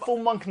monk. He's a full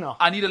monk now.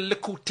 I need a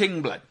little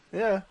ting, blood.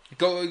 Yeah.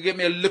 Go get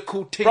me a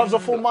little ting. Bruv's a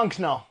full monk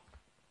now.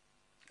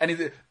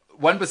 And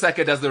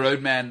Wan-Bissaka does the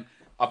roadman.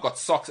 I've got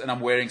socks and I'm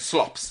wearing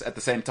slops at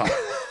the same time.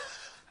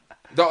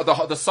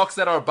 the socks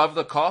that are above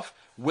the calf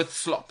with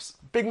slops.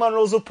 Big man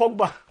rolls with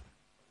Pogba.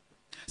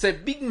 Say,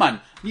 big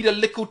man, need a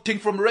little ting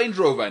from Range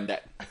Rover and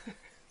that.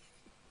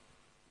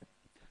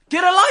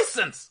 Get a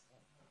license.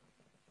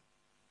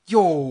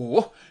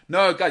 Yo,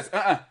 no, guys.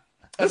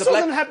 This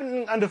wasn't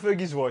happening under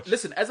Fergie's watch.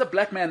 Listen, as a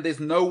black man, there's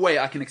no way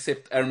I can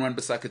accept Aaron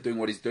Wan-Bissaka doing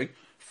what he's doing.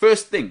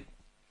 First thing,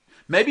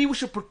 maybe we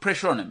should put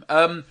pressure on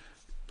him.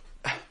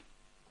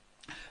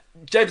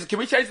 James, can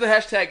we change the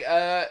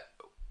hashtag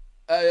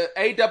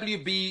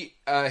AWB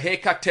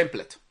haircut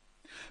template?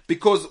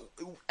 Because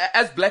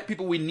as black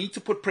people, we need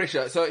to put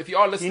pressure. So if you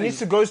are listening... He needs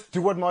to go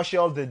do what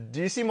Martial did.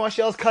 Do you see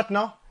Martial's cut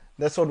now?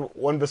 That's what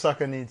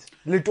Wan-Bissaka needs.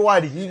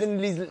 Litwadi. He even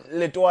needs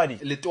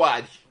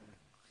Litwadi.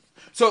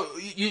 So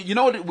you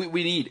know what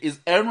we need is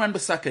Aaron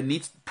Wan-Bissaka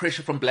needs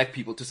pressure from black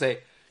people to say,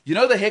 you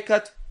know the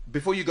haircut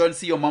before you go and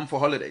see your mom for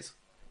holidays?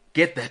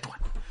 Get that one.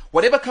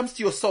 Whatever comes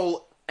to your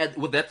soul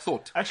with that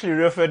thought. Actually,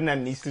 Rio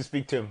Ferdinand needs to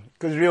speak to him.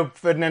 Because Rio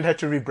Ferdinand had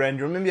to rebrand.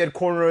 You remember he had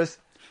cornrows?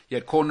 He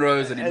had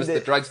cornrows and he missed the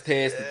drugs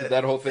test, and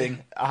that whole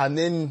thing. And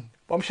then,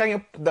 I'm showing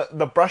you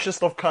the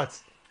brushest of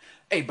cuts.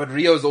 Hey, but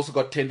Rio's also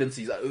got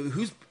tendencies.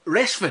 Who's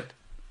Rashford?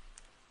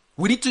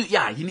 We need to,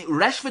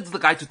 Rashford's the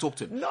guy to talk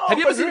to. No, have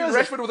you ever but seen Rio's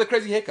Rashford with a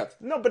crazy haircut?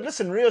 No, but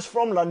listen, Rio's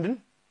from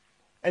London.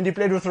 And he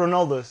played with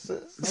Ronaldo.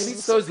 Maybe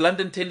it's those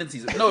London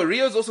tendencies. No,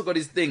 Rio's also got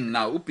his thing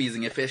now. He's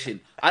in a fashion.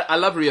 I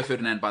love Rio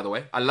Ferdinand, by the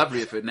way. I love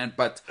Rio Ferdinand.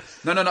 But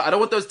no. I don't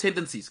want those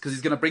tendencies because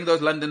he's going to bring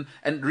those London.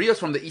 And Rio's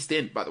from the East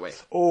End, by the way.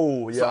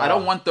 Oh, yeah. So I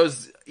don't want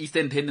those East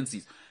End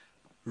tendencies.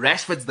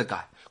 Rashford's the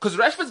guy. Because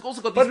Rashford's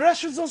also got... But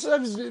Rashford's also...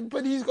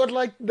 But he's got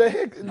like the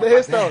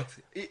hairstyle.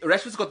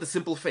 Rashford's got the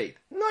simple fade.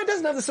 No, he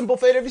doesn't have the simple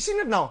fade. Have you seen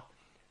it now?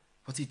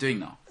 What's he doing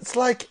now? It's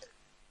like...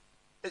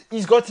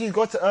 He's got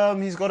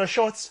a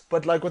shorts,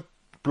 but like with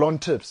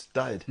blonde tips,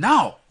 dyed.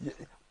 Now?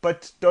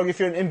 But, dog, if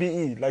you're an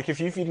MBE, like if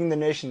you're feeding the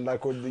nation,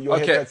 like with your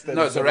haircuts...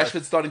 No, so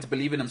Rashford's starting to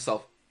believe in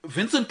himself.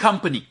 Vincent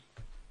Kompany.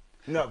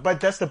 No,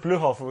 but that's the blue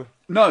half.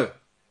 No.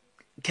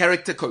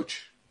 Character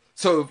coach.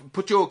 So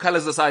put your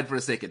colours aside for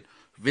a second.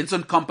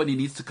 Vincent Kompany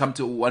needs to come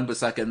to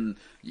Wan-Bissaka and,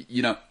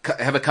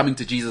 have a coming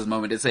to Jesus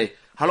moment and say,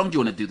 how long do you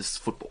want to do this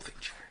football thing?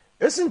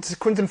 Isn't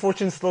Quinton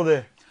Fortune still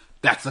there?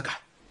 That's the guy.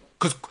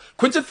 Because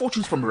Quinton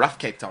Fortune's from rough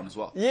Cape Town as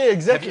well. Yeah,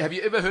 exactly. Have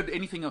you ever heard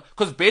anything?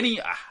 Because Benny...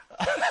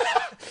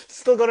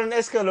 Still got an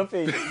S-curl up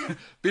here.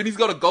 Benny's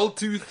got a gold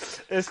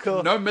tooth.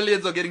 S-curl. No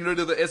millions are getting rid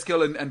of the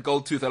S-curl and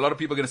gold tooth. A lot of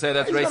people are going to say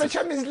that's He's racist. got a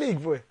Champions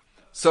League, boy.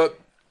 So,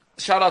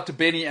 shout out to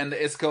Benny and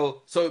the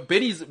S-curl. So,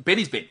 Benny's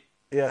Ben.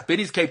 Yeah.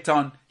 Benny's Cape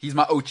Town. He's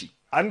my Ochi.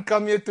 I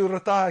come here to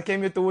rota. I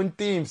came here to win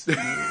teams.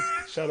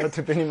 Shout out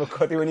to Benny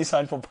McCarthy when he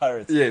signed for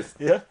Pirates. Yes.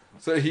 Yeah?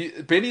 So,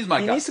 Benny's my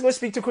He guy. needs to go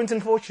speak to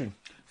Quinton Fortune.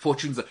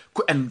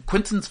 And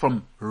Quinton's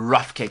from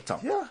rough Cape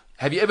Town. Yeah.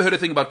 Have you ever heard a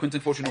thing about Quinton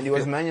Fortune? And he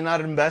was Man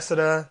United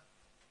ambassador.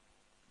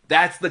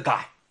 That's the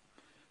guy.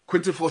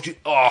 Quinton Fortune.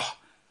 Oh,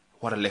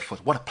 what a left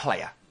foot. What a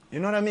player. You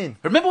know what I mean?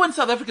 Remember when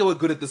South Africa were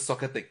good at this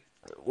soccer thing?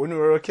 When we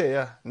were okay,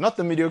 yeah. Not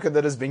the mediocre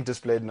that is being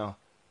displayed now.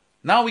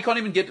 Now we can't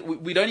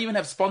even we don't even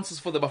have sponsors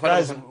for the Bafana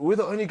Guys, Bafana. we're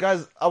the only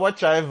guys, our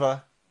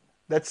Chiva,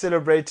 that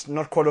celebrate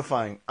not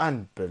qualifying.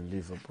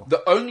 Unbelievable.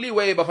 The only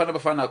way Bafana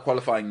Bafana are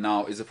qualifying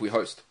now is if we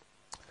host.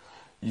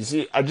 You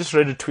see, I just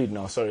read a tweet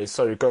now. Sorry.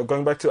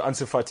 Going back to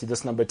Ansu Fati,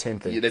 this number 10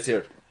 thing. Yeah, let's hear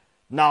it.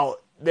 Now,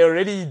 they're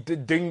already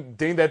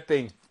doing that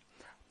thing.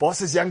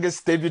 Boss's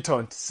youngest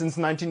debutant since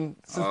the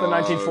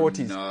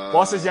 1940s. No.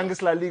 Boss's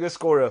youngest La Liga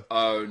scorer.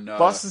 Oh, no.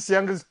 Boss's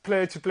youngest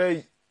player to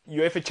play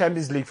UEFA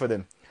Champions League for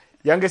them.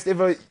 Youngest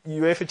ever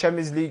UEFA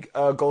Champions League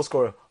goal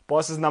scorer.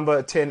 Boss's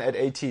number 10 at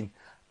 18.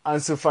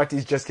 Ansu Fati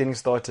is just getting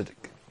started.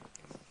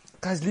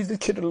 Guys, leave the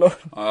kid alone.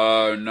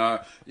 Oh, no.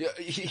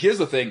 Here's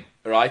the thing,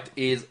 right,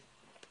 is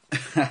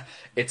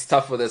it's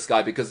tough for this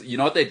guy because you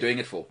know what they're doing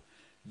it for?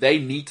 They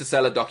need to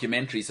sell a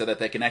documentary so that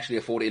they can actually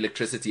afford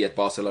electricity at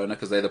Barcelona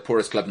because they're the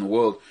poorest club in the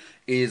world.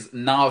 Is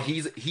now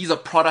he's a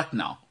product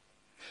now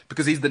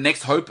because he's the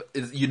next hope.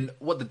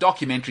 What the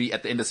documentary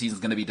at the end of the season is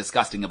going to be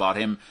disgusting about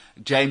him.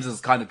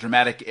 James's kind of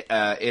dramatic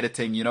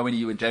editing. You know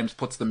when James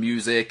puts the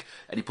music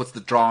and he puts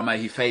the drama,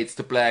 he fades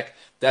to black.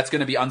 That's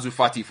going to be Ansu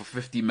Fati for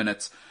 50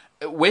 minutes.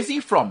 Where's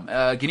he from?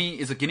 Guinea?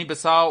 Is it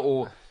Guinea-Bissau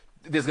or?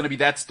 There's going to be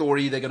that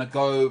story. They're going to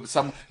go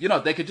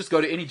they could just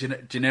go to any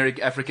generic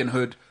African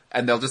hood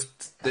and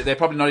they're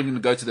probably not even going to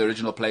go to the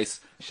original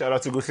place. Shout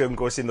out to Guhle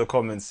Mkosi in the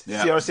comments.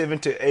 Yeah.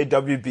 CR7 to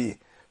AWB.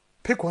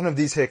 Pick one of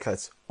these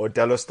haircuts or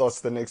Dallo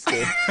starts the next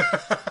game.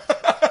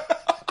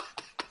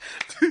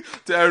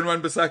 To Aaron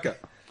Wan-Bissaka.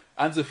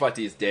 Ansu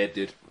Fati is dead,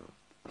 dude.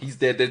 He's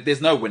dead.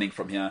 There's no winning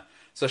from here.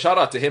 So shout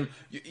out to him.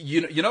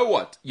 You know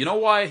what? You know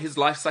why his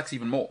life sucks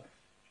even more?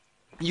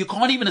 You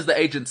can't even as the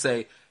agent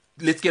say,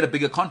 let's get a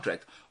bigger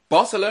contract.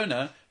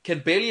 Barcelona can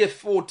barely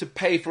afford to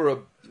pay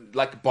for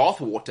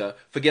bath water.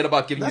 Forget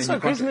about giving That's you a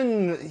why new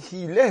contract. Griezmann,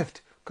 he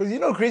left. Because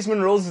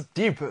Griezmann rolls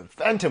deep.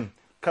 Phantom.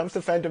 Comes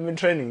to Phantom in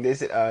training. They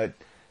said,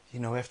 we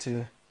have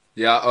to...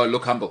 Yeah,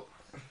 look humble.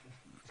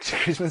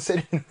 Griezmann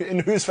said, in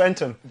who's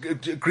Phantom?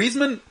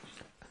 Griezmann,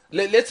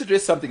 let's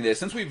address something there.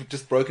 Since we've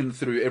just broken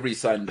through every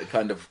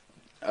kind of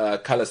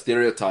colour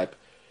stereotype,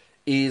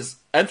 is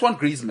Antoine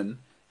Griezmann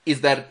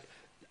is that...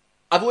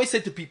 I've always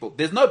said to people,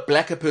 there's no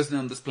blacker person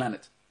on this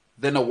planet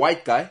than a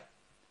white guy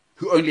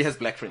who only has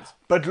black friends.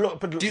 But look,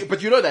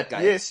 But you know that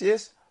guy. yes,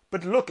 yes.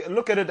 But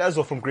look at it as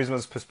well from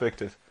Griezmann's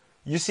perspective.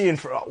 You see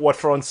how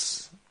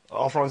France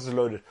is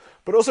loaded.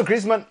 But also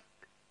Griezmann,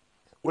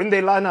 when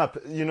they line up,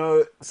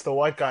 it's the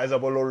white guys,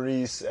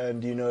 Lloris,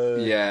 and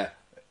Yeah.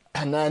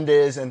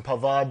 Hernandez and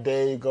Pavard.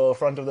 They go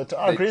front of the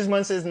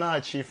Griezmann says, "Nah,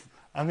 chief,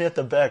 I'm here at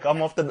the back.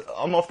 I'm off the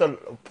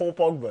Paul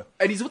Pogba."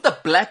 And he's with the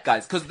black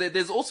guys, because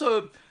there's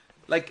also,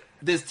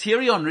 there's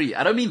Thierry Henry.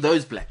 I don't mean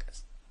those black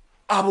guys.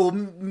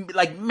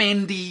 Like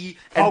Mendy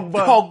and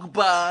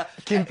Pogba,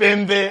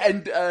 Kimpembe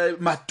and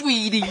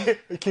Matuidi.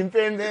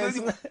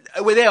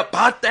 Kimpembe. Were they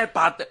apart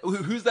that?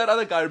 Who's that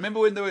other guy?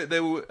 Remember when they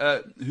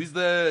were who's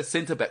the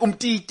centre back?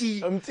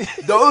 Umtiti.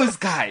 Those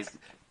guys.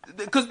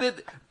 Because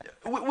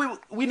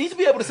we need to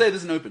be able to say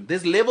this in open.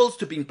 There's levels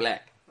to being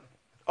black.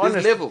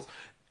 There's levels.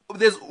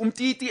 There's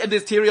Umtiti and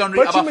there's Thierry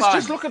Henry. But you must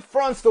just look at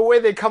France, the way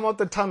they come out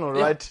the tunnel,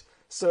 right?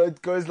 So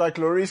it goes like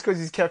Lloris because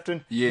he's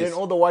captain. Yes. Then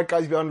all the white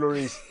guys behind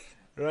Lloris.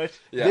 Right?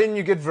 Yeah. Then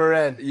you get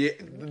Varane. Yeah.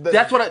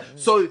 That's what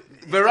so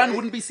Varane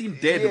wouldn't be seen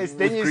dead. Yes,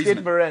 then you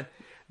get Varane.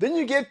 Then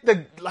you get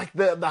the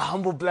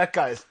humble black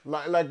guys,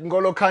 like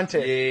N'Golo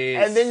Kante.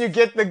 Yes. And then you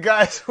get the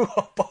guys who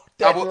are about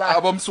that life.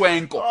 Abom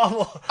Swanko.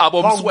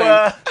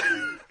 Pogba.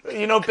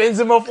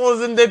 Benzema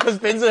falls in there because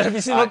Benzema, have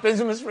you seen what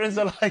Benzema's friends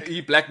are like?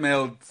 He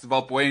blackmailed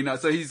Valbuena,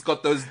 so he's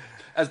got those,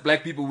 as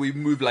black people we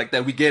move like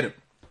that, we get him.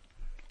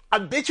 I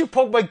bet you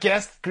Pogba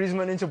gassed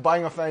Griezmann into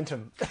buying a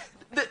Phantom.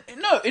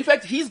 No, in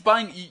fact, he's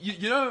buying,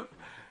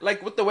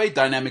 with the way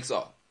dynamics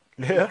are.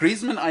 Yeah.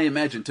 Griezmann, I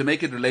imagine, to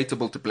make it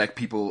relatable to black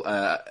people,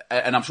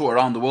 and I'm sure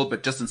around the world,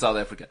 but just in South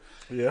Africa.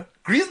 Yeah.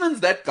 Griezmann's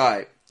that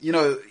guy.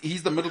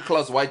 He's the middle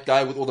class white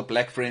guy with all the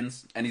black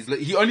friends, and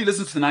he only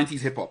listens to the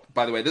 90s hip hop.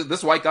 By the way,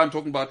 this white guy I'm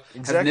talking about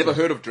has never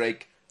heard of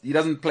Drake. He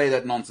doesn't play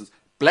that nonsense.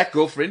 Black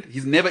girlfriend.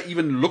 He's never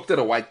even looked at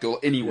a white girl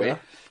anywhere.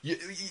 Yeah.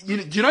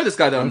 You know this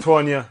guy though?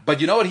 Antoine, yeah.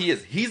 But you know what he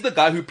is? He's the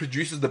guy who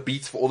produces the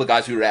beats for all the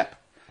guys who rap.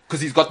 Because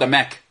he's got the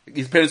Mac.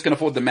 His parents can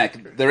afford the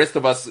Mac. The rest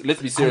of us,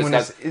 let's be serious,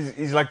 guys.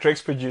 He's like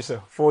Drake's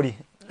producer, 40.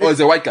 Oh, he's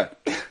a white guy.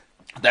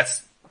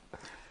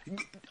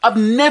 I've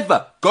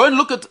never... Go and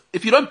look at...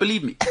 If you don't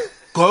believe me,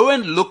 go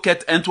and look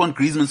at Antoine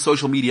Griezmann's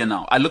social media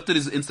now. I looked at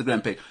his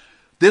Instagram page.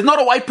 There's not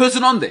a white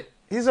person on there.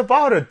 He's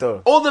about it,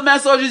 though. All the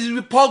massages he's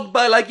with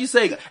Pogba, like you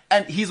say.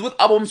 And he's with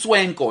Abom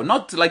Swanko.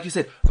 Not, like you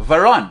said,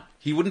 Varane.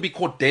 He wouldn't be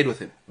caught dead with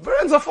him.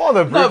 Varane's a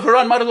father, bro. No,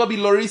 Varane might as well be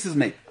Lloris's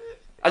mate.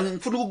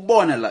 If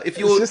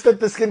it's just that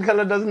the skin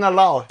color doesn't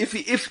allow.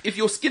 If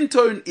your skin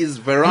tone is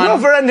Varane... You know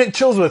Varane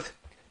chills with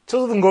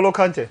N'Golo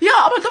Kante.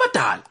 Yeah, abantu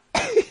abadala.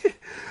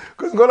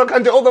 Because N'Golo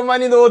Kante, all the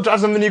money in the world,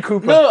 drives a Mini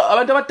Cooper. No,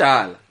 abantu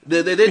abadala.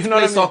 They're there to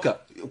play soccer.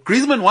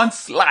 Griezmann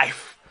wants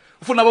life.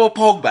 Ufuna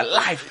Pogba,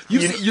 life.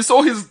 You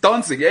saw his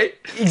dancing, eh?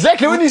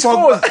 Exactly when he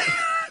scores.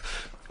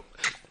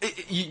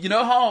 You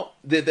know how...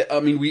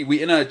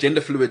 we're in a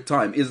gender fluid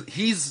time.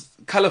 He's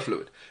color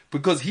fluid.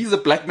 Because he's a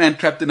black man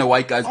trapped in a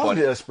white guy's body.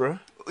 Obvious, bro.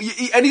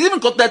 And he's even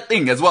got that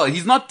thing as well.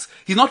 He's not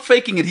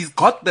faking it. He's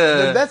got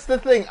the... That's the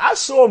thing. I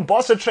saw him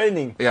Barca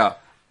training. Yeah.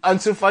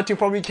 Ansu Fati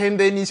probably came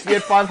there in his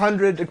Fiat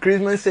 500.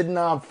 Griezmann said,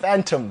 nah,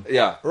 Phantom.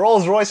 Yeah.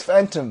 Rolls Royce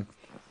Phantom.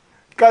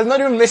 Guys, not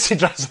even Messi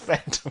drives a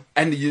Phantom.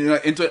 And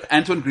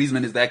Antoine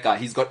Griezmann is that guy.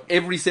 He's got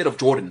every set of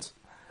Jordans.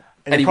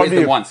 And he wears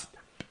them once.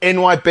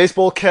 NY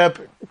baseball cap.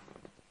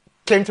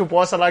 Came to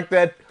Barca like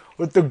that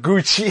with the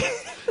Gucci.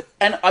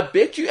 And I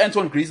bet you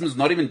Antoine Griezmann's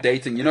not even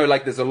dating.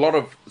 There's a lot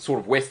of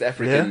sort of West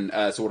African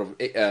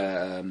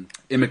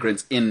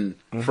immigrants in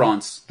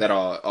France that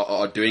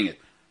are doing it.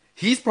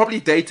 He's probably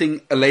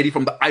dating a lady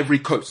from the Ivory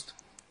Coast.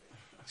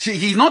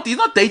 He's not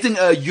dating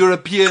a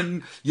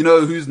European,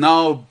 who's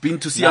now been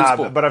to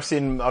Siansport. But I've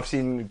seen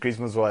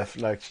Griezmann's wife.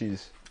 Like,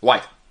 she's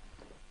white,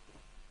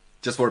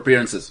 just for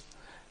appearances.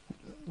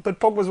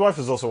 But Pogba's wife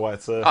is also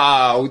white. So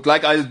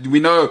we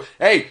know.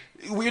 Hey,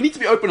 we need to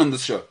be open on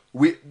this show.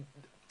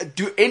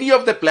 Do any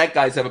of the black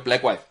guys have a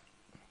black wife?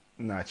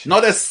 Nah,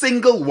 not a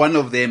single one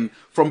of them.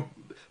 From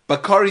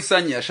Bakari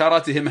Sanya, shout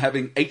out to him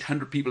having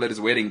 800 people at his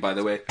wedding, by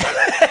the way.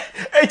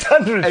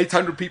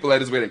 800 people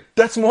at his wedding.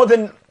 That's more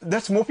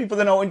people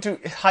than I went to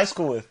high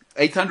school with.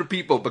 800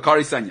 people,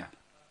 Bakari Sanya.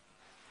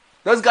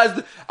 Those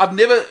guys, I've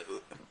never...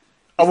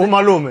 Abu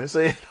Malume,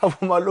 say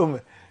Abu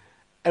Malume.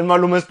 And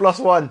Malume's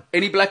 +1.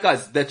 Any black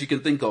guys that you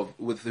can think of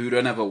who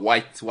don't have a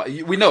white...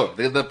 We know,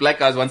 the black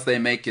guys, once they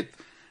make it...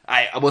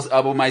 I was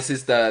about my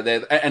sister,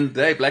 and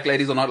they black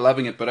ladies are not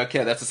loving it, but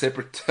okay, that's a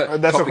separate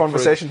that's a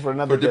conversation for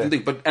another different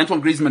thing. But Antoine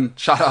Griezmann,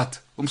 shout out,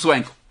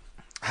 Swanko.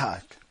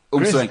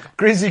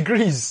 Greasy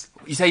Grease.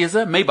 You say yes,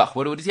 sir? Maybach,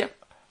 what is here?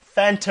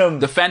 Phantom.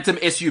 The Phantom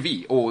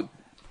SUV, or...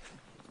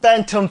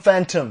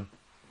 Phantom.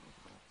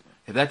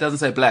 If that doesn't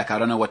say black, I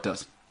don't know what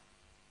does.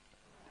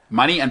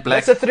 Money and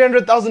black. That's a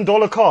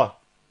 $300,000 car.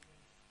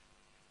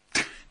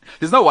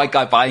 There's no white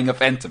guy buying a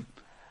Phantom.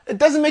 It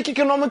doesn't make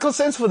economical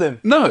sense for them.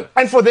 No.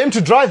 And for them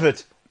to drive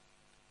it.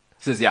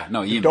 He says, yeah,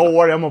 no. Don't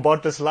worry, I'm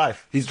about this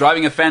life. He's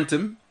driving a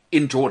Phantom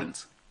in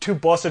Jordans. To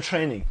Barca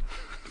training.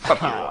 What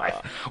a life.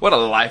 What a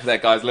life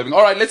that guy's living.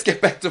 All right, let's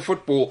get back to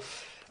football.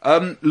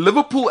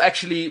 Liverpool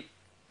actually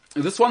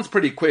This one's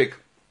pretty quick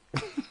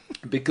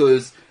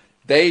because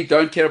they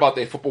don't care about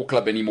their football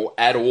club anymore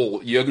at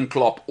all. Jurgen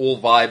Klopp, all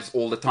vibes,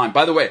 all the time.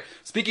 By the way,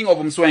 speaking of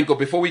Mswenko,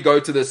 before we go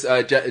to this,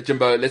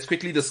 Jimbo, let's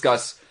quickly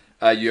discuss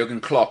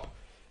Jurgen Klopp.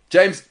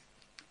 James,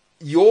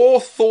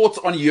 your thoughts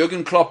on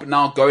Jurgen Klopp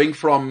now going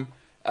from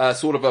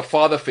sort of a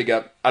father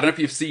figure. I don't know if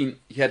you've seen,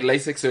 he had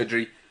LASIK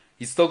surgery.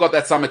 He's still got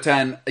that summer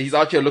tan. He's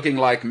out here looking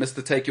like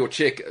Mr. Take Your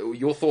Check.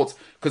 Your thoughts?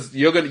 Because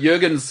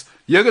Jurgen's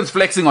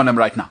flexing on him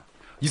right now.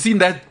 You seen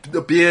that,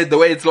 the beard, the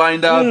way it's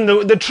lined up?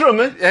 The trim,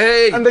 eh?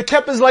 Hey. And the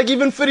cap is like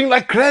even fitting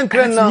like grand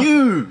now.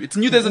 It's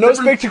new. There's a No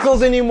different...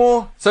 spectacles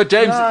anymore. So,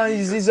 James... Nah,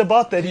 he's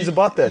about that. He's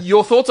about that.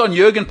 Your thoughts on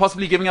Jurgen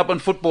possibly giving up on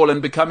football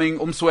and becoming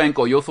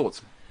Umswenko? Your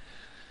thoughts?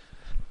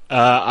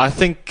 I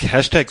think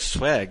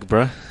 #swag,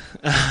 bro.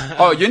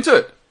 Oh, you into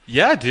it?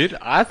 Yeah, dude.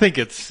 I think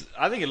it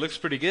looks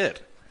pretty good.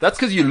 That's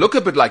because you look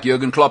a bit like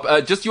Jurgen Klopp.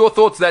 Just your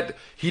thoughts that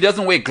he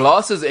doesn't wear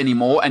glasses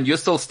anymore and you're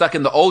still stuck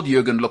in the old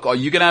Jurgen look. Are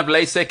you going to have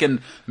LASIK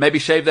and maybe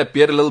shave that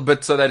beard a little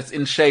bit so that it's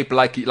in shape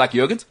like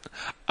Jurgen's?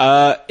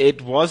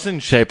 It was in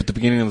shape at the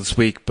beginning of this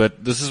week,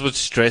 but this is what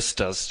stress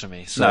does to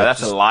me. So No,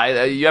 that's a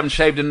lie. You haven't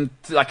shaved in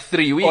like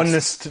 3 weeks.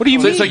 Honest. What do you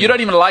mean? So you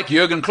don't even like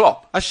Jurgen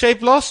Klopp? I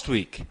shaved last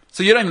week.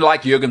 So you don't even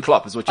like Jurgen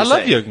Klopp is what I you're love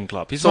saying? Jurgen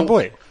Klopp. He's my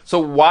boy.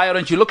 So why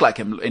don't you look like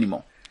him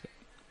anymore?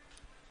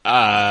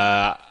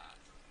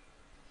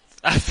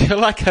 I feel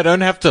like I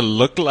don't have to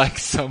look like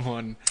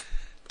someone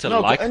to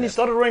like and them. he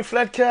started wearing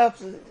flat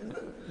caps.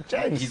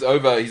 James. He's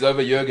over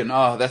Jurgen.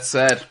 Oh, that's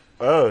sad.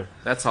 Oh.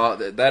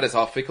 That is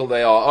how fickle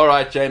they are. All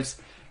right, James.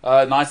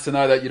 Nice to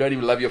know that you don't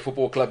even love your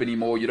football club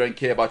anymore. You don't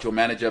care about your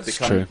manager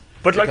true.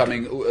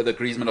 becoming the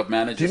Griezmann of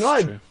managers.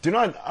 Do you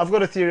know, I've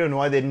got a theory on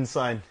why they didn't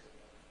sign.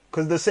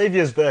 Because the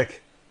saviour's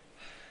back.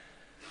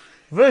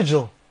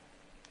 Virgil.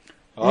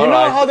 All you know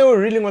right. how they were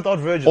reeling without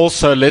Virgil?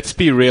 Also, let's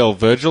be real.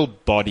 Virgil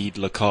bodied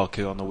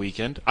Lukaku on the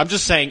weekend. I'm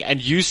just saying,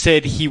 and you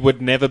said he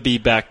would never be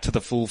back to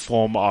the full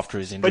form after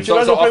his injury. But you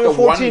guys So were playing after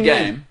with one 14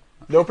 game... men.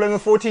 They were playing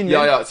with 14 men.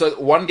 Yeah. So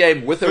one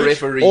game with a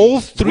referee.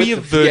 All three with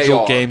of Virgil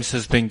VAR. games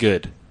has been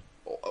good.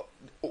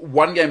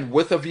 One game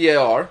with a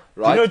VAR,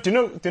 right? Do you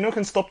know who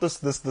can stop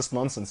this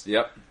nonsense?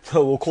 Yep.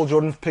 So we'll call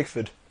Jordan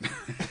Pickford.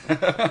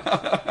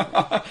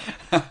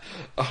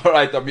 All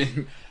right. I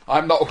mean,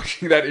 I'm not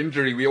wishing that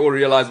injury. We all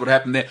realize what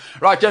happened there.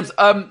 Right, James.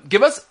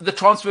 Give us the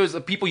transfers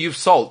of people you've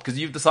sold because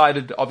you've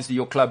decided, obviously,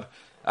 your club.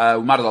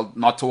 We might as well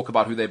not talk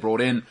about who they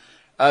brought in.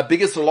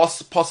 Biggest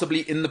loss possibly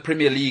in the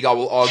Premier League, I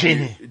will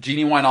argue.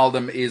 Gini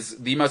Wijnaldum is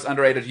the most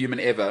underrated human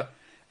ever.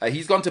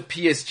 He's gone to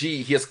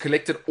PSG. He has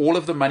collected all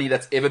of the money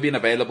that's ever been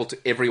available to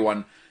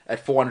everyone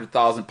at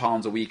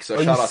 £400,000 a week. So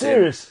shout out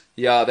serious? to him.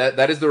 Yeah,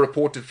 that is the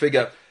reported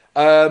figure.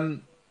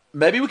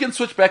 Maybe we can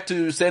switch back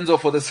to Senzo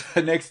for this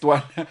next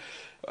one.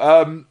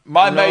 Mate.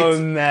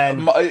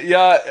 Man.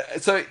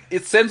 So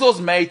it's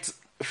Senzo's mate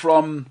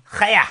from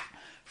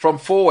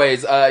Four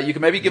Ways. You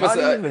can maybe give us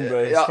Not even, bro.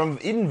 It's from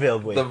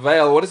Edenvale, boy. the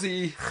Vale. What is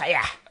he?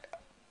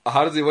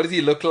 What does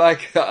he look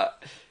like?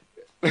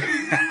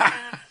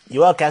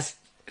 You are, Cass.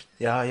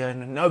 Yeah,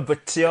 no,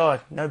 but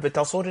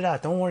I'll sort it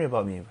out. Don't worry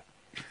about me.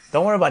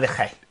 Don't worry about it,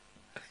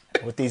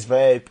 with these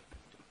vape.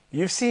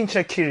 You've seen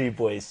Shaqiri,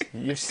 boys.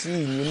 You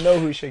know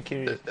who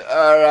Shaqiri is.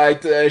 All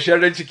right,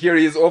 Sheridan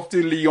Shaqiri is off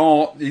to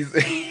Lyon. He's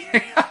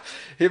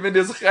him and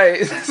his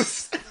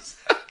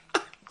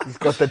He's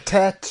got the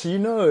tat,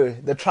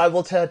 the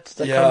tribal tat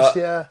that comes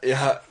here.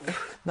 Yeah.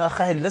 No,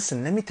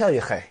 listen, let me tell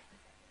you,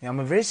 I'm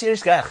a very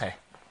serious guy,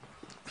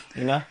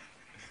 And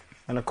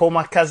I call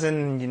my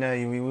cousin, we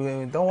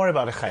don't worry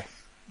about it,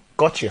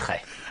 Got you,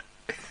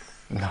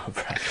 No,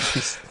 bro.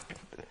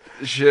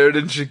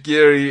 Sheridan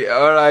Shaqiri.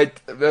 All right,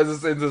 there's a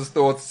sense of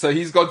thoughts. So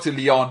he's gone to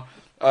Lyon.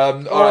 All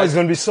right, it's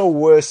going to be so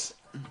worse.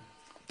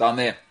 down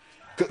there.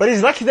 But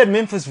he's lucky that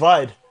Memphis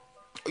vied.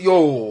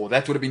 Yo,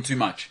 that would have been too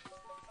much.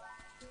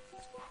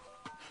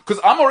 Because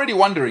I'm already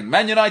wondering,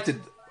 Man United,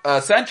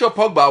 Sancho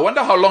Pogba, I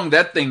wonder how long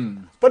that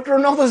thing... But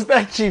Ronaldo's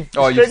back, Chief.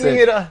 Oh, you Straightening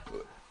said- it up.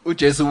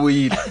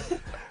 Weed.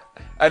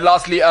 And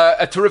lastly,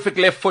 a terrific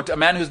left foot, a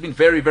man who's been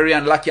very, very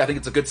unlucky. I think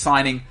it's a good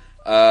signing.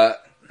 £12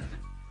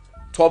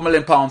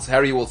 million,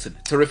 Harry Wilson.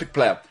 Terrific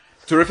player.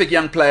 Terrific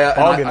young player.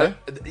 Bargain,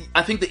 And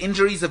I think the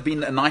injuries have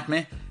been a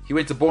nightmare. He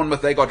went to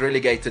Bournemouth, they got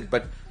relegated,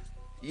 but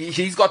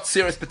he's got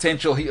serious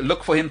potential.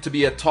 Look for him to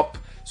be a top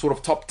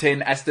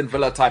 10 Aston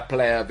Villa type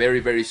player very,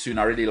 very soon.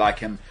 I really like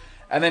him.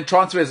 And then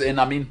transfers in,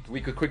 I mean,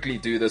 we could quickly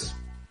do this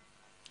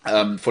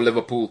for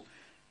Liverpool.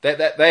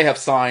 They have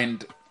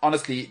signed,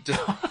 honestly,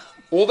 just...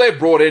 All they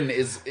brought in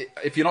is,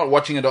 if you're not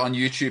watching it on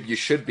YouTube, you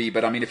should be.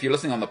 But I mean, if you're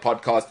listening on the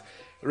podcast,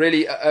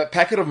 really, a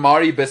packet of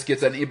Mari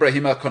biscuits and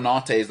Ibrahima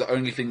Konate is the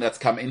only thing that's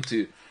come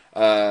into,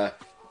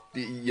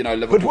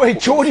 Liverpool. But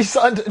wait, Geordie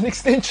signed an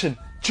extension.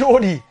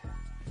 Geordie.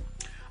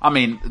 I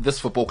mean,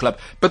 this football club.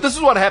 But this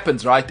is what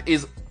happens, right?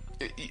 Is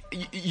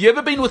you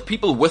ever been with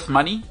people with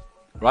money,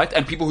 right?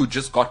 And people who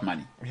just got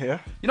money. Yeah.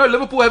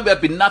 Liverpool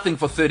have been nothing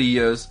for 30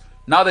 years.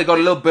 Now they got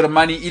a little bit of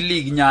money.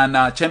 E-League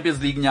nyana,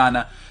 Champions League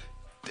nyana.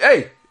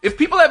 Hey. If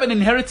people have an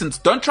inheritance,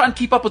 don't try and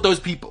keep up with those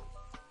people.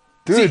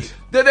 Dude. See,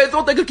 they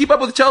thought they could keep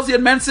up with Chelsea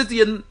and Man City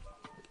and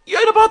You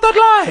ain't about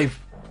that life.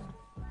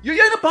 You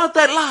ain't about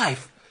that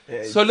life.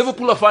 Yeah, So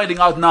Liverpool are finding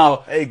out now.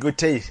 Hey, good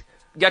taste.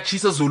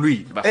 Yachisa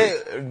Zului. Hey,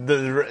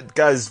 the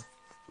guys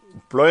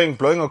blowing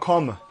a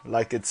comma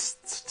like it's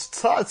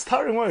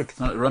tiring work.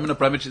 No, Roman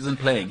Abramovich isn't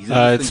playing. He's in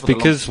this It's thing for the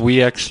because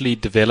we actually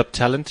develop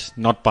talent,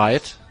 not buy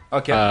it.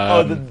 long-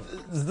 Okay.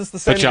 Is this the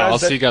same But yeah, guys I'll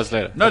that, see you guys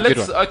later. no, Have a good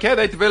let's. one. Okay,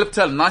 they developed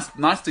talent.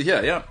 Nice to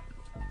hear. Yeah.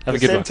 Have the a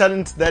good same one.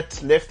 talent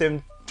that left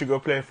them to go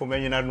play for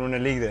Man United and win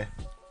a league there?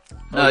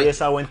 No,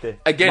 Yes, I went there.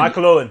 again-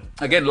 Michael Owen.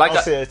 Again,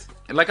 I'll say it.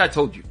 like I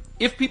told you,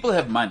 if people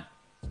have money,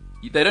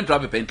 they don't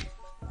drive a Bentley.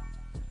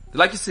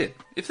 Like you said,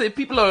 if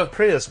people are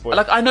Prayers, boy.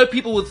 like I know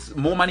people with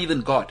more money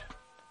than God.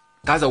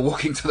 Guys are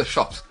walking to the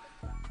shops.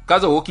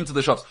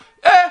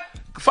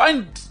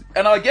 Find,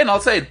 and again, I'll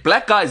say it,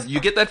 black guys, you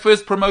get that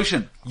first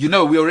promotion. You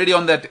know, we're already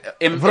on that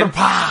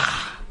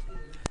Usati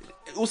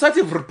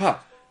Vrpa.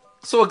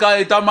 Saw a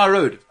guy down my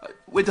road.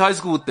 Went to high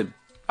school with him.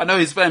 I know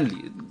his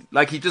family.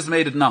 Like he just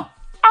made it now.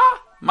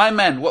 My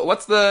man,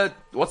 what's the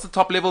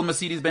top level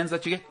Mercedes Benz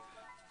that you get?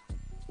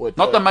 What,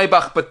 Not the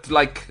Maybach, but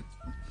like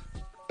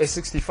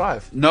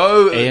S65.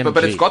 no, AMG.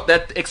 but it's got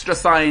that extra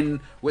sign.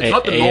 It's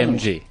not the normal.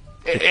 AMG.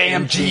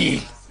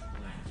 AMG.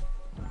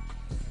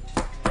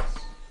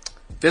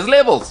 There's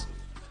levels.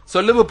 So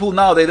Liverpool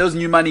now, they're those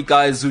new money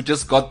guys who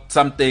just got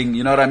something,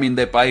 you know what I mean?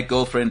 They buy a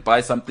girlfriend,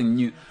 buy something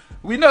new.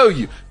 We know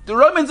you. The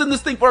Romans in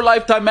this thing for a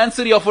lifetime. Man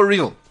City are for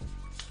real.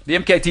 The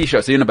MKT show.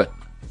 See you in a bit.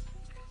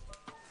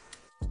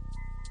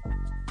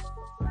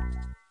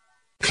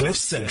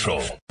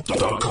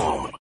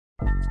 CliffCentral.com.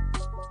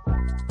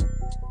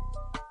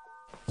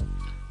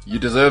 You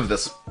deserve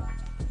this.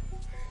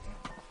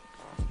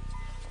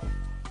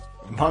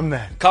 My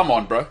man. Come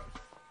on, bro.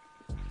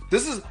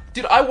 This is,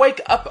 dude, I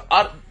wake up,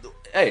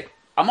 hey,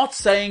 I'm not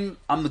saying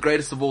I'm the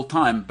greatest of all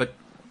time, but,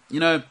 you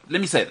know,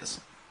 let me say this.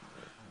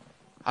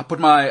 I put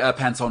my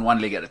pants on one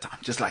leg at a time,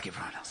 just like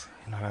everyone else.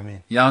 You know what I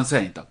mean? You know what I'm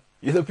saying, dog?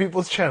 You're the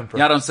people's champ, bro.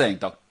 You know what I'm saying,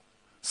 dog?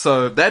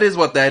 So that is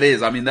what that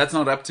is. I mean, that's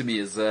not up to me.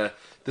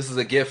 This is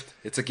a gift.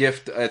 It's a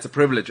gift. It's a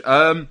privilege.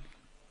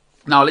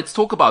 Now let's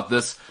talk about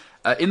this.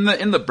 In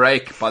the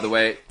break, by the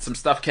way, some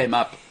stuff came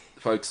up,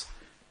 folks,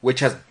 which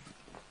has.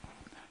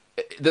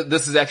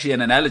 This is actually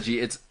an analogy.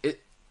 It's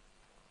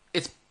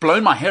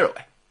blown my hair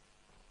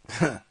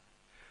away.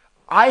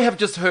 I have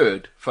just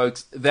heard,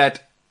 folks,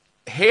 that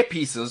hair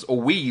pieces or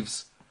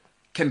weaves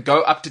can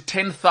go up to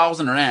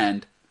 10,000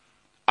 rand.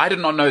 I did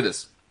not know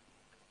this.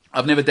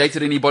 I've never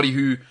dated anybody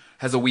who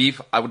has a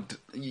weave. I would,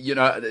 you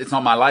know, it's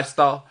not my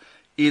lifestyle.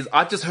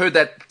 I've just heard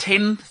that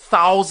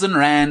 10,000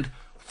 rand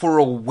for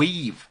a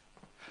weave.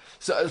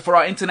 So for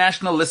our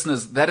international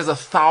listeners, that is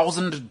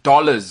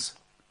 $1,000.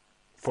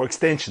 For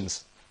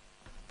extensions.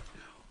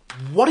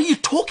 What are you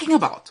talking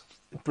about?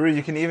 Bro,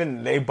 you can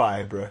even lay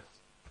by, bro.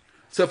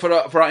 So for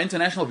our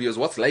international viewers,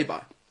 what's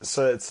lay-by?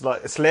 So it's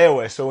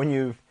layaway. So when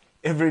you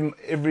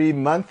every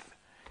month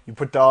you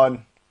put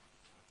down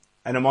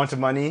an amount of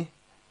money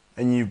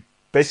and you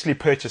basically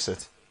purchase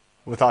it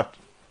without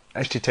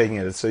actually taking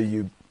it. So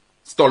you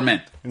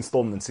Installment.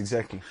 installments,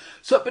 exactly.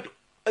 So, but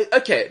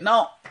okay,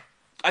 now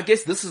I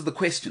guess this is the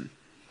question: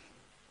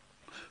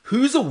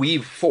 who's a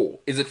weave for?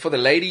 Is it for the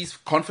ladies'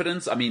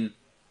 confidence? I mean,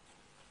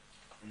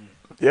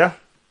 Yeah.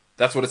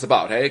 that's what it's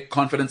about, hey?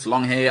 Confidence,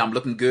 long hair, I'm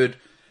looking good.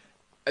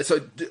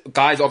 So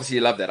guys obviously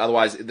love that.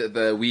 Otherwise,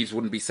 the weaves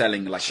wouldn't be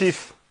selling like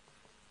Chief,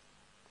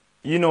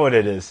 you know what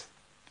it is.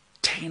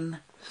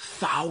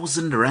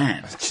 10,000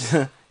 rand.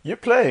 You're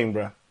playing,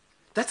 bro.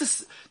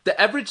 That's the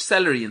average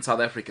salary in South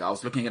Africa. I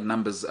was looking at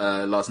numbers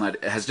last night.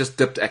 It has just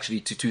dipped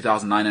actually to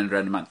 2,900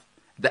 rand a month.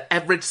 The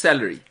average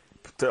salary.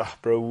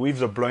 Bro,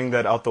 weaves are blowing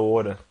that out the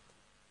water.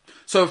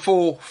 So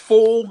for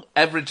 4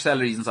 average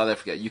salaries in South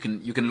Africa, you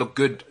can look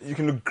good. You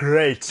can look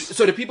great.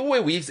 So do people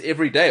wear weaves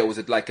every day, or is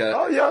it like a?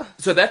 Oh yeah.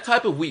 So that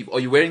type of weave, are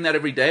you wearing that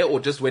every day, or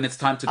just when it's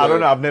time to go? I don't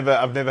know. I've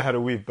never had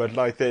a weave, but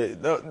like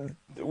the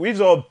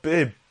weaves are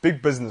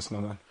big business,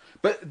 man.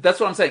 But that's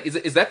what I'm saying.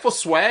 Is that for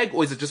swag,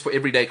 or is it just for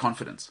everyday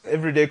confidence?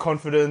 Everyday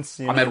confidence.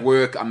 I'm at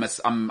work. I'm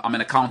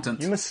an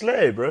accountant. You must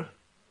slay, bro.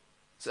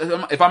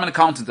 So if I'm an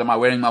accountant, am I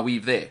wearing my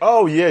weave there?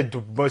 Oh yeah,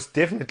 most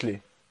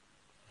definitely.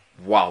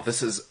 Wow,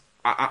 this is.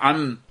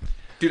 I'm.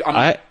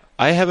 I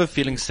have a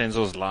feeling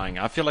Senzo's lying.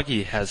 I feel like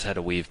he has had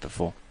a weave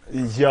before.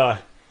 Yeah.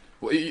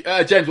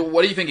 James,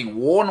 what are you thinking?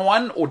 Worn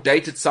one or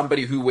dated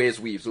somebody who wears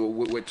weaves? Or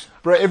which?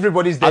 Bro,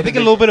 everybody's. I think a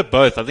little bit of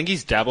both. I think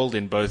he's dabbled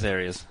in both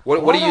areas.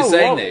 What are you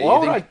saying there?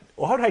 Why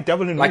would I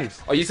double in Like, weaves?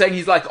 are you saying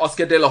he's like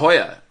Oscar De La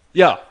Hoya?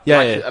 Yeah,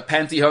 Like a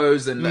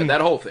pantyhose and that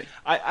whole thing?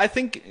 I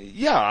think,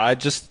 I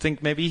just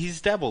think maybe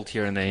he's dabbled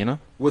here and there, you know?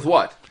 With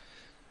what?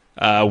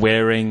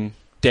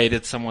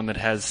 Dated someone that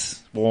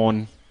has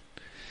worn,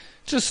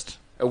 just...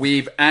 A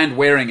weave and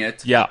wearing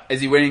it. Yeah. Is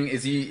he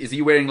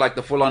wearing like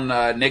the full on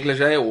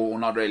negligee or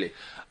not really?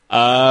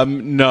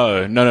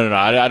 No.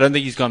 I don't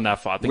think he's gone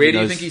that far. I think Where do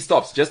you think he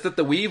stops? Just at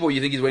the weave, or you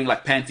think he's wearing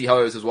like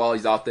pantyhose as well?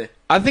 He's out there.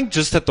 I think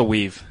just at the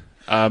weave.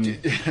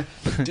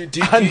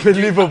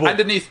 Unbelievable.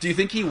 Underneath, do you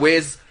think he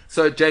wears?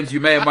 So James, you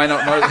may or may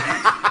not know.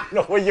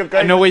 No, where you're I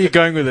going? know where you're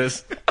going with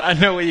this. I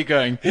know where you're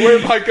going. Where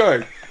am I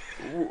going?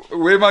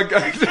 Where am I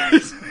going?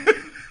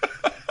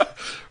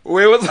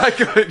 Where was I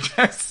going,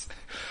 Jess?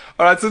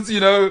 All right, since you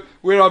know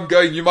where I'm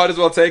going, you might as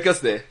well take us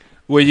there.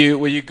 Were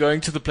you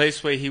going to the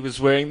place where he was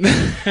wearing?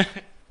 With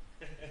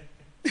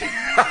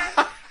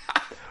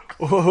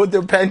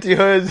the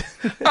pantyhose.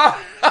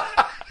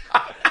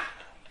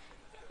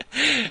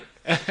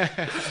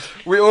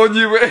 We all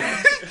knew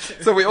where.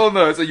 So we all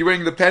know. So you're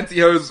wearing the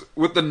pantyhose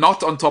with the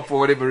knot on top for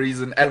whatever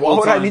reason at Why all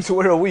would I times. need to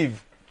wear a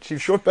weave?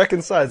 She's short back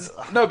and sides.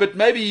 No, but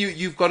maybe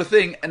you've got a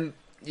thing, and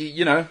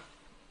you know,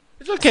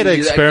 It's okay to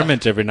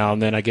experiment every now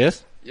and then, I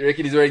guess. you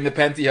reckon he's wearing the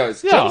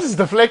pantyhose. Yeah. This is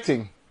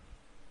deflecting.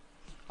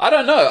 I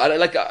don't know.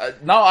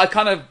 Now I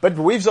kind of. But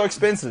weaves are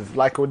expensive.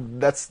 Like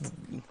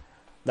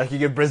you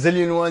get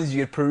Brazilian ones,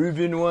 you get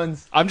Peruvian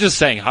ones. I'm just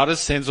saying, how does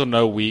Senzo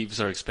know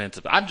weaves are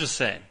expensive? I'm just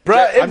saying.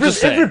 Bruh, I'm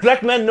just saying. every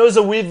black man knows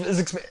a weave is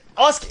expensive.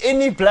 Ask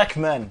any black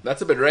man.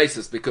 That's a bit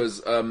racist because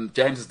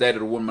James has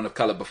dated a woman of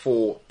color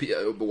before.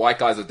 White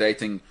guys are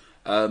dating.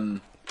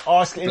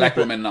 Ask any Black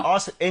women now.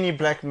 Ask any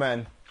black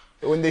man.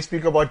 When they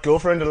speak about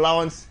girlfriend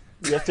allowance,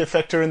 you have to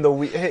factor in the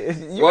weave. Hey,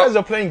 you Well, guys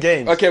are playing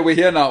games. Okay, we're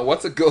here now.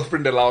 What's a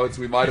girlfriend allowance?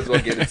 We might as well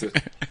get into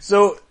it.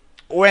 So,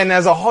 when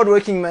as a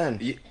hardworking man,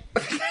 Ye-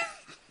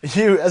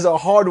 you as a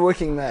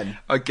hardworking man,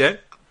 Okay.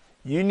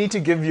 you need to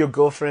give your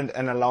girlfriend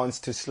an allowance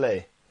to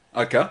slay.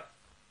 Okay.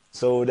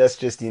 So that's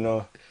just,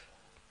 to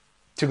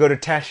go to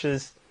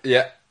Tasha's,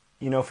 Yeah.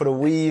 for the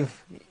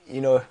weave,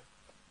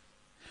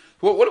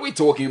 What are we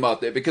talking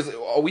about there? Because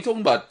are we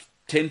talking about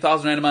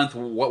 10,000 rand a month?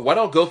 What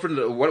are girlfriend?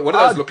 What do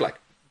those look like?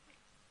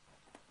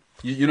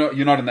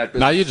 You're not in that business.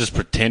 Now you're just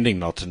pretending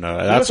not to know.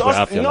 That's you where I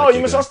must ask, feel no, like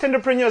you must ask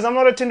tenderpreneurs. I'm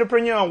not a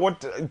tenderpreneur on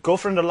what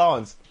girlfriend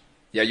allowance.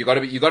 Yeah, you got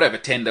to have a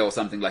tender or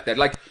something like that.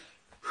 Like,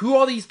 who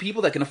are these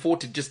people that can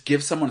afford to just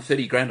give someone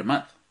 30 grand a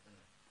month?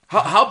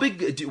 How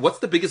big? What's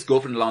the biggest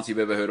girlfriend allowance you've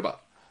ever heard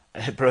about?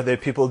 Bro, they're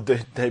people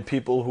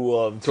who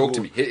are Talk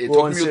to me. Who Talk are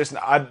on to me. serious.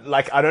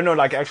 I don't know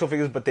like actual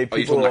figures, but they're Are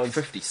you people talking like on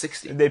 50,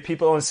 60? they're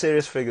people on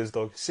serious figures,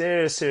 dog.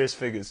 Serious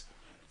figures.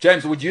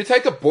 James, would you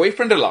take a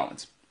boyfriend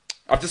allowance?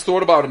 I've just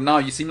thought about it now.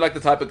 You seem like the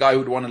type of guy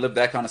who'd want to live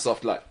that kind of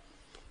soft life.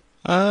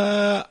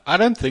 I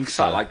don't think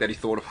so. I like that he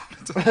thought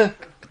about it.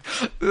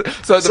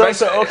 So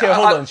okay,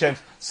 hold on, James.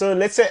 So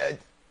let's say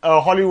a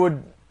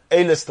Hollywood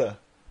A-lister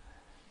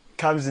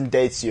comes and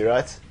dates you,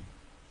 right?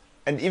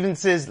 And even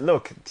says,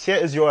 "Look, here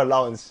is your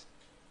allowance.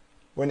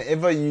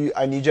 Whenever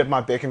I need you at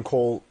my beck and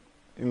call,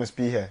 you must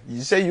be here."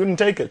 You say you wouldn't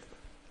take it.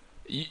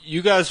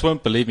 You guys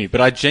won't believe me, but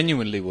I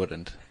genuinely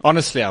wouldn't.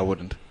 Honestly, I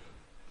wouldn't.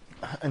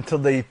 Until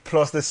they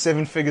plaster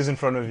 7 figures in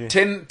front of you.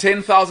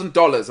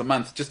 $10,000 a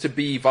month just to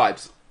be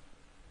vibes.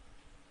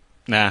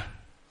 Nah.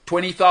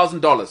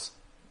 $20,000.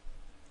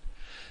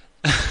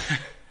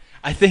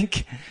 I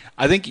think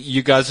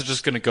you guys are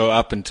just going to go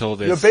up until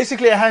there's... You're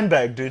basically a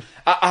handbag, dude.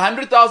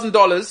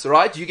 $100,000,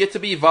 right? You get to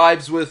be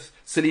vibes with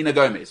Selena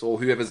Gomez or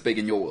whoever's big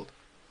in your world.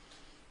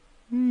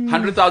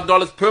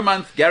 $100,000 per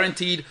month,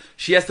 guaranteed.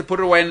 She has to put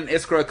it away in an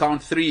escrow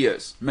account 3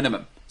 years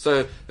minimum.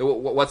 So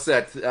what's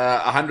that?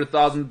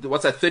 100,000.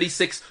 What's that?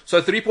 36.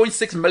 So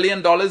 $3.6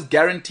 million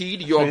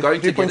guaranteed. You're going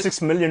to get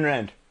 3.6 million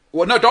rand.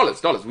 Well, no, dollars.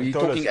 We're Dollars.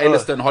 talking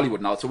A-lister in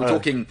Hollywood now. So we're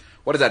talking,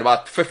 what is that?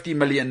 About 50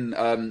 million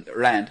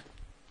rand,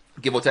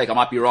 give or take. I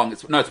might be wrong.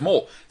 It's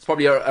more. It's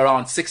probably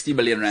around 60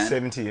 million rand.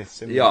 70.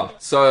 Yeah.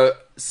 So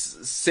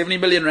 70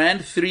 million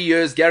rand, 3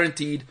 years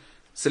guaranteed.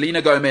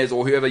 Selena Gomez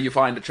or whoever you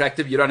find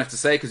attractive, you don't have to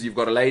say because you've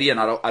got a lady, and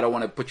I don't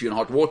want to put you in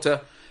hot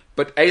water.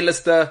 But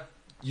A-lister,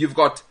 you've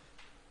got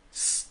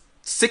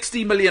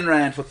 60 million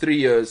rand for 3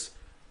 years.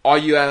 Are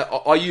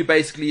you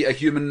basically a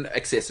human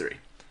accessory?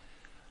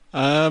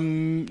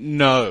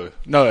 No.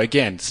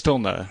 Again, still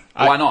no.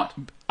 Why not?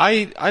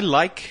 I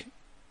like,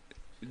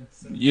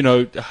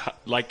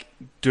 like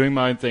doing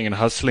my own thing and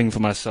hustling for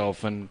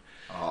myself and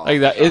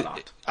like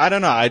that. I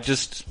don't know. I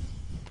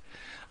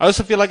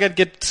also feel like I'd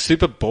get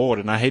super bored,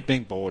 and I hate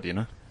being bored.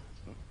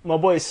 My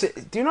boy,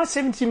 do you know what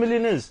 70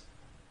 million is?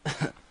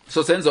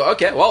 So Senzo,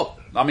 okay, well,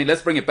 I mean,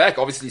 let's bring it back.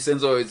 Obviously,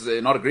 Senzo is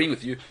not agreeing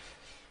with you.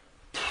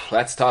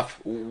 That's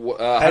tough.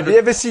 Have you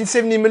ever seen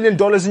 $70 million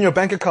in your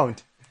bank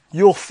account?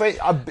 You'd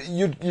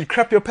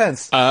crap your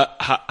pants.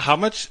 How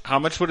much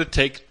would it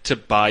take to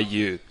buy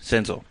you,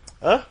 Senzo?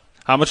 Huh?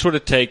 How much would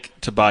it take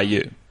to buy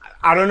you?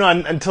 I don't know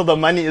until the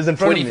money is in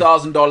front of me.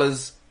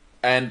 $20,000,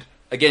 and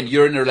again,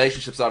 you're in a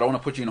relationship, so I don't want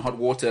to put you in hot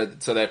water,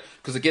 so that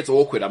because it gets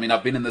awkward. I mean,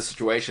 I've been in this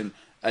situation,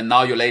 and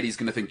now your lady's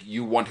going to think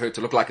you want her to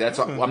look like that.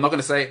 So I'm not going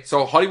to say.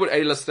 So Hollywood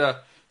A-lister,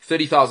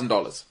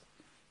 $30,000,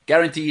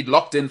 guaranteed,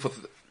 locked in for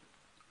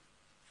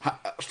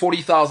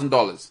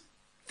 $40,000,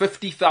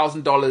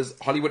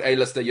 $50,000. Hollywood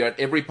A-lister, you're at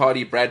every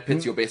party. Brad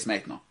Pitt's your best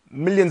mate now.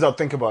 Millions, I'll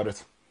think about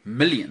it.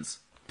 Millions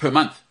per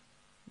month.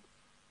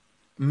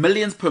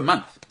 Millions per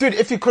month. Dude,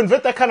 if you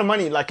convert that kind of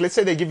money, like let's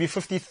say they give you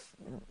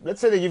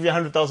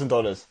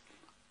 $100,000.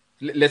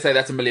 Let's say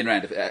that's $1 million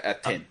rand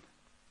at 10.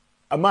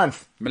 A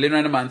month. $1 million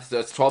rand a month, so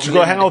that's 12 To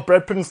million. go hang out with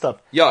Brad Pitt and stuff.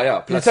 Yeah.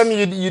 You Plus, tell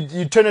me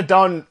you turn it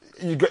down,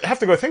 have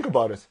to go think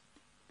about it.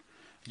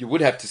 you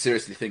would have to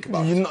seriously think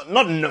about it.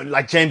 Not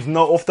like James,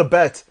 no, off the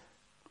bat.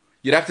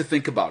 You'd have to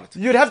think about it.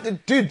 You'd have to,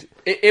 dude.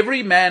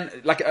 Every man,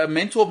 like a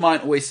mentor of mine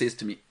always says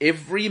to me,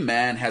 every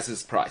man has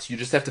his price. You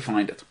just have to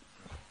find it.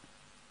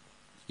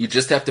 You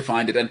just have to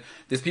find it. And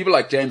there's people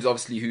like James,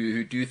 obviously,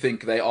 who do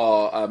think they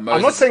are Moses.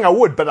 I'm not saying I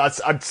would, but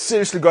I'd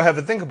seriously go have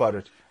a think about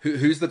it.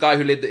 Who's the guy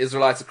who led the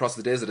Israelites across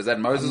the desert? Is that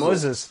Moses?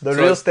 Moses, the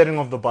real stating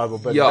of the Bible,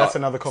 but that's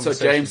another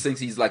conversation. So James thinks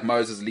he's like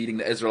Moses leading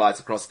the Israelites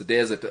across the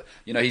desert.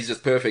 You know, he's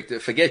just perfect.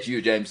 Forget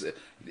you, James.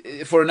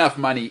 For enough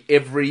money,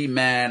 every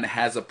man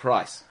has a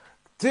price.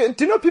 Do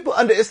you know people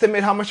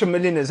underestimate how much a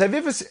million is? Have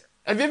you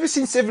ever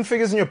seen 7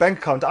 figures in your bank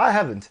account? I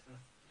haven't.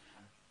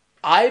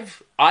 I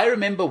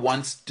remember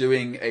once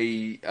doing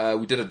we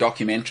did a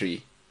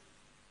documentary,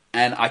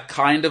 and I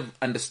kind of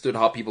understood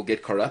how people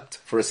get corrupt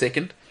for a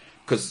second,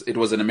 because it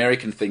was an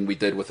American thing we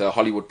did with a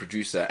Hollywood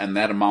producer, and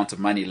that amount of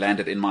money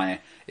landed in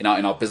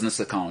our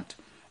business account,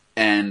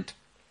 and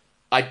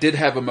I did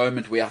have a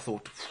moment where I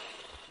thought,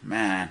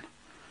 man,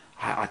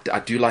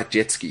 I do like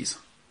jet skis.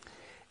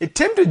 It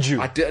tempted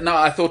you.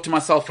 I thought to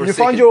myself for a you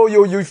second.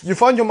 You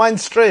found your mind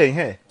straying,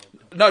 hey?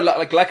 No,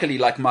 luckily,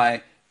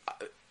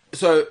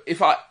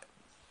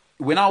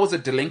 when I was a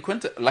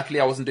delinquent, luckily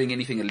I wasn't doing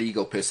anything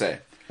illegal per se.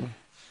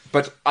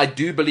 But I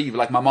do believe,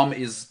 like, my mom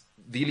is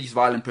the least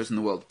violent person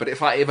in the world. But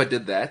if I ever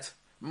did that,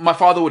 my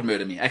father would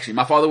murder me. Actually,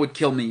 my father would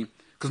kill me,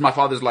 because my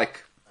father's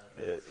like,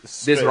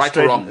 there's right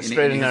or wrong in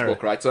his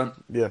book, right? So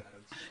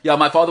yeah,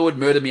 my father would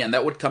murder me, and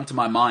that would come to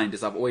my mind,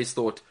 as I've always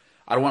thought,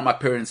 I don't want my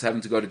parents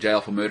having to go to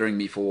jail for murdering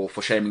me for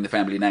shaming the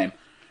family name.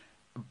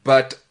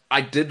 But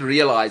I did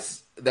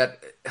realize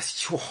that,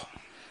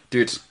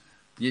 dude,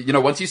 you know,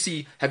 once you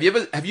see, have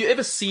you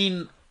ever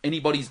seen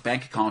anybody's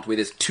bank account where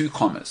there's 2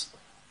 commas?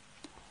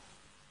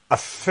 I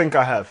think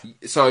I have.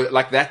 So,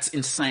 like, that's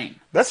insane.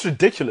 That's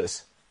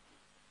ridiculous.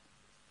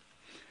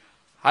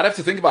 I'd have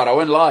to think about it. I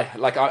won't lie.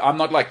 Like, I'm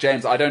not like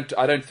James. I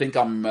don't think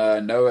I'm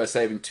Noah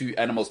saving 2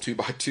 animals 2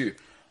 by 2.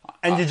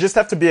 And you just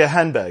have to be a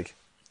handbag.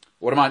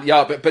 What am I?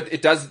 Yeah, but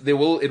it does. It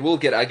will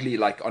get ugly,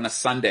 like on a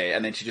Sunday,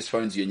 and then she just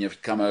phones you and you have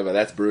to come over.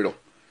 That's brutal.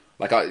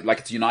 Like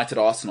it's United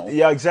Arsenal.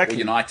 Yeah, exactly. Or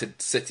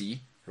United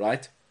City,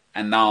 right?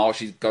 And now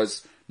she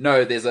goes,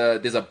 no, there's a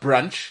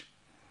brunch,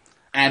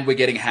 and we're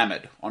getting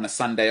hammered on a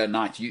Sunday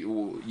night.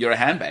 You're a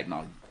handbag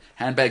now.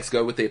 Handbags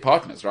go with their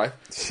partners, right?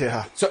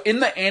 Yeah. So in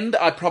the end,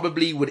 I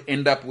probably would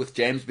end up with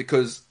James,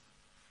 because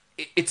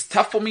it's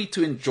tough for me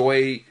to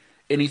enjoy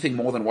anything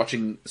more than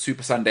watching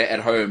Super Sunday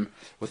at home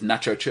with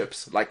nacho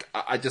chips. Like,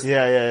 I just...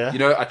 Yeah. You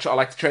know, I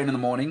like to train in the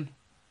morning.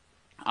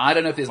 I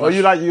don't know if there's much...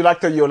 you like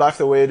your life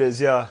the way it is,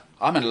 yeah.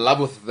 I'm in love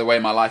with the way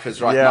my life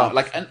is right now.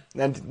 Like,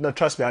 and no,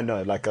 trust me, I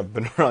know. Like, I've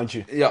been around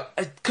you. Yeah,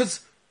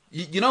 because...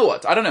 You know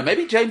what? I don't know.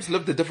 Maybe James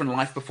lived a different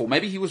life before.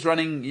 Maybe he was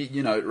running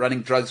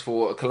drugs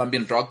for a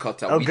Colombian drug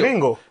cartel. El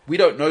Gringo. We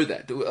don't know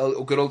that.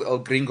 Good old El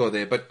Gringo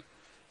there. But,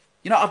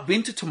 you know, I've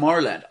been to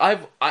Tomorrowland.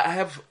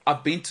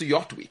 I've been to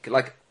Yacht Week.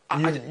 Like,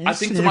 I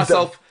think to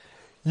myself...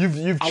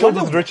 You've chilled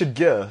with Richard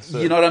Gere.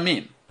 So. You know what I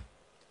mean?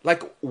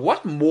 Like,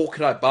 what more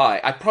could I buy?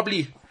 I'd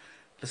probably...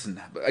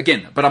 Listen,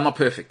 again, but I'm not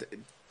perfect.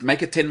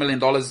 Make it $10 million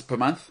per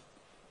month,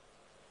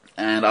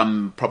 and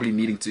I'm probably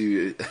needing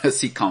to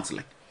seek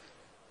counseling.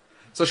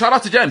 So shout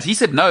out to James. He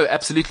said no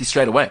absolutely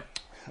straight away.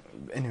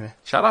 Anyway.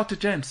 Shout out to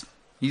James.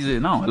 He's a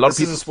lot of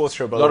people, is a sports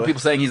show, by a lot the of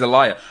people saying he's a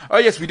liar. Oh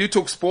yes, we do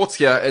talk sports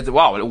here.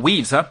 Wow, it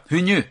weaves, huh?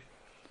 Who knew?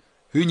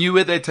 Who knew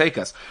where they'd take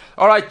us?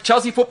 All right,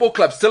 Chelsea Football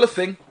Club, still a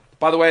thing.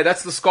 By the way,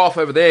 that's the scarf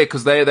over there,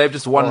 because they've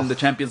just won the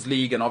Champions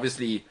League, and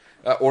obviously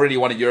already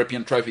won a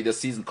European trophy this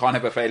season. Can't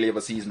have a failure of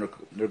a season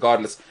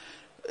regardless.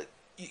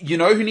 You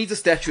know who needs a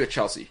statue at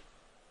Chelsea?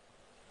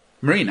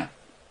 Marina.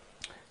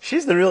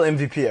 She's the real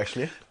MVP,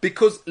 actually.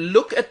 Because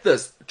look at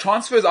this.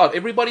 Transfers out.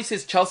 Everybody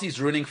says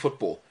Chelsea's ruining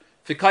football.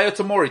 Fikayo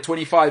Tomori,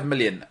 25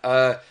 million.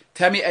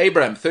 Tammy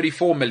Abraham,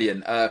 34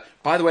 million.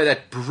 By the way,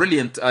 that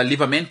brilliant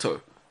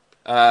Livramento.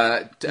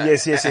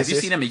 Yes. Have you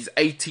seen him? He's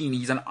 18.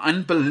 He's an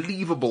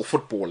unbelievable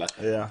footballer.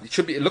 Yeah.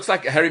 It looks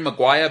like Harry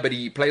Maguire, but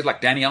he plays like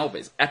Danny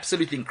Alves.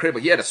 Absolutely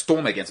incredible. He had a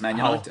storm against Man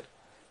United.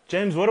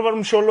 James, what about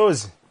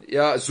Msholos?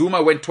 Yeah,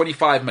 Zuma went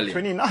 25 million.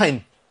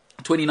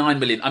 29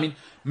 million. I mean,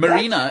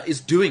 Marina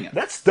is doing it.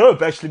 That's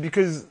dope, actually,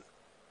 because...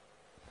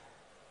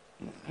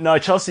 No,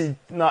 Chelsea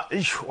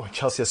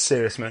are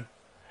serious, man.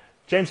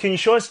 James, can you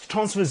show us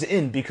transfers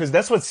in? Because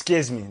that's what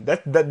scares me.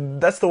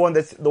 That's the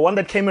one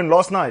that came in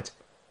last night.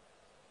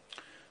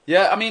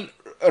 Yeah, I mean,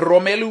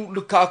 Romelu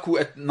Lukaku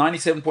at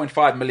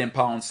 £97.5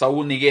 million.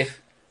 Saul Niguez.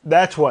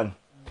 That one.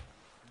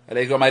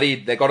 Atletico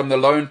Madrid. They got him the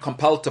loan,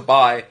 compelled to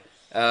buy.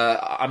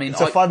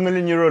 It's a €5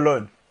 million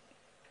loan.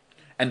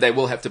 And they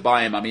will have to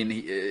buy him. I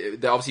mean,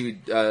 they're obviously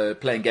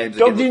playing games.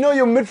 Dog, do you know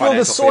your midfield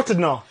is sorted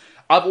now?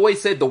 I've always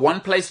said the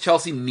one place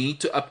Chelsea need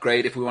to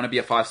upgrade if we want to be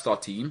a 5-star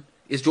team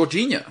is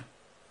Jorginho.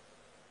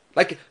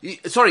 Like,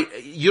 sorry,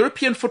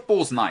 European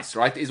football's nice,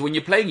 right? Is when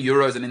you're playing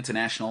Euros and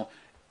international,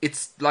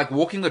 it's like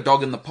walking the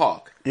dog in the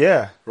park.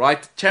 Yeah.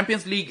 Right?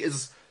 Champions League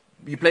is,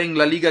 you're playing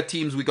La Liga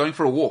teams, we're going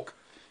for a walk.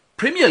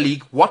 Premier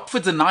League,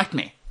 Watford's a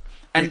nightmare.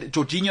 And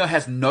Jorginho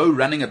has no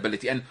running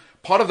ability. And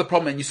part of the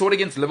problem, and you saw it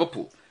against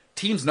Liverpool,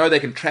 teams know they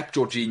can trap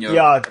Jorginho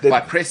by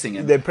pressing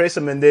him. They press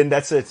him and then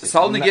that's it.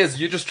 Saul Niguez,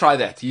 you just try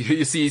that.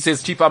 You see, he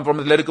says, Chief, I'm from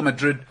Atletico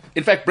Madrid.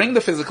 In fact, bring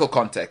the physical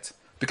contact.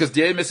 Because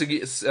Diego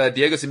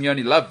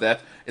Simeone loved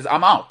that, is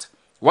I'm out.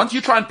 Once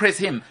you try and press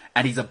him,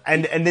 and he's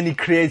and then he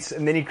creates,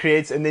 and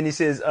then he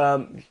says,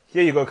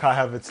 here you go, Kai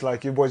Havertz,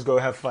 like, you boys go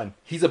have fun.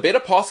 He's a better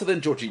passer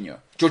than Jorginho.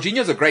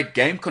 Jorginho's a great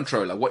game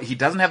controller. What he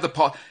doesn't have the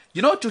pass.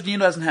 You know what Jorginho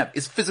doesn't have?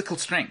 Is physical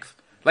strength.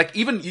 Like,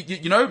 even,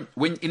 you know,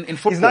 when in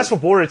football... He's nice for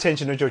ball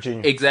retention, no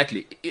Jorginho.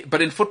 Exactly.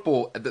 But in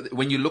football,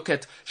 when you look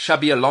at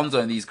Xabi Alonso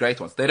and these great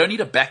ones, they don't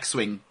need a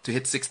backswing to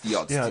hit 60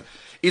 yards. Yeah.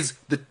 Is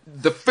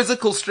the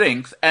physical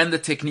strength and the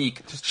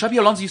technique. Xabi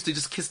Alonso used to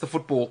just kiss the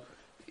football.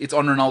 It's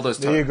on Ronaldo's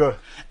toe. There you go.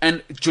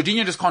 And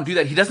Jorginho just can't do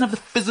that. He doesn't have the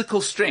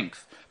physical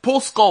strength.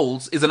 Paul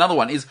Scholes is another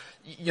one. Is,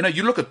 you know,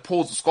 you look at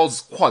Paul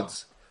Scholes'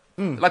 quads.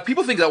 Like,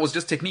 people think that was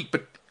just technique,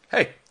 but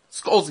hey,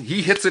 Scholes,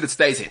 he hits it, it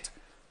stays hit.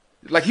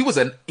 Like, he was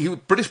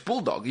British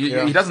bulldog.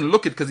 He doesn't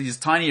look it because he's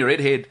tiny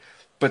redhead,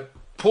 but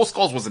Paul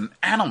Scholes was an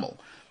animal.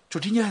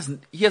 Jorginho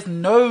has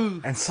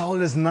no... And Saul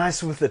is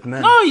nice with it,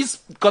 man. No, he's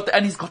got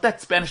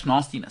that Spanish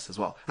nastiness as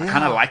well. I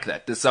kind of like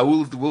that. The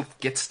Saul will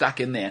get stuck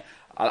in there.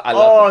 I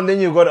love that. And then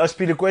you got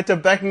Aspilicueta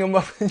backing him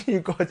up. And you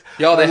got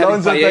they're having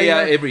Alonso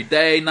paella every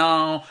day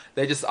now.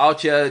 They're just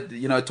out here,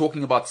 you know,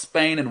 talking about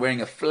Spain and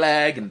wearing a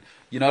flag, and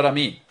you know what I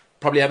mean.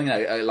 Probably having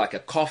like a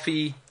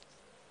coffee,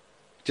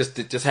 just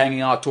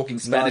hanging out, talking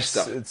Spanish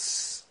stuff.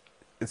 It's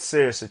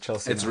serious at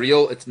Chelsea. It's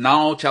real. It's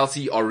now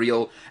Chelsea are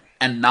real,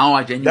 and now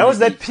I genuinely. That was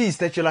that piece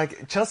that you're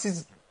like,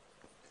 Chelsea's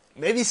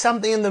maybe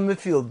something in the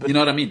midfield, but you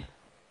know what I mean.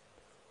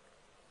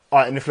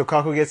 Alright, and if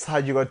Lukaku gets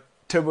tired, you got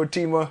Turbo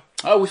Timo.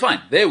 Oh, we're fine.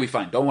 There, we're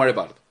fine. Don't worry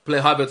about it. Play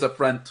Havertz up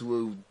front.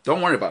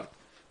 Don't worry about it.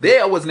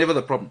 There was never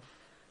the problem.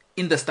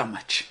 In the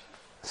stomach.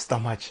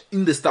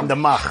 In the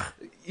stomach.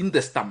 In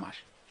the stomach.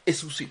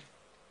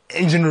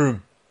 Engine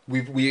room.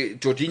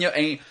 Jorginho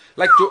ain't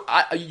like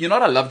you know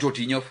what I love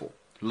Jorginho for?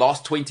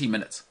 Last 20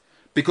 minutes.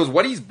 Because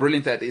what he's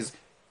brilliant at is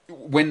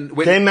when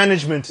game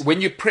management.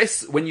 When you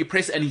press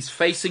and he's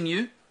facing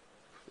you,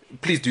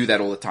 please do that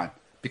all the time.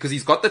 Because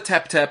he's got the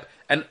tap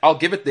and I'll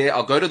give it there,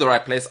 I'll go to the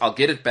right place, I'll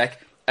get it back,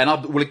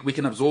 and we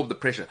can absorb the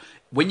pressure.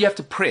 When you have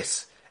to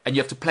press and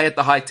you have to play at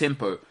the high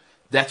tempo,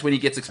 that's when he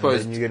gets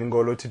exposed. And then you get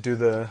N'Golo to do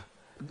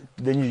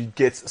then you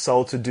get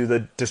Saul to do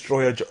the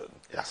destroyer job.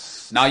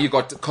 Yes. Now you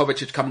got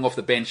Kovacic coming off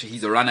the bench.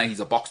 He's a runner. He's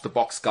a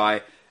box-to-box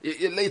guy.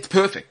 It's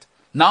perfect.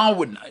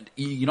 Now,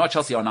 you know what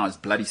Chelsea are now is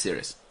bloody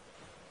serious.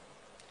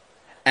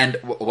 And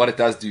what it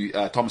does do,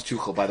 Thomas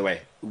Tuchel, by the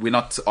way, we're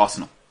not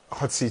Arsenal.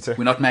 Hot seater.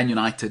 We're not Man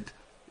United.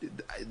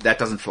 That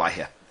doesn't fly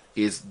here.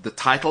 The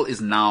title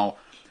is now...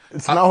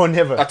 It's now or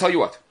never. I'll tell you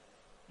what.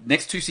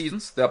 Next 2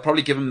 seasons, they'll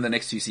probably give him the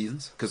next 2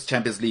 seasons because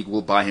Champions League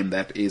will buy him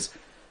that.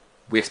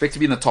 We expect to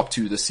be in the top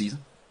 2 this season.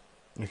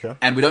 Okay.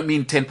 And we don't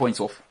mean 10 points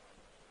off.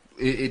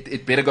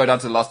 It better go down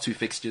to the last 2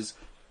 fixtures.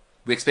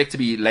 We expect to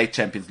be late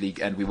Champions League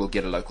and we will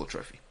get a local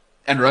trophy.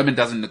 And Roman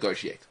doesn't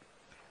negotiate.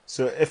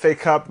 So FA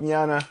Cup,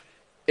 Nyana,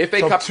 FA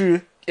top Cup,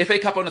 2. FA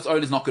Cup on its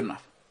own is not good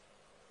enough.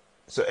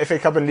 So FA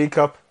Cup and League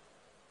Cup.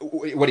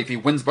 What if he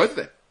wins both of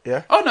them?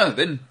 Yeah. Oh no,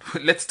 then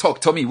let's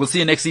talk. Tommy, we'll see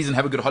you next season.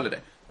 Have a good holiday.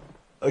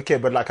 Okay,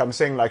 but like I'm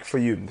saying, like for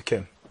you,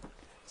 okay.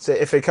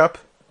 Say FA Cup,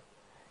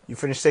 you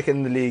finish second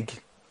in the league,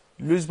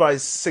 lose by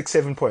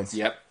 6-7 points.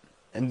 Yep.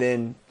 And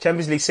then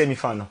Champions League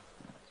semi-final.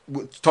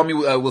 Tommy,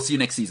 we'll see you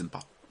next season,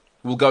 pal.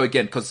 We'll go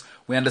again because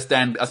we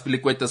understand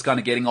Aspilicueta's kind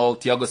of getting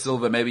old. Thiago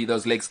Silva, maybe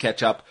those legs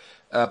catch up.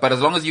 But as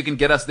long as you can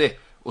get us there,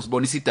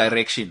 Osbonisi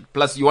direction.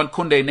 Plus, you want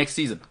Kunde next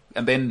season.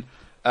 And then,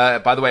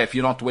 by the way, if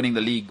you're not winning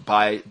the league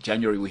by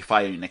January, we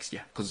fire you next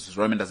year because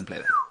Roman doesn't play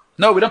that.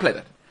 No, we don't play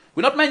that.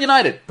 We're not Man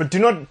United. But do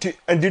you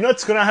know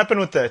what's going to happen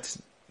with that?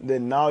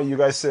 Then now you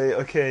guys say,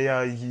 okay,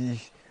 yeah,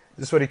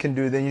 this is what he can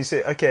do. Then you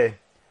say, okay,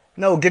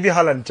 no, we'll give you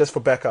Haaland just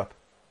for backup.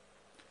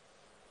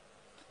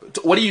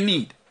 What do you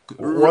need?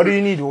 What do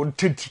you need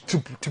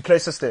to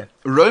place us there?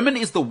 Roman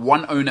is the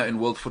one owner in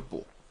world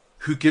football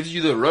who gives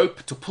you the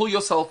rope to pull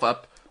yourself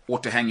up or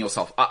to hang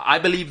yourself. I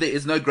believe there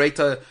is no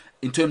greater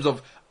in terms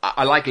of.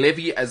 I like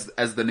Levy as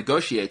the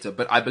negotiator,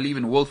 but I believe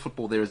in world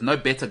football there is no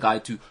better guy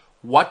to.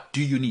 What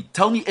do you need?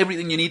 Tell me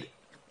everything you need.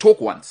 Talk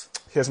once.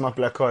 Here's my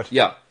black card.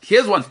 Yeah,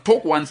 here's once.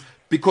 Talk once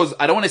because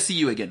I don't want to see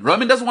you again.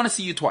 Roman doesn't want to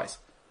see you twice.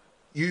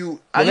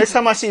 Next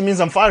time I see you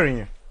means I'm firing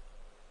you.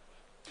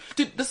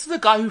 Dude, this is the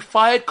guy who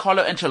fired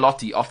Carlo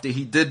Ancelotti after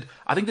he did.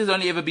 I think there's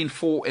only ever been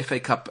 4 FA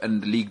Cup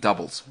and league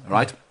doubles,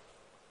 right?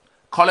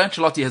 Carlo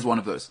Ancelotti has one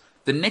of those.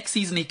 The next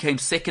season he came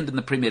second in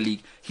the Premier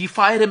League. He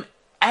fired him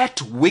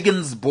at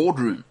Wigan's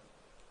boardroom.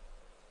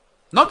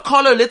 Not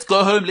Carlo, let's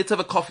go home, let's have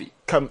a coffee.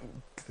 Come,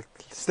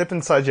 step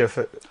inside here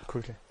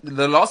quickly.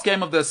 The last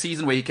game of the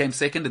season where he came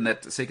second in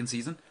that second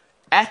season,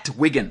 at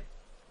Wigan,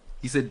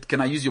 he said,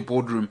 can I use your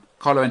boardroom?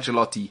 Carlo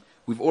Ancelotti,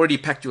 we've already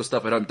packed your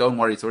stuff at home. Don't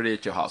worry, it's already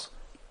at your house.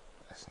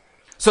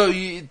 So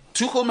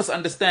Tuchel must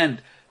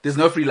understand there's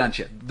no free lunch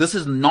here. This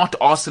is not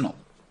Arsenal.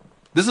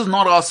 This is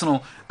not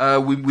Arsenal.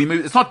 We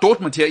move. It's not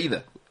Dortmund here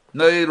either.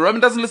 No,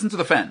 Roman doesn't listen to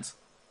the fans.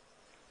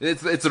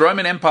 It's the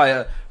Roman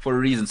Empire for a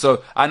reason.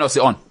 So I know. Say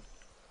on.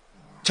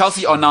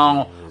 Chelsea are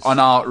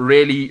now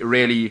really,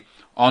 really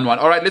on one.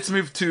 All right, let's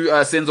move to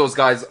Senzo's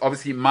guys.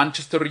 Obviously,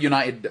 Manchester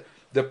United,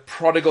 the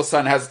prodigal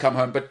son has come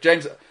home. But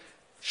James,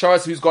 show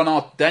us who's gone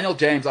out. Daniel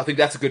James, I think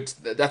that's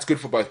good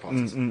for both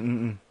parties.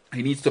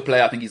 He needs to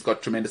play. I think he's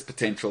got tremendous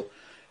potential.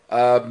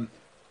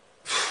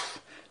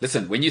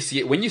 Listen, when you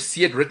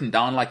see it written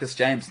down like this,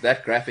 James,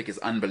 that graphic is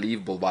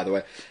unbelievable. By the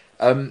way,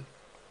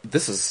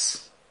 this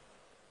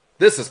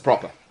is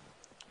proper.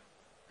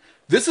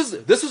 This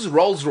is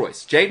Rolls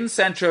Royce. Jadon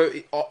Sancho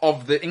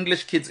of the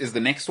English kids is the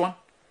next one.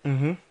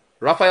 Mm-hmm.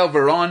 Rafael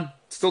Varane,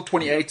 still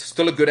 28,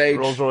 still a good age.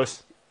 Rolls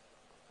Royce.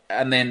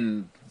 And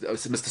then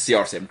Mr.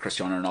 CR7,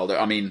 Cristiano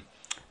Ronaldo. I mean,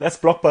 that's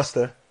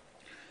blockbuster.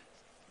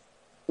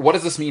 What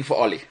does this mean for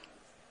Oli?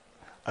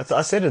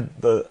 I said it.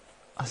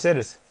 I said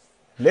it.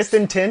 Less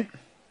than 10.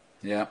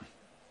 Yeah.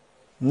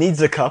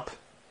 Needs a cup.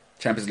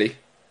 Champions League.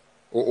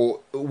 Or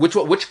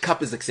which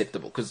cup is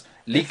acceptable? Because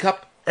League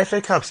Cup.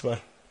 FA Cups, man.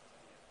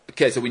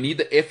 Okay, so we need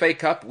the FA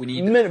Cup. We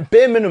need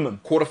bare minimum.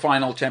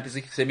 Quarter-final Champions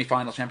League,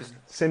 semi-final Champions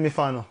League.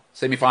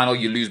 Semi-final,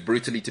 you lose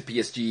brutally to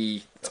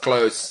PSG. It's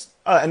close.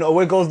 And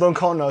away goals don't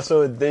count now,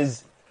 so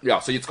there's... Yeah,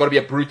 so it's got to be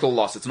a brutal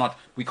loss. It's not...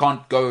 We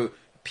can't go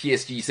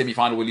PSG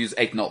semi-final, we'll lose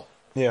 8-0.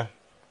 Yeah.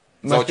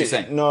 Is that what you're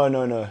saying?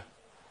 No.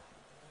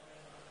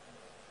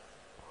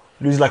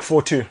 Lose like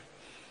 4-2.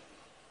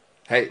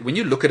 Hey, when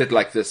you look at it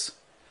like this...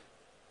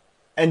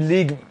 And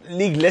league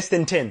less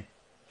than 10.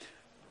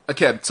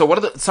 Okay, so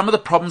what are some of the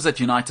problems at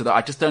United?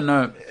 I just don't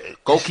know.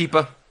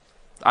 Goalkeeper.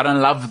 I don't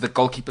love the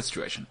goalkeeper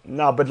situation.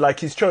 No, but like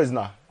he's chosen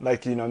now.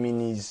 Like, you know, I mean,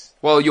 he's...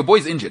 Well, your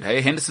boy's injured,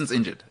 hey? Henderson's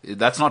injured.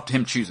 That's not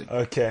him choosing.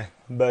 Okay,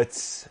 but...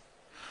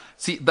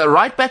 See, the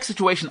right-back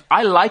situation,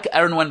 I like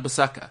Aaron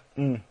Wan-Bissaka,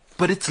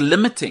 but it's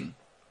limiting.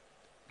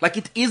 Like,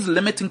 it is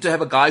limiting to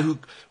have a guy who,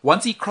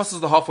 once he crosses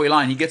the halfway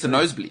line, he gets a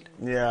nosebleed.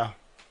 Yeah.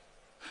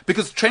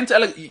 Because Trent,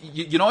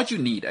 you know what you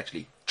need,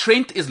 actually?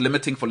 Trent is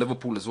limiting for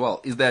Liverpool as well.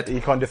 Is that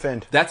he can't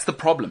defend. That's the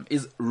problem.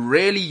 Is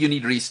really you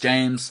need Reece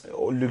James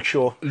or Luke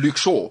Shaw.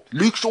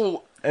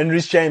 And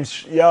Reece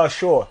James. Yeah,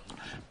 sure.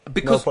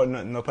 Because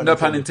no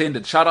pun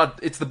intended. Shout out.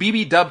 It's the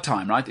BB Dub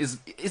time, right? Is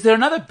there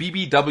another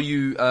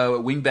BBW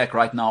wingback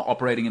right now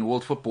operating in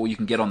world football you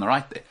can get on the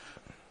right there?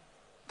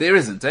 There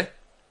isn't, eh?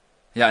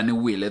 Yeah, no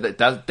will.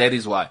 That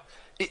is why.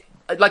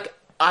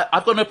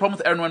 I've got no problem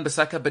with Aaron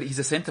Wan-Bissaka, but he's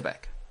a centre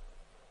back.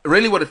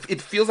 Really, what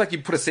it feels like,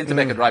 you put a centre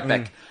back at right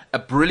back, a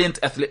brilliant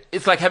athlete.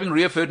 It's like having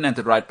Rio Ferdinand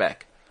at right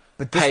back.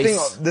 But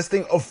this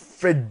thing of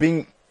Fred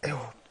being,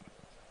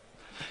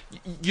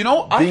 you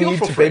know, I feel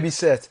for Fred.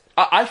 Babysit.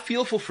 I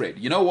feel for Fred.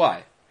 You know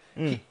why?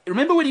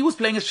 Remember when he was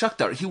playing at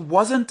Shakhtar? He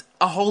wasn't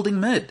a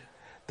holding mid.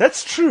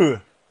 That's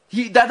true.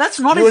 That's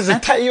not he his.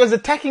 He was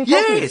attacking.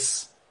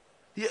 Yes,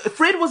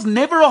 Fred was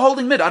never a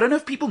holding mid. I don't know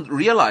if people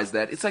realize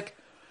that. It's like,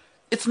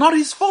 it's not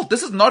his fault.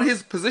 This is not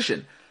his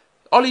position.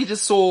 Ollie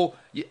just saw,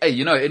 hey,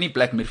 you know, any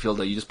black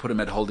midfielder, you just put him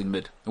at holding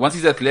mid. Once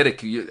he's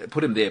athletic, you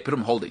put him there, put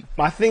him holding.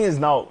 My thing is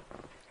now,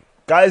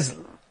 guys,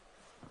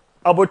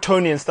 about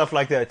Tony and stuff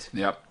like that.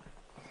 Yeah.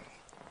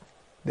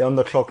 They're on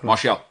the clock now.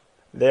 Martial.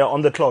 They're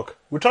on the clock.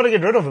 We tried to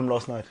get rid of him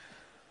last night.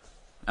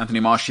 Anthony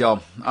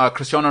Martial.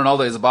 Cristiano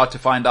Ronaldo is about to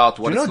find out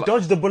what it's like.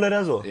 Dodge the bullet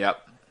as well? Yeah.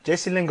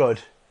 Jesse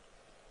Lingard.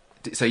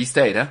 So he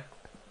stayed, huh?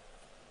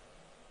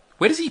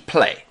 Where does he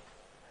play?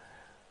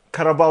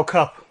 Carabao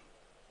Cup.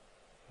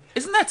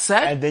 Isn't that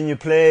sad? And then you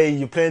play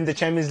in the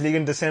Champions League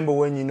in December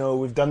when, you know,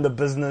 we've done the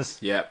business.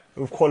 Yeah.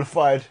 We've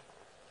qualified.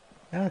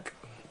 Yeah,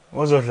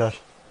 what was that?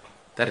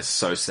 That is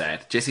so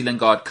sad. Jesse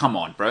Lingard, come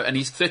on, bro. And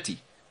he's 30.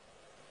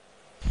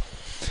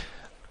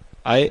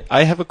 I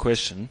have a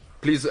question.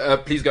 Please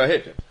go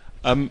ahead.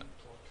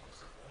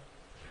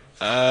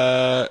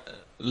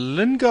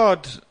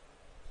 Lingard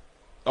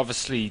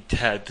obviously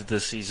had the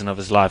season of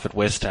his life at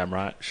West Ham,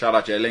 right? Shout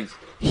out Jay Lings.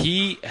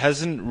 He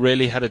hasn't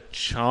really had a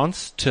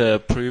chance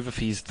to prove if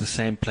he's the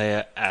same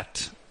player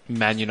at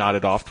Man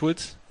United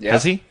afterwards,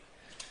 has he?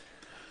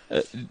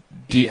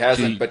 He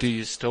hasn't. Do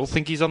you still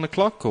think he's on the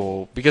clock,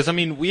 or because I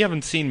mean we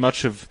haven't seen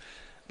much of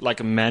like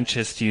a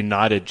Manchester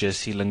United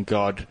Jesse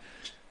Lingard.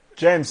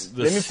 James,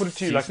 let me put it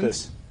to you like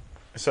this.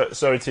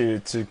 Sorry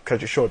to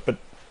cut you short, but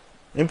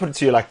let me put it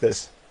to you like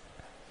this.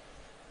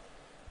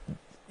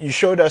 You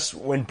showed us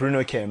when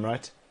Bruno came,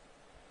 right?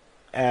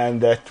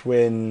 And that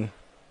when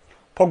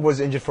Pogba was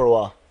injured for a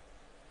while,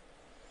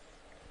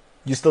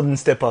 you still didn't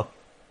step up.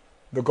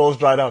 The goals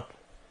dried up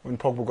when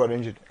Pogba got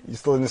injured. You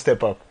still didn't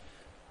step up.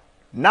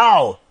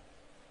 Now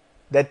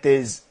that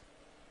there's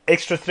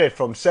extra threat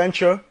from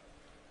Sancho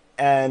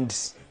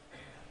and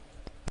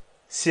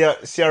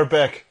Sierra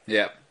back,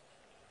 yeah.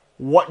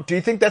 What do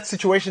you think that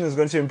situation is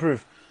going to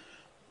improve?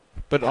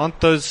 But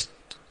aren't those?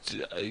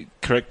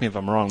 Correct me if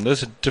I'm wrong.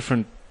 Those are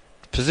different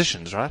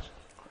positions, right?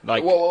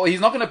 Like, well, he's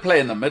not going to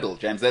play in the middle,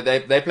 James.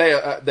 They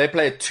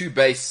play a two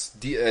base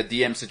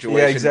DM situation.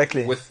 Yeah,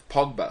 exactly. With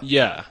Pogba.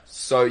 Yeah.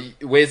 So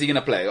where's he going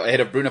to play ahead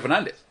of Bruno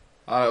Fernandes?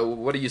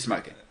 What are you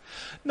smoking?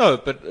 No,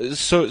 but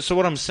so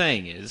what I'm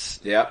saying is,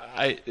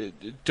 yeah.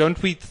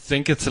 Don't we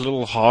think it's a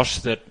little harsh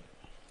that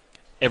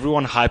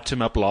everyone hyped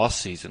him up last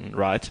season,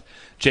 right?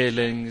 Jay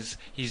Lings,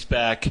 he's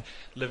back,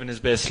 living his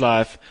best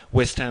life,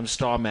 West Ham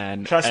star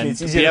man. Trust me, and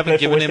it's easier we to haven't play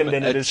for given West him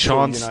Ham than it a is for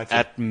chance United.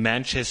 at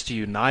Manchester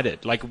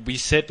United. Like we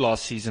said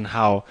last season,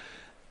 how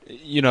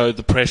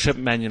the pressure at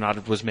Man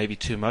United was maybe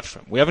too much for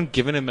him. We haven't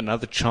given him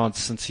another chance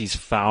since he's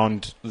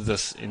found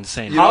this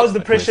insane. How's the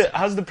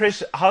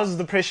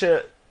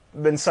pressure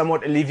been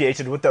somewhat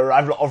alleviated with the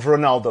arrival of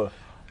Ronaldo,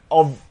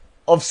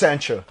 of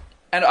Sancho?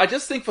 And I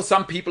just think for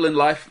some people in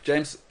life,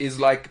 James, is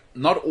like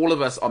not all of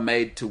us are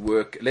made to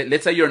work.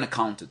 Let's say you're an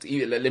accountant.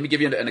 Let me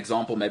give you an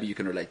example maybe you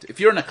can relate to. If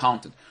you're an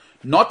accountant,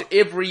 not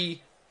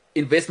every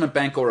investment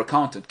banker or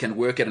accountant can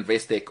work at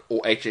Investec or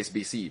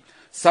HSBC.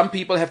 Some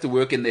people have to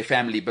work in their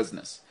family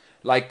business.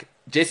 Like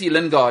Jesse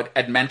Lingard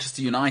at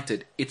Manchester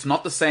United, it's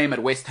not the same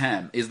at West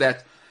Ham. Is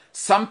that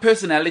some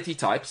personality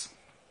types,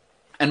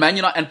 and Man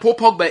United, and Paul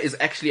Pogba is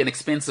actually an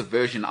expensive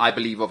version, I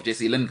believe, of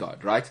Jesse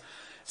Lingard, right?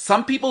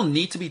 Some people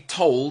need to be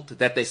told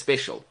that they're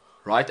special,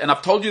 right? And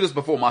I've told you this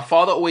before. My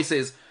father always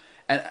says,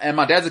 and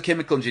my dad's a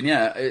chemical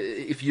engineer.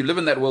 If you live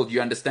in that world,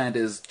 you understand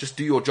is just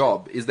do your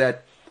job. Is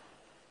that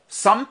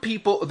some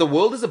people, the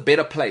world is a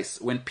better place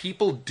when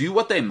people do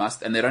what they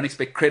must and they don't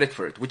expect credit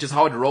for it, which is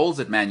how it rolls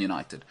at Man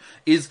United.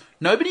 Is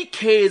nobody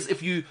cares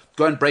if you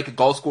go and break a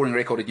goal scoring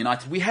record at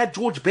United. We had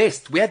George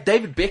Best, we had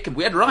David Beckham,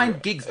 we had Ryan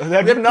Giggs, we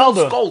had Paul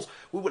Scholes,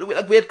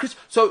 we had Chris.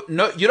 So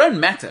no, you don't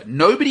matter.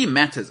 Nobody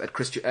matters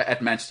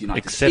at Manchester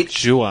United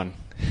Except Juan.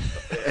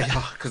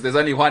 Because there's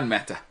only one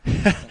matter.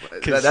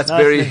 That's Nicely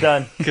very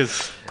done.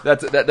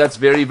 that's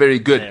very, very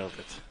good. Nailed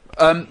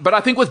it. But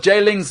I think with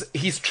Jay Lings,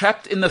 he's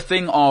trapped in the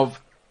thing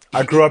of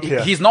I grew up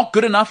here. He's not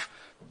good enough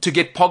to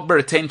get Pogba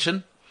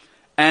attention.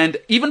 And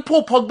even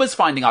Paul Pogba's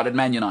finding out at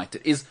Man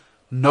United is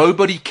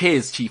nobody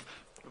cares, Chief.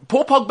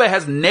 Paul Pogba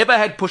has never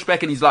had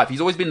pushback in his life. He's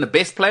always been the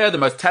best player, the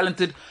most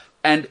talented,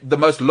 and the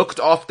most looked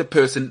after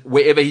person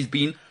wherever he's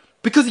been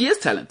because he is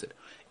talented.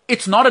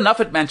 It's not enough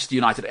at Manchester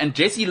United. And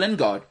Jesse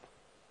Lingard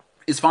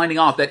is finding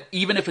out that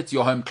even if it's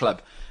your home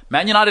club,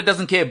 Man United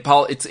doesn't care,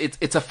 pal. It's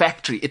a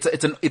factory.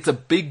 It's a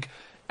big,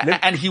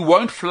 and he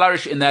won't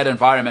flourish in that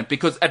environment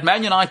because at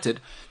Man United,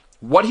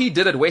 what he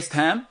did at West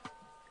Ham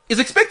is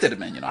expected at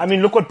Man United. I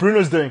mean, look what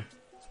Bruno's doing.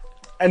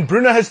 And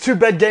Bruno has 2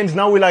 bad games.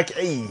 Now we're like,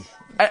 hey.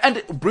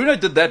 And Bruno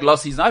did that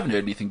last season. I haven't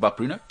heard anything about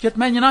Bruno. Yet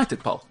Man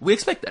United, pal. We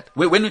expect that.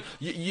 When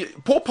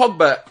Paul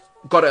Pogba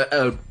got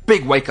a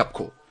big wake-up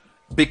call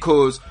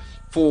because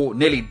for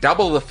nearly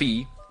double the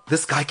fee,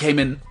 this guy came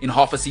in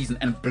half a season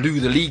and blew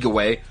the league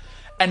away.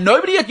 And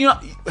nobody have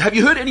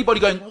you heard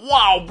anybody going,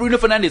 wow, Bruno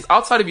Fernandes,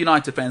 outside of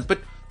United fans, but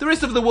the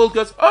rest of the world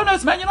goes, oh no,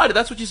 it's Man United.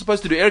 That's what you're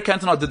supposed to do. Eric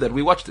Cantona did that.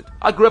 We watched it.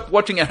 I grew up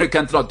watching Eric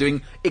Cantona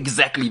doing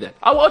exactly that.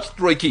 I watched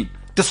Roy Keane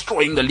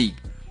destroying the league.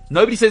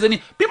 Nobody says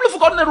any. People have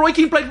forgotten that Roy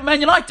Keane played for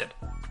Man United.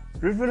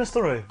 Read a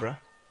story, bro.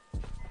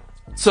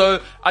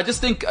 So I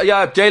just think,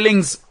 Jay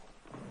Lings,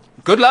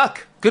 good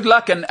luck,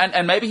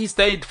 and maybe he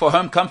stayed for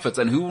home comforts.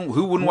 And who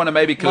wouldn't want to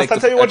maybe collect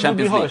Must I tell you a what would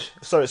be Champions League?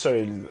 harsh?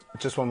 Sorry,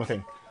 just one more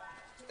thing.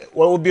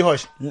 What would be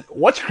harsh?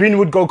 Watch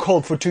Greenwood go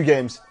cold for 2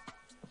 games.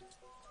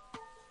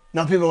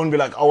 Now people won't be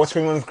like, oh, what's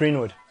going on with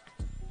Greenwood?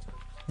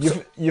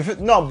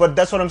 No, but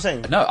that's what I'm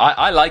saying. No,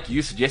 I like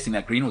you suggesting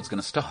that Greenwood's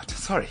going to start.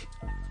 Sorry.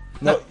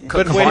 No,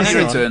 but Cavani when is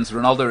it? returns,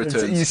 Ronaldo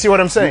returns. You see what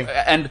I'm saying?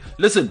 And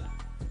listen,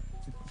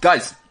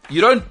 guys,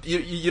 you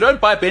don't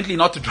buy a Bentley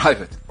not to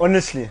drive it.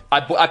 Honestly.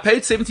 I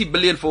paid 70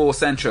 billion for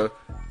Sancho.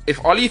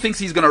 If Oli thinks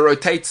he's going to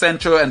rotate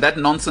Sancho and that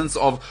nonsense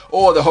of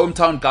the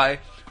hometown guy,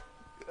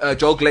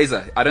 Joel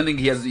Glazer, I don't think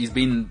he's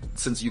been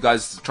since you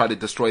guys tried to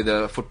destroy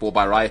the football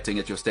by rioting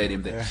at your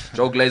stadium there. Yeah.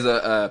 Joel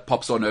Glazer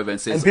pops on over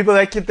and says, and people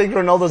think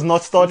Ronaldo's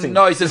not starting.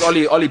 No, he says,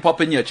 Oli, pop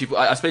in here, Chief.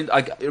 I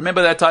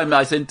remember that time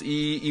I sent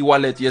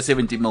e-wallet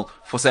 70 mil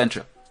for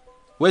Sancho.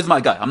 Where's my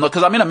guy? I'm not,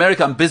 because I'm in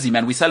America. I'm busy,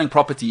 man. We're selling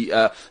property.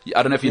 I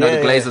don't know if you know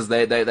the Glazers.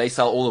 Yeah. They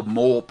sell all of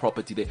more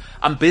property there.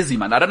 I'm busy,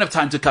 man. I don't have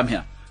time to come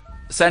here.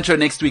 Sancho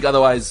next week.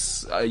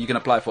 Otherwise, you can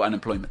apply for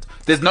unemployment.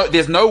 There's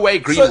no way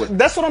Greenwood. So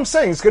that's what I'm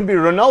saying. It's going to be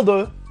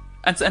Ronaldo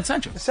and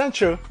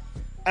Sancho,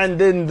 and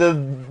then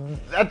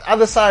that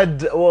other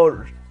side,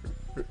 or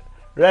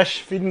Rash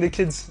feeding the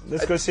kids.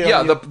 Let's go see.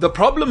 The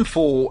problem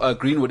for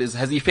Greenwood is,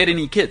 has he fed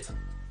any kids?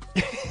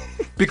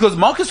 Because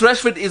Marcus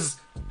Rashford is.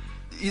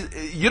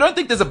 You don't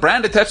think there's a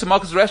brand attached to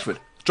Marcus Rashford?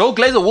 Joel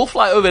Glazer will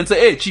fly over and say,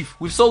 "Hey, Chief,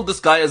 we've sold this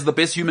guy as the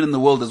best human in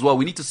the world as well.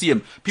 We need to see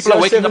him." People are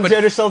waking up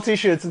at sell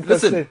t-shirts.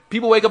 Listen,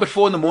 people wake up at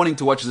 4 a.m.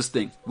 to watch this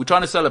thing. We're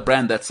trying to sell a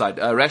brand that side.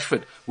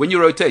 Rashford, when you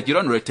rotate, you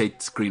don't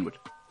rotate Greenwood.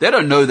 They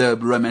don't know the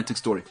romantic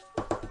story.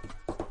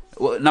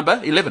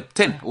 Number 11,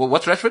 10.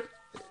 What's Rashford?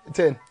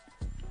 10.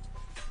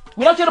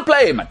 We're not here to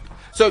play, man.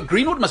 So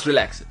Greenwood must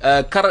relax.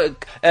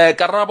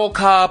 Carabao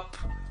Cup,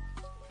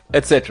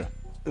 etc.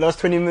 Last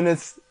 20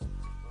 minutes.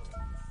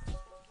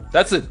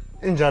 That's it.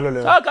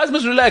 Guys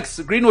must relax.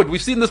 Greenwood,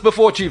 we've seen this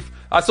before, Chief.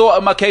 I saw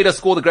Makeda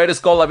score the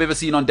greatest goal I've ever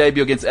seen on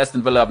debut against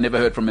Aston Villa. I've never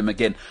heard from him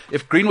again.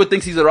 If Greenwood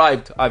thinks he's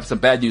arrived, I have some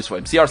bad news for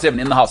him. CR7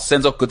 in the house.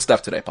 Sends off good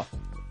stuff today, pal.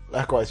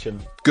 Likewise, Jim.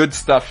 Good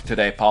stuff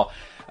today, pal.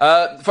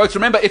 Folks,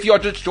 remember, if you are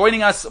just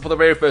joining us for the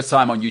very first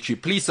time on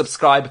YouTube, please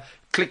subscribe,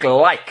 click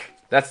like.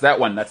 That's that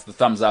one. That's the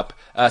thumbs up.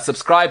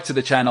 Subscribe to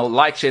the channel.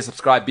 Like, share,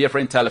 subscribe. Be a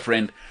friend, tell a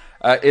friend.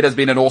 It has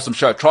been an awesome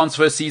show.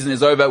 Transfer season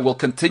is over. We'll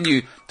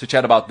continue to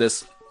chat about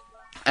this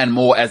and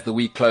more as the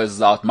week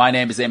closes out. My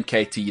name is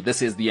MKT.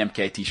 This is the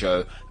MKT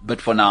Show.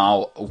 But for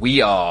now,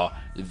 we are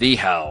the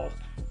hell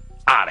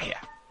out of here.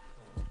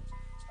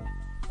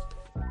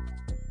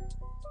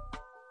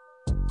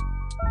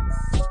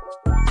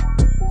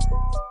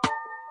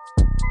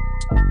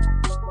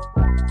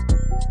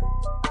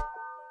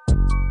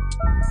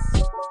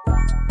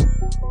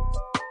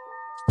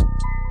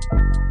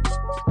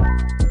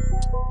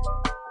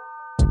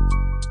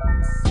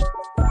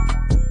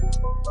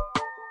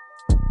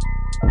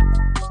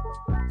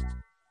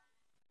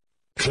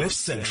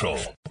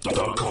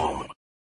 CliffCentral.com